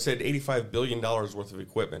 It said $85 billion worth of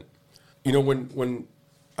equipment. When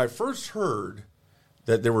I first heard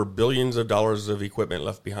that there were billions of dollars of equipment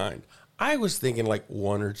left behind, I was thinking like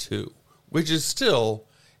one or two, which is still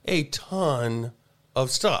a ton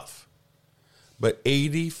of stuff. But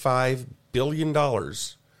 $85 billion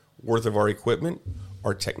worth of our equipment,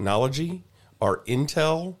 our technology, our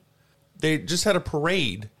intel, they just had a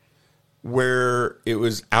parade where it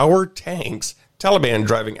was our tanks, Taliban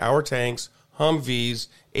driving our tanks, Humvees,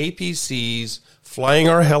 APCs, flying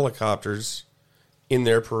our helicopters in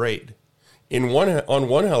their parade. On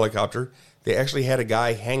one helicopter, they actually had a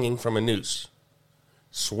guy hanging from a noose,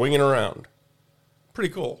 swinging around.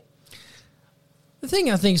 Pretty cool. The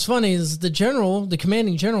thing I think is funny is the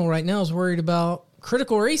commanding general right now is worried about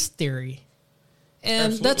critical race theory.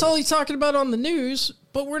 And Absolutely. That's all he's talking about on the news,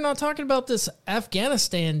 but we're not talking about this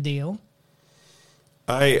Afghanistan deal.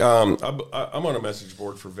 I'm on a message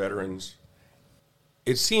board for veterans.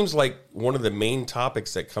 It seems like one of the main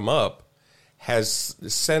topics that come up has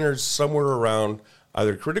centers somewhere around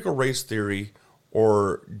either critical race theory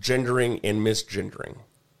or gendering and misgendering.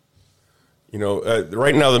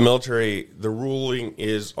 Right now the military, the ruling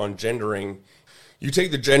is on gendering. You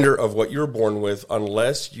take the gender of what you're born with,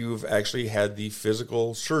 unless you've actually had the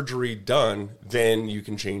physical surgery done, then you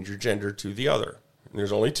can change your gender to the other. And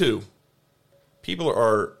there's only two. People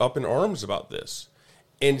are up in arms about this.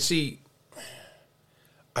 And see,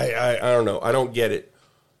 I don't know. I don't get it.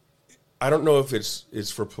 I don't know if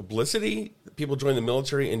it's for publicity. People join the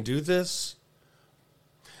military and do this.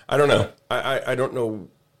 I don't know. I don't know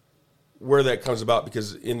where that comes about,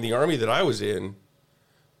 because in the Army that I was in,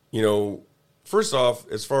 first off,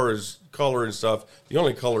 as far as color and stuff, the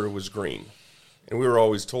only color was green. And we were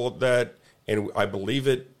always told that, and I believe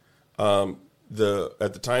it. At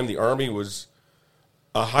the time, the Army was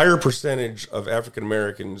a higher percentage of African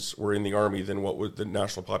Americans were in the Army than what the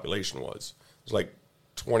national population was. It was like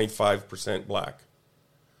 25% black,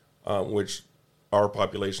 which our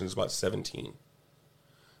population is about 17.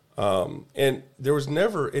 And there was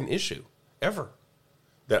never an issue, ever,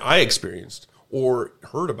 that I experienced or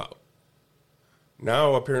heard about.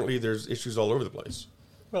 Now, apparently, there's issues all over the place.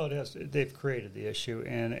 Well, it has. They've created the issue,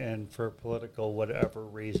 and for political whatever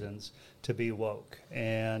reasons, to be woke,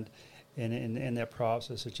 and in that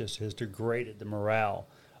process, it just has degraded the morale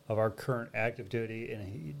of our current active duty,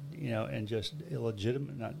 and just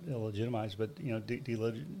not illegitimized, but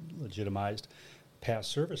delegitimized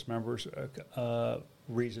past service members'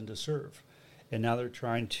 reason to serve, and now they're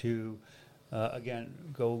trying to, again,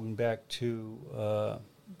 going back to.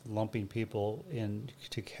 Lumping people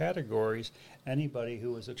into categories. Anybody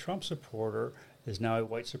who is a Trump supporter is now a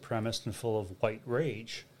white supremacist and full of white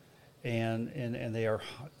rage, and they are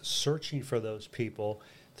searching for those people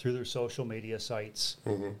through their social media sites,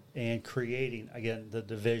 and creating, again, the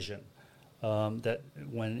division that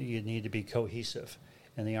when you need to be cohesive.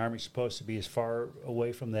 And the Army's supposed to be as far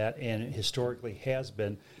away from that, and historically has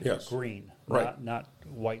been green, right. not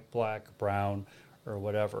white, black, brown, or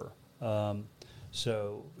whatever.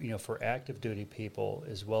 So, for active duty people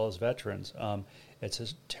as well as veterans, it's a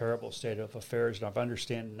terrible state of affairs. And I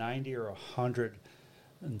understand 90 or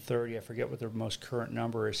 130, I forget what their most current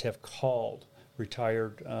number is, have called,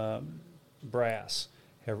 retired brass,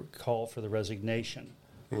 have called for the resignation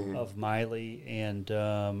of Miley and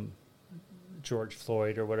George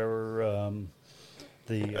Floyd or whatever.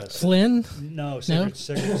 Flynn? No,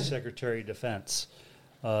 Secretary of Defense.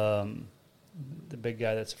 The big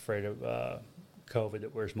guy that's afraid of COVID,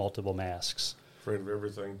 that wears multiple masks. Afraid of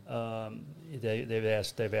everything.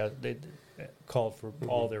 They called for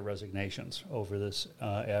all their resignations over this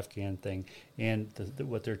Afghan thing, and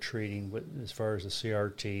what they're treating as far as the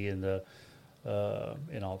CRT and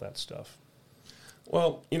and all that stuff.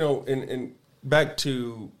 Well, and back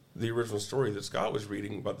to the original story that Scott was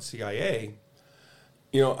reading about the CIA.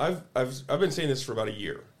 I've been saying this for about a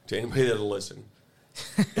year to anybody that'll listen,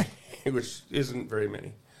 which isn't very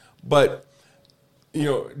many, but.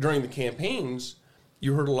 During the campaigns,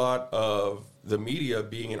 you heard a lot of the media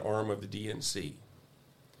being an arm of the DNC.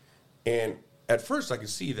 And at first I could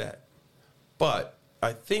see that. But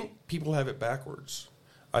I think people have it backwards.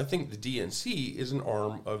 I think the DNC is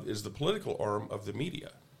the political arm of the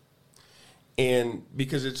media. And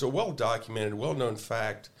because it's a well-documented, well-known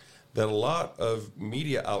fact that a lot of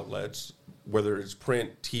media outlets, whether it's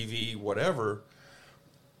print, TV, whatever,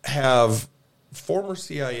 have former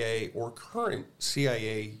CIA or current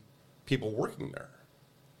CIA people working there,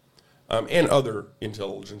 and other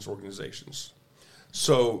intelligence organizations.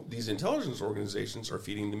 So these intelligence organizations are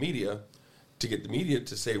feeding the media to get the media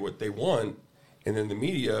to say what they want, and then the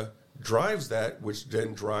media drives that, which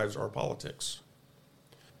then drives our politics.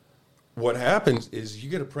 What happens is you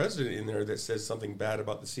get a president in there that says something bad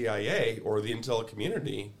about the CIA or the intel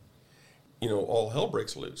community, all hell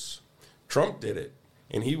breaks loose. Trump did it,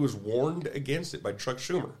 and he was warned against it by Chuck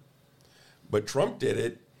Schumer. But Trump did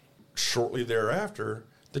it shortly thereafter.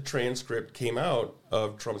 The transcript came out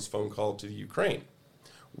of Trump's phone call to the Ukraine,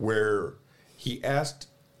 where he asked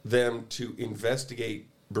them to investigate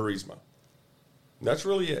Burisma. That's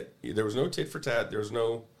really it. There was no tit for tat. There was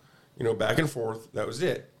no, back and forth. That was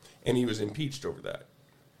it. And he was impeached over that.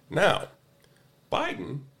 Now,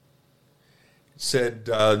 Biden said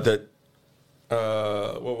that,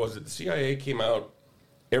 the CIA came out,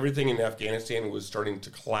 everything in Afghanistan was starting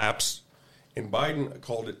to collapse, and Biden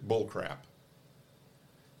called it bullcrap.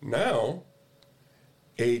 Now,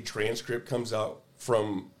 a transcript comes out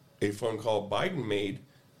from a phone call Biden made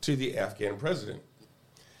to the Afghan president.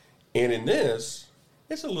 And in this,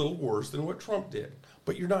 it's a little worse than what Trump did.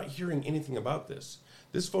 But you're not hearing anything about this.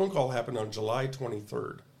 This phone call happened on July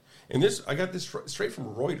 23rd. And I got this straight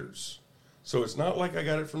from Reuters. So it's not like I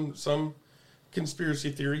got it from some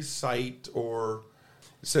conspiracy theory site, or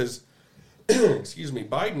it says,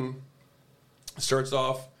 Biden starts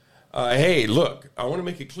off, hey, look, I want to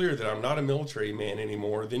make it clear that I'm not a military man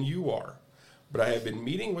anymore than you are. But I have been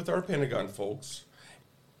meeting with our Pentagon folks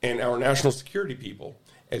and our national security people,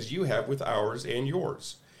 as you have with ours and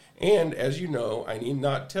yours. And as you know, I need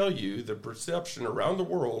not tell you the perception around the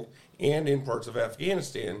world and in parts of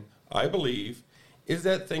Afghanistan, I believe, is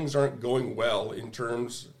that things aren't going well in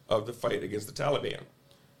terms of the fight against the Taliban.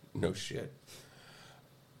 No shit.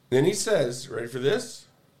 Then he says, ready for this?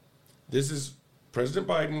 This is President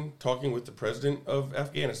Biden talking with the president of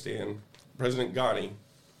Afghanistan, President Ghani.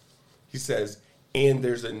 He says, and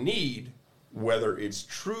there's a need, whether it's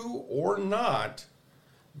true or not,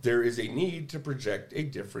 there is a need to project a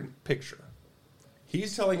different picture.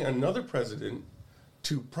 He's telling another president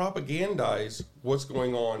to propagandize what's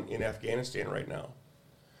going on in Afghanistan right now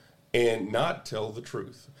and not tell the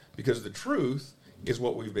truth, because the truth is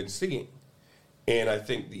what we've been seeing. And I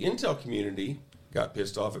think the intel community got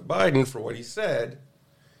pissed off at Biden for what he said,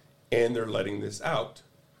 and they're letting this out.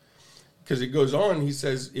 Because it goes on, he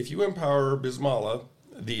says, if you empower Bismillah,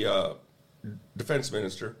 the defense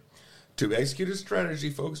minister, to execute a strategy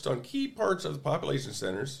focused on key parts of the population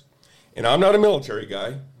centers, and I'm not a military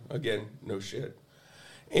guy, again, no shit,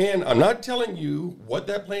 and I'm not telling you what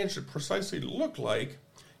that plan should precisely look like,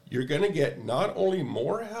 you're going to get not only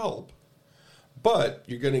more help, but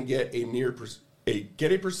you're going to get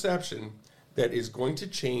a perception that is going to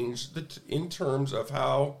change in terms of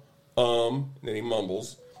how, and then he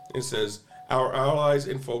mumbles and says, our allies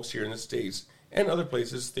and folks here in the States and other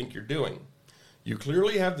places think you're doing. You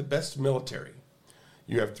clearly have the best military.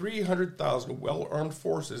 You have 300,000 well-armed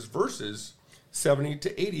forces versus 70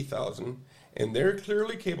 to 80,000, and they're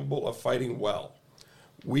clearly capable of fighting well.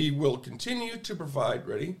 We will continue to provide,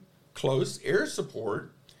 close air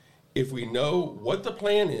support if we know what the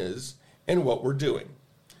plan is and what we're doing,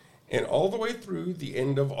 and all the way through the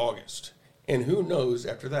end of August. And who knows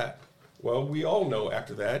after that? Well, we all know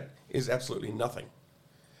after that is absolutely nothing.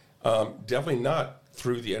 Definitely not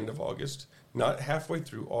through the end of August. Not halfway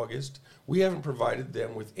through August. We haven't provided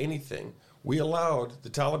them with anything. We allowed the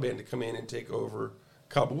Taliban to come in and take over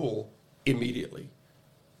Kabul immediately.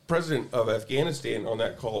 President of Afghanistan on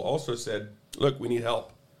that call also said, look, we need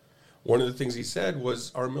help. One of the things he said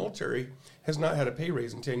was our military has not had a pay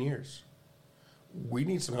raise in 10 years. We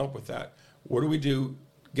need some help with that. What do we do?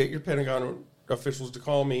 Get your Pentagon officials to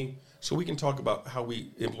call me so we can talk about how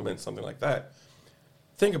we implement something like that.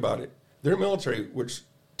 Think about it. Their military, which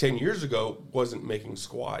 10 years ago wasn't making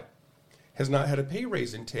squat, has not had a pay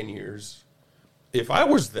raise in 10 years. If I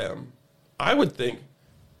was them, I would think,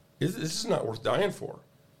 this is not worth dying for.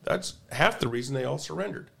 That's half the reason they all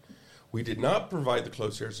surrendered. We did not provide the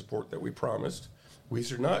close air support that we promised. We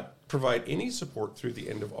should not provide any support through the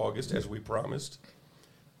end of August as we promised.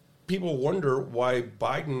 People wonder why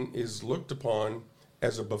Biden is looked upon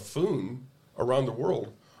as a buffoon around the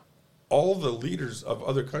world. All the leaders of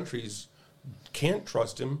other countries can't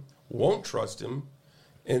trust him, won't trust him,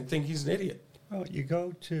 and think he's an idiot. Well, you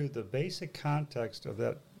go to the basic context of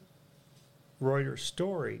that Reuters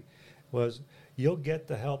story was you'll get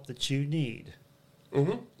the help that you need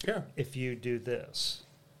Yeah. if you do this.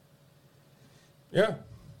 Yeah.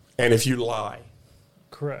 And if you lie,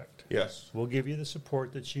 Correct. yes. We'll give you the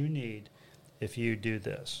support that you need if you do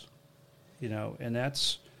this. And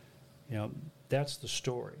that's the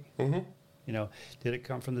story. Mm-hmm. Did it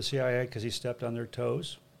come from the CIA because he stepped on their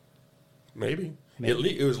toes? Maybe.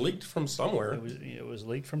 Maybe. It was leaked from somewhere. It was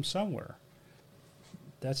leaked from somewhere.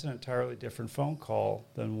 That's an entirely different phone call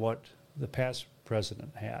than what the past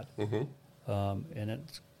president had. And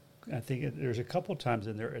I think there's a couple times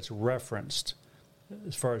in there it's referenced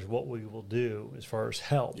as far as what we will do as far as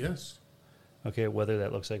help. Yes. Okay, whether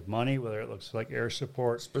that looks like money, whether it looks like air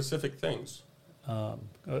support, Specific things. of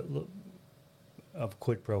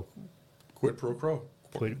quid pro Quid pro quo.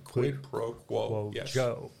 Quid pro quo. quo Yes.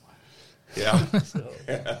 Joe. Yeah. So,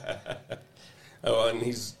 Oh, and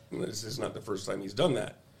this is not the first time he's done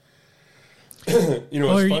that. Or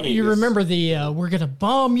what's funny you is- remember the we're going to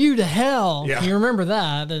bomb you to hell. Yeah. You remember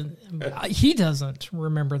that. And he doesn't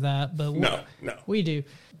remember that, but No. we do.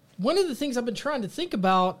 One of the things I've been trying to think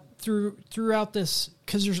about throughout this,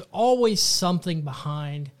 because there's always something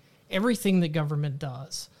behind everything that government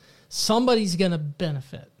does. Somebody's going to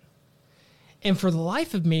benefit. And for the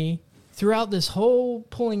life of me, throughout this whole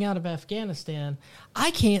pulling out of Afghanistan,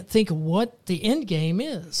 I can't think of what the end game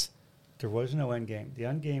is. there was no end game. The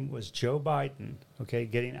end game was Joe Biden,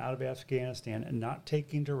 getting out of Afghanistan and not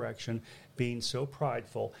taking direction, being so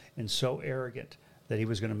prideful and so arrogant that he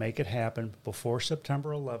was going to make it happen before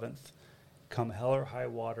September 11th, come hell or high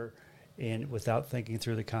water, and without thinking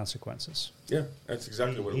through the consequences. Yeah, that's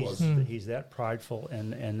exactly what it was. He's that prideful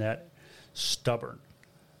and that stubborn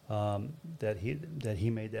that he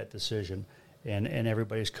made that decision, and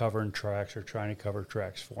everybody's covering tracks or trying to cover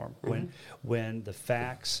tracks for him. When the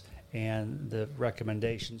facts and the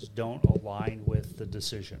recommendations don't align with the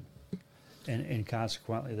decision, and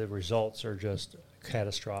consequently the results are just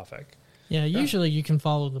catastrophic. Yeah, usually you can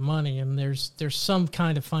follow the money, and there's some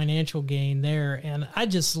kind of financial gain there. And I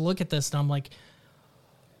just look at this and I'm like,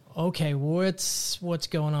 okay, what's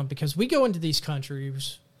going on? Because we go into these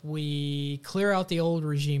countries, we clear out the old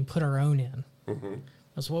regime, put our own in.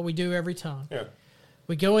 That's what we do every time. Yeah.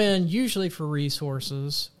 We go in usually for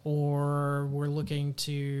resources, or we're looking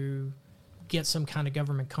to get some kind of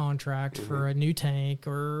government contract for a new tank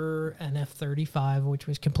or an F-35, which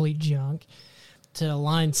was complete junk, to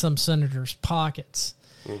line some senators' pockets.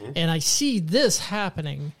 And I see this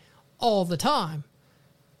happening all the time.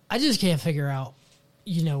 I just can't figure out,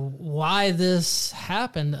 why this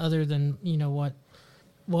happened other than,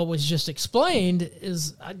 what was just explained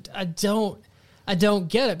is I don't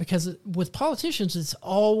get it, because with politicians, it's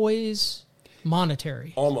always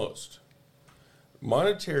monetary. Almost.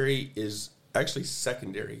 Monetary is actually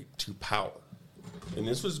secondary to power. And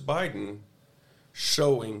this was Biden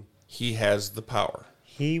showing he has the power.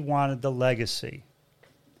 He wanted the legacy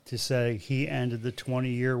to say he ended the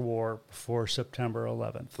 20-year war before September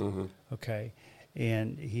 11th. Okay,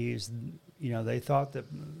 and he's, they thought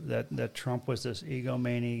that Trump was this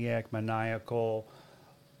egomaniac, maniacal,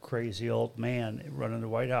 crazy old man running the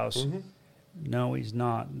White House. No, he's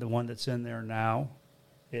not. The one that's in there now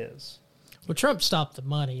is. Well, Trump stopped the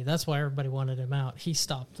money. That's why everybody wanted him out. He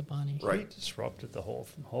stopped the money. Right. He disrupted the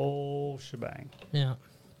whole shebang. Yeah.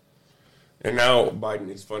 And now Biden,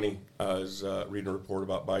 it's funny, I was reading a report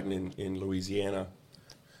about Biden in Louisiana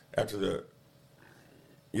after the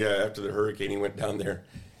hurricane. He went down there.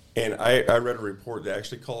 And I read a report that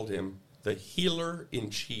actually called him the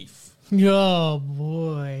healer-in-chief. Oh,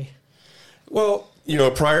 boy. Well,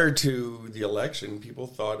 prior to the election, people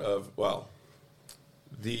thought of,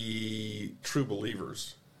 the true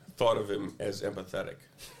believers thought of him as empathetic.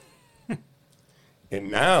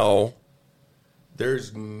 And now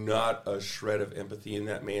there's not a shred of empathy in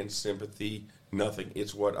that man's sympathy, nothing.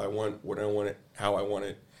 It's what I want it, how I want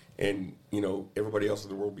it, and, everybody else in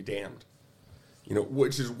the world be damned.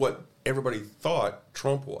 Which is what everybody thought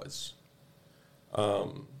Trump was.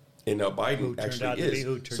 And now Biden actually is.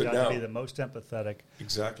 Who turned out to be the most empathetic.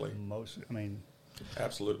 Exactly. Well,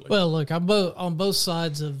 Absolutely. look, on both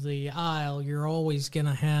sides of the aisle, you're always going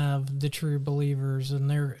to have the true believers, and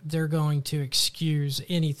they're going to excuse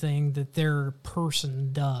anything that their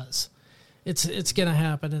person does. It's going to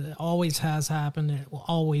happen. It always has happened. It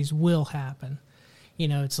always will happen.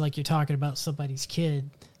 It's like you're talking about somebody's kid.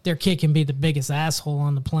 Their kid can be the biggest asshole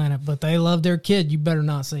on the planet, but they love their kid. You better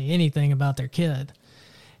not say anything about their kid.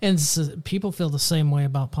 And people feel the same way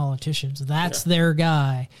about politicians. That's their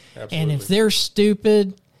guy. Absolutely. And if they're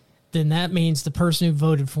stupid, then that means the person who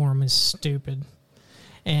voted for him is stupid.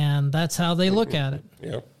 And that's how they look at it.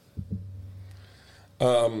 Yeah.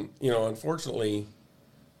 Unfortunately,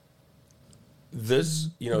 this,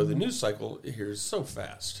 the news cycle here is so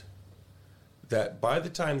fast that by the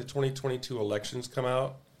time the 2022 elections come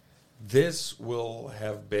out, this will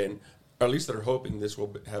have been, or at least they're hoping this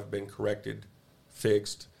will have been corrected,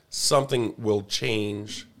 fixed. Something will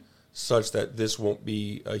change such that this won't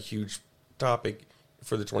be a huge topic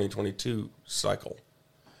for the 2022 cycle.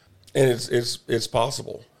 And it's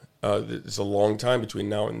possible. It's a long time between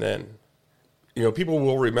now and then. People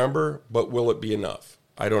will remember, but will it be enough?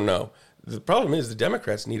 I don't know. The problem is the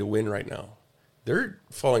Democrats need a win right now. They're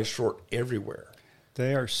falling short everywhere.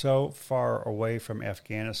 They are so far away from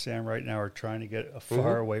Afghanistan right now, or trying to get as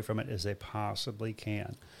far away from it as they possibly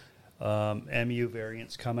can. MU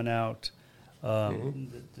variants coming out,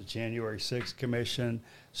 the January 6th Commission,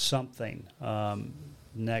 something.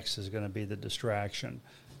 Next is going to be the distraction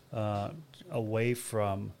away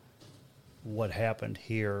from what happened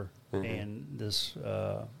here and this,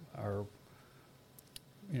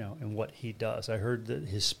 and what he does. I heard that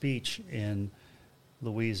his speech in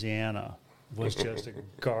Louisiana was just a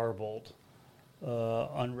garbled,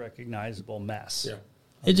 unrecognizable mess. Yeah.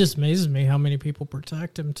 It just amazes me how many people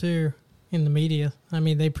protect him, too, in the media. I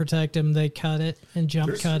mean, they protect him, they cut it and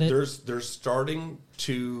cut it. They're starting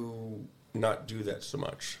to not do that so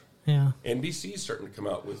much. Yeah. NBC's starting to come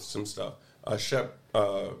out with some stuff. Shep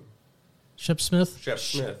Smith? Shep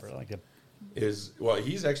Smith Like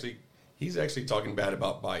he's actually talking bad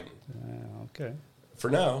about Biden. okay. For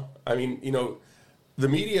now, I mean, the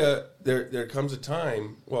media, there comes a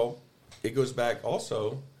time, it goes back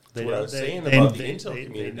also to what I was saying about the intel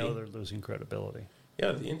community. They know they're losing credibility.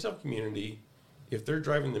 Yeah, the intel community, if they're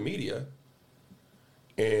driving the media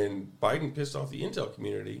and Biden pissed off the intel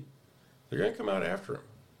community, they're going to come out after him.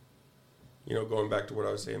 Going back to what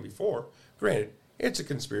I was saying before, granted, it's a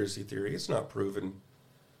conspiracy theory. It's not proven.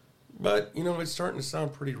 But, it's starting to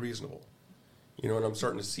sound pretty reasonable. And I'm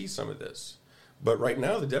starting to see some of this. But right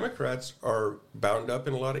now, the Democrats are bound up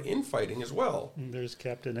in a lot of infighting as well. There's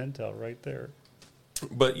Captain Intel right there.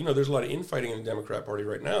 But, there's a lot of infighting in the Democrat Party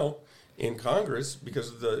right now in Congress because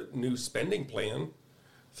of the new spending plan,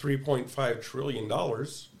 $3.5 trillion,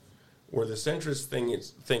 where the centrists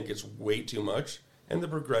think it's way too much and the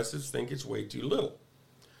progressives think it's way too little.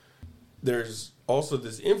 There's also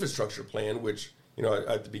this infrastructure plan, which,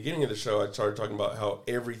 at the beginning of the show, I started talking about how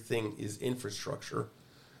everything is infrastructure.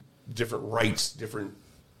 Different rights, different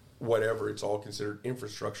whatever, it's all considered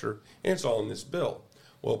infrastructure, and it's all in this bill.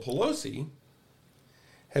 Well, Pelosi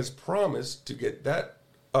has promised to get that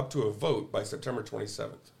up to a vote by September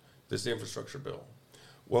 27th, this infrastructure bill.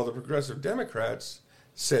 Well, the progressive Democrats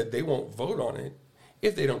said they won't vote on it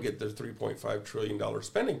if they don't get their $3.5 trillion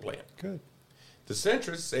spending plan. Good. The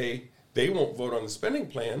centrists say they won't vote on the spending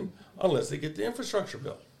plan unless they get the infrastructure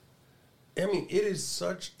bill. I mean, it is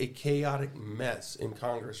such a chaotic mess in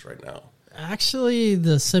Congress right now. Actually,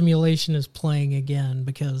 the simulation is playing again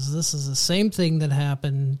because this is the same thing that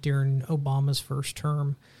happened during Obama's first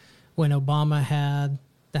term when Obama had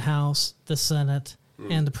the House, the Senate,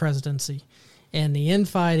 and the presidency. And the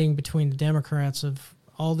infighting between the Democrats of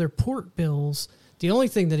all their port bills, the only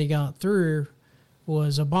thing that he got through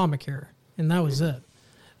was Obamacare, and that was it.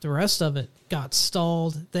 The rest of it got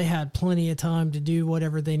stalled. They had plenty of time to do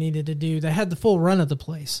whatever they needed to do. They had the full run of the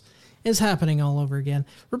place. It's happening all over again.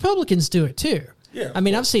 Republicans do it too. Yeah, I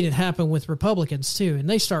mean, I've seen it happen with Republicans too, and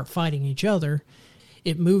they start fighting each other.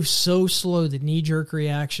 It moves so slow that knee-jerk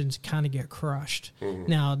reactions kind of get crushed.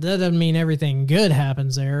 Now, that doesn't mean everything good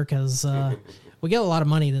happens there because we get a lot of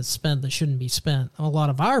money that's spent that shouldn't be spent. A lot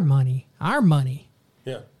of our money,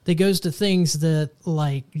 yeah, that goes to things that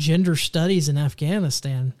like gender studies in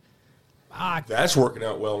Afghanistan. That's working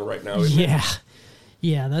out well right now, isn't it?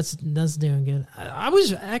 Yeah, that's doing good. I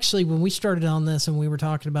was actually, when we started on this and we were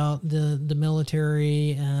talking about the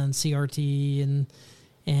military and CRT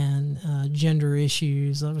and gender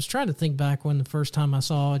issues, I was trying to think back when the first time I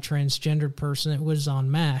saw a transgendered person. It was on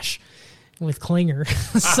MASH with Klinger.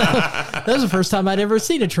 So that was the first time I'd ever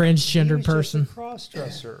seen a transgendered person. Just a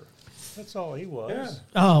cross-dresser. That's all he was.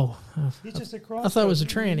 Yeah. Oh, He's just a cross-dresser. I thought it was a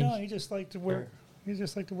tranny. No, he just liked to wear. He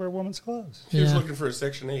just liked to wear women's clothes. She was Yeah. looking for a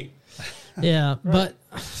Section 8. Yeah, but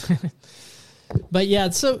yeah,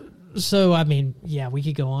 so I mean, yeah, we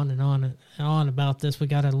could go on and on and on about this. We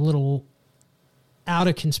got a little out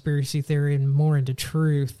of conspiracy theory and more into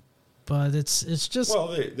truth, but it's just Well,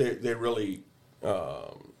 they really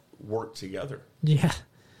work together. yeah.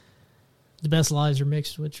 The best lies are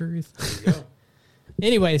mixed with truth. There you go.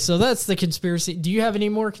 Anyway, so that's the conspiracy. Do you have any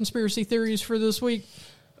more conspiracy theories for this week?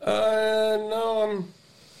 No,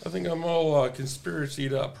 I think I'm all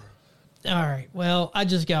conspiracied up. All right. Well, I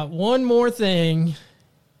just got one more thing,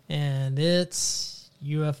 and it's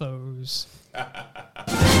UFOs.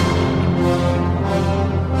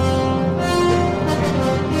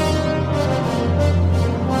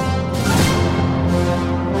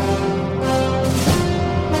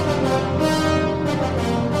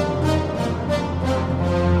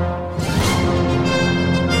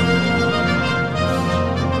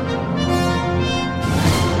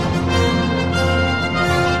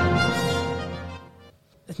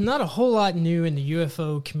 Not a whole lot new in the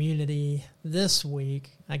UFO community this week,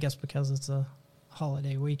 I guess because it's a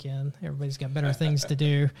holiday weekend. Everybody's got better things to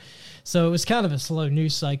do. So it was kind of a slow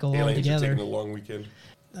news cycle Aliens are altogether. taking a long weekend.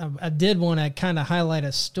 I did want to kind of highlight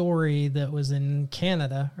a story that was in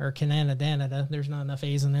Canada, or Canada. There's not enough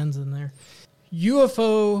A's and N's in there.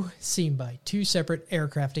 UFO seen by 2 separate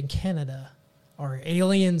aircraft in Canada. Are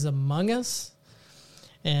aliens among us?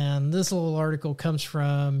 And this little article comes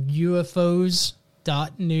from UFOs.news.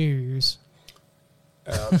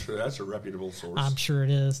 I'm sure that's a reputable source. I'm sure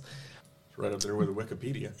it is. It's right up there with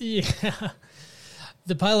Wikipedia. Yeah.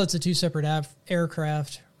 The pilots of 2 separate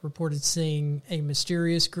aircraft reported seeing a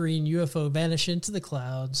mysterious green UFO vanish into the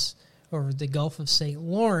clouds over the Gulf of St.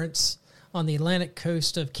 Lawrence on the Atlantic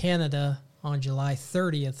coast of Canada on July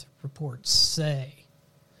 30th, reports say.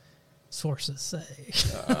 Sources say.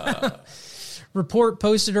 Report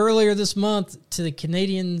posted earlier this month to the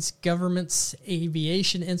Canadian government's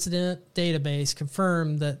aviation incident database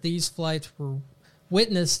confirmed that these flights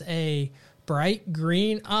witnessed a bright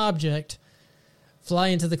green object fly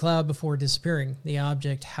into the cloud before disappearing. The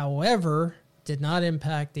object, however, did not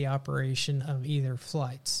impact the operation of either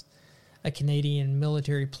flights. A Canadian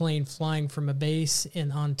military plane flying from a base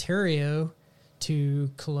in Ontario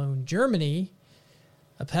to Cologne, Germany,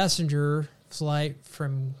 a passenger flight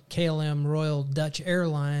from KLM Royal Dutch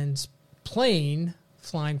Airlines plane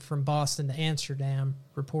flying from Boston to Amsterdam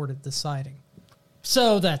reported the sighting.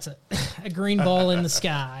 So that's it. A green ball in the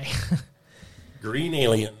sky. Green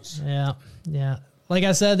aliens. Yeah. Like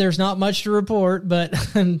I said, there's not much to report, but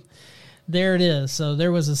there it is. So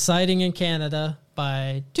there was a sighting in Canada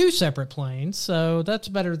by 2 separate planes. So that's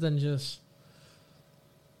better than just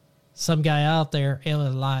some guy out there. It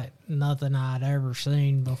was like nothing I'd ever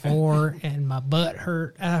seen before, and my butt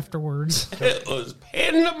hurt afterwards. It was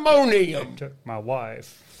pandemonium. Took my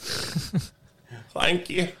wife. Thank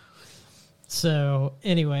you. So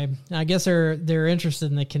anyway, I guess they're interested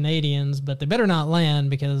in the Canadians, but they better not land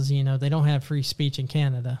because, they don't have free speech in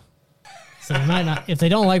Canada. So they might not, if they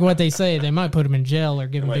don't like what they say, they might put them in jail or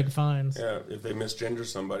give them big fines. Yeah, if they misgender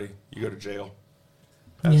somebody, you go to jail.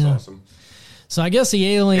 That's awesome. So I guess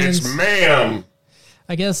the aliens. It's ma'am.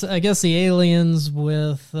 I guess the aliens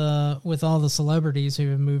with all the celebrities who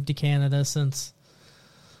have moved to Canada since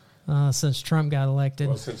Trump got elected.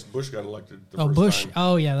 Well, since Bush got elected. Bush. Time.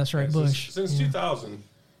 Oh yeah, that's right, Yeah, Bush. Since 2000,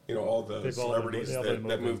 all the They've all celebrities moved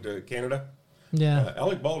that moved to Canada. Yeah,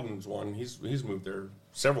 Alec Baldwin's one. He's moved there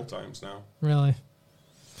several times now. really.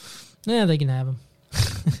 Yeah, they can have them.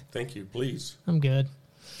 Thank you. Please. I'm good.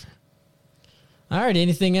 All right.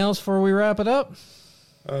 Anything else before we wrap it up?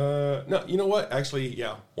 No, you know what? Actually,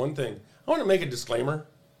 yeah, one thing. I want to make a disclaimer.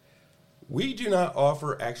 We do not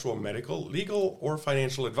offer actual medical, legal, or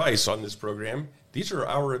financial advice on this program. These are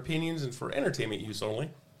our opinions and for entertainment use only.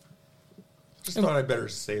 Just thought I'd better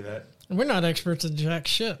say that. We're not experts at jack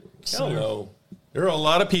shit. Hell no. There are a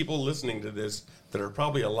lot of people listening to this that are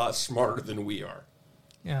probably a lot smarter than we are.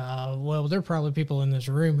 Well, there are probably people in this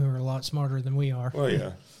room who are a lot smarter than we are. Well,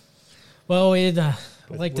 yeah. Well, I'd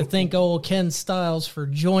like to thank old Ken Stiles for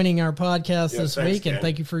joining our podcast this thanks, week, and Ken.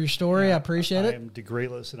 thank you for your story. I appreciate it. I'm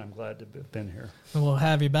Degrayless, and I'm glad to have been here. And we'll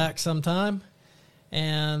have you back sometime.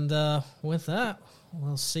 And with that,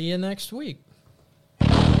 we'll see you next week.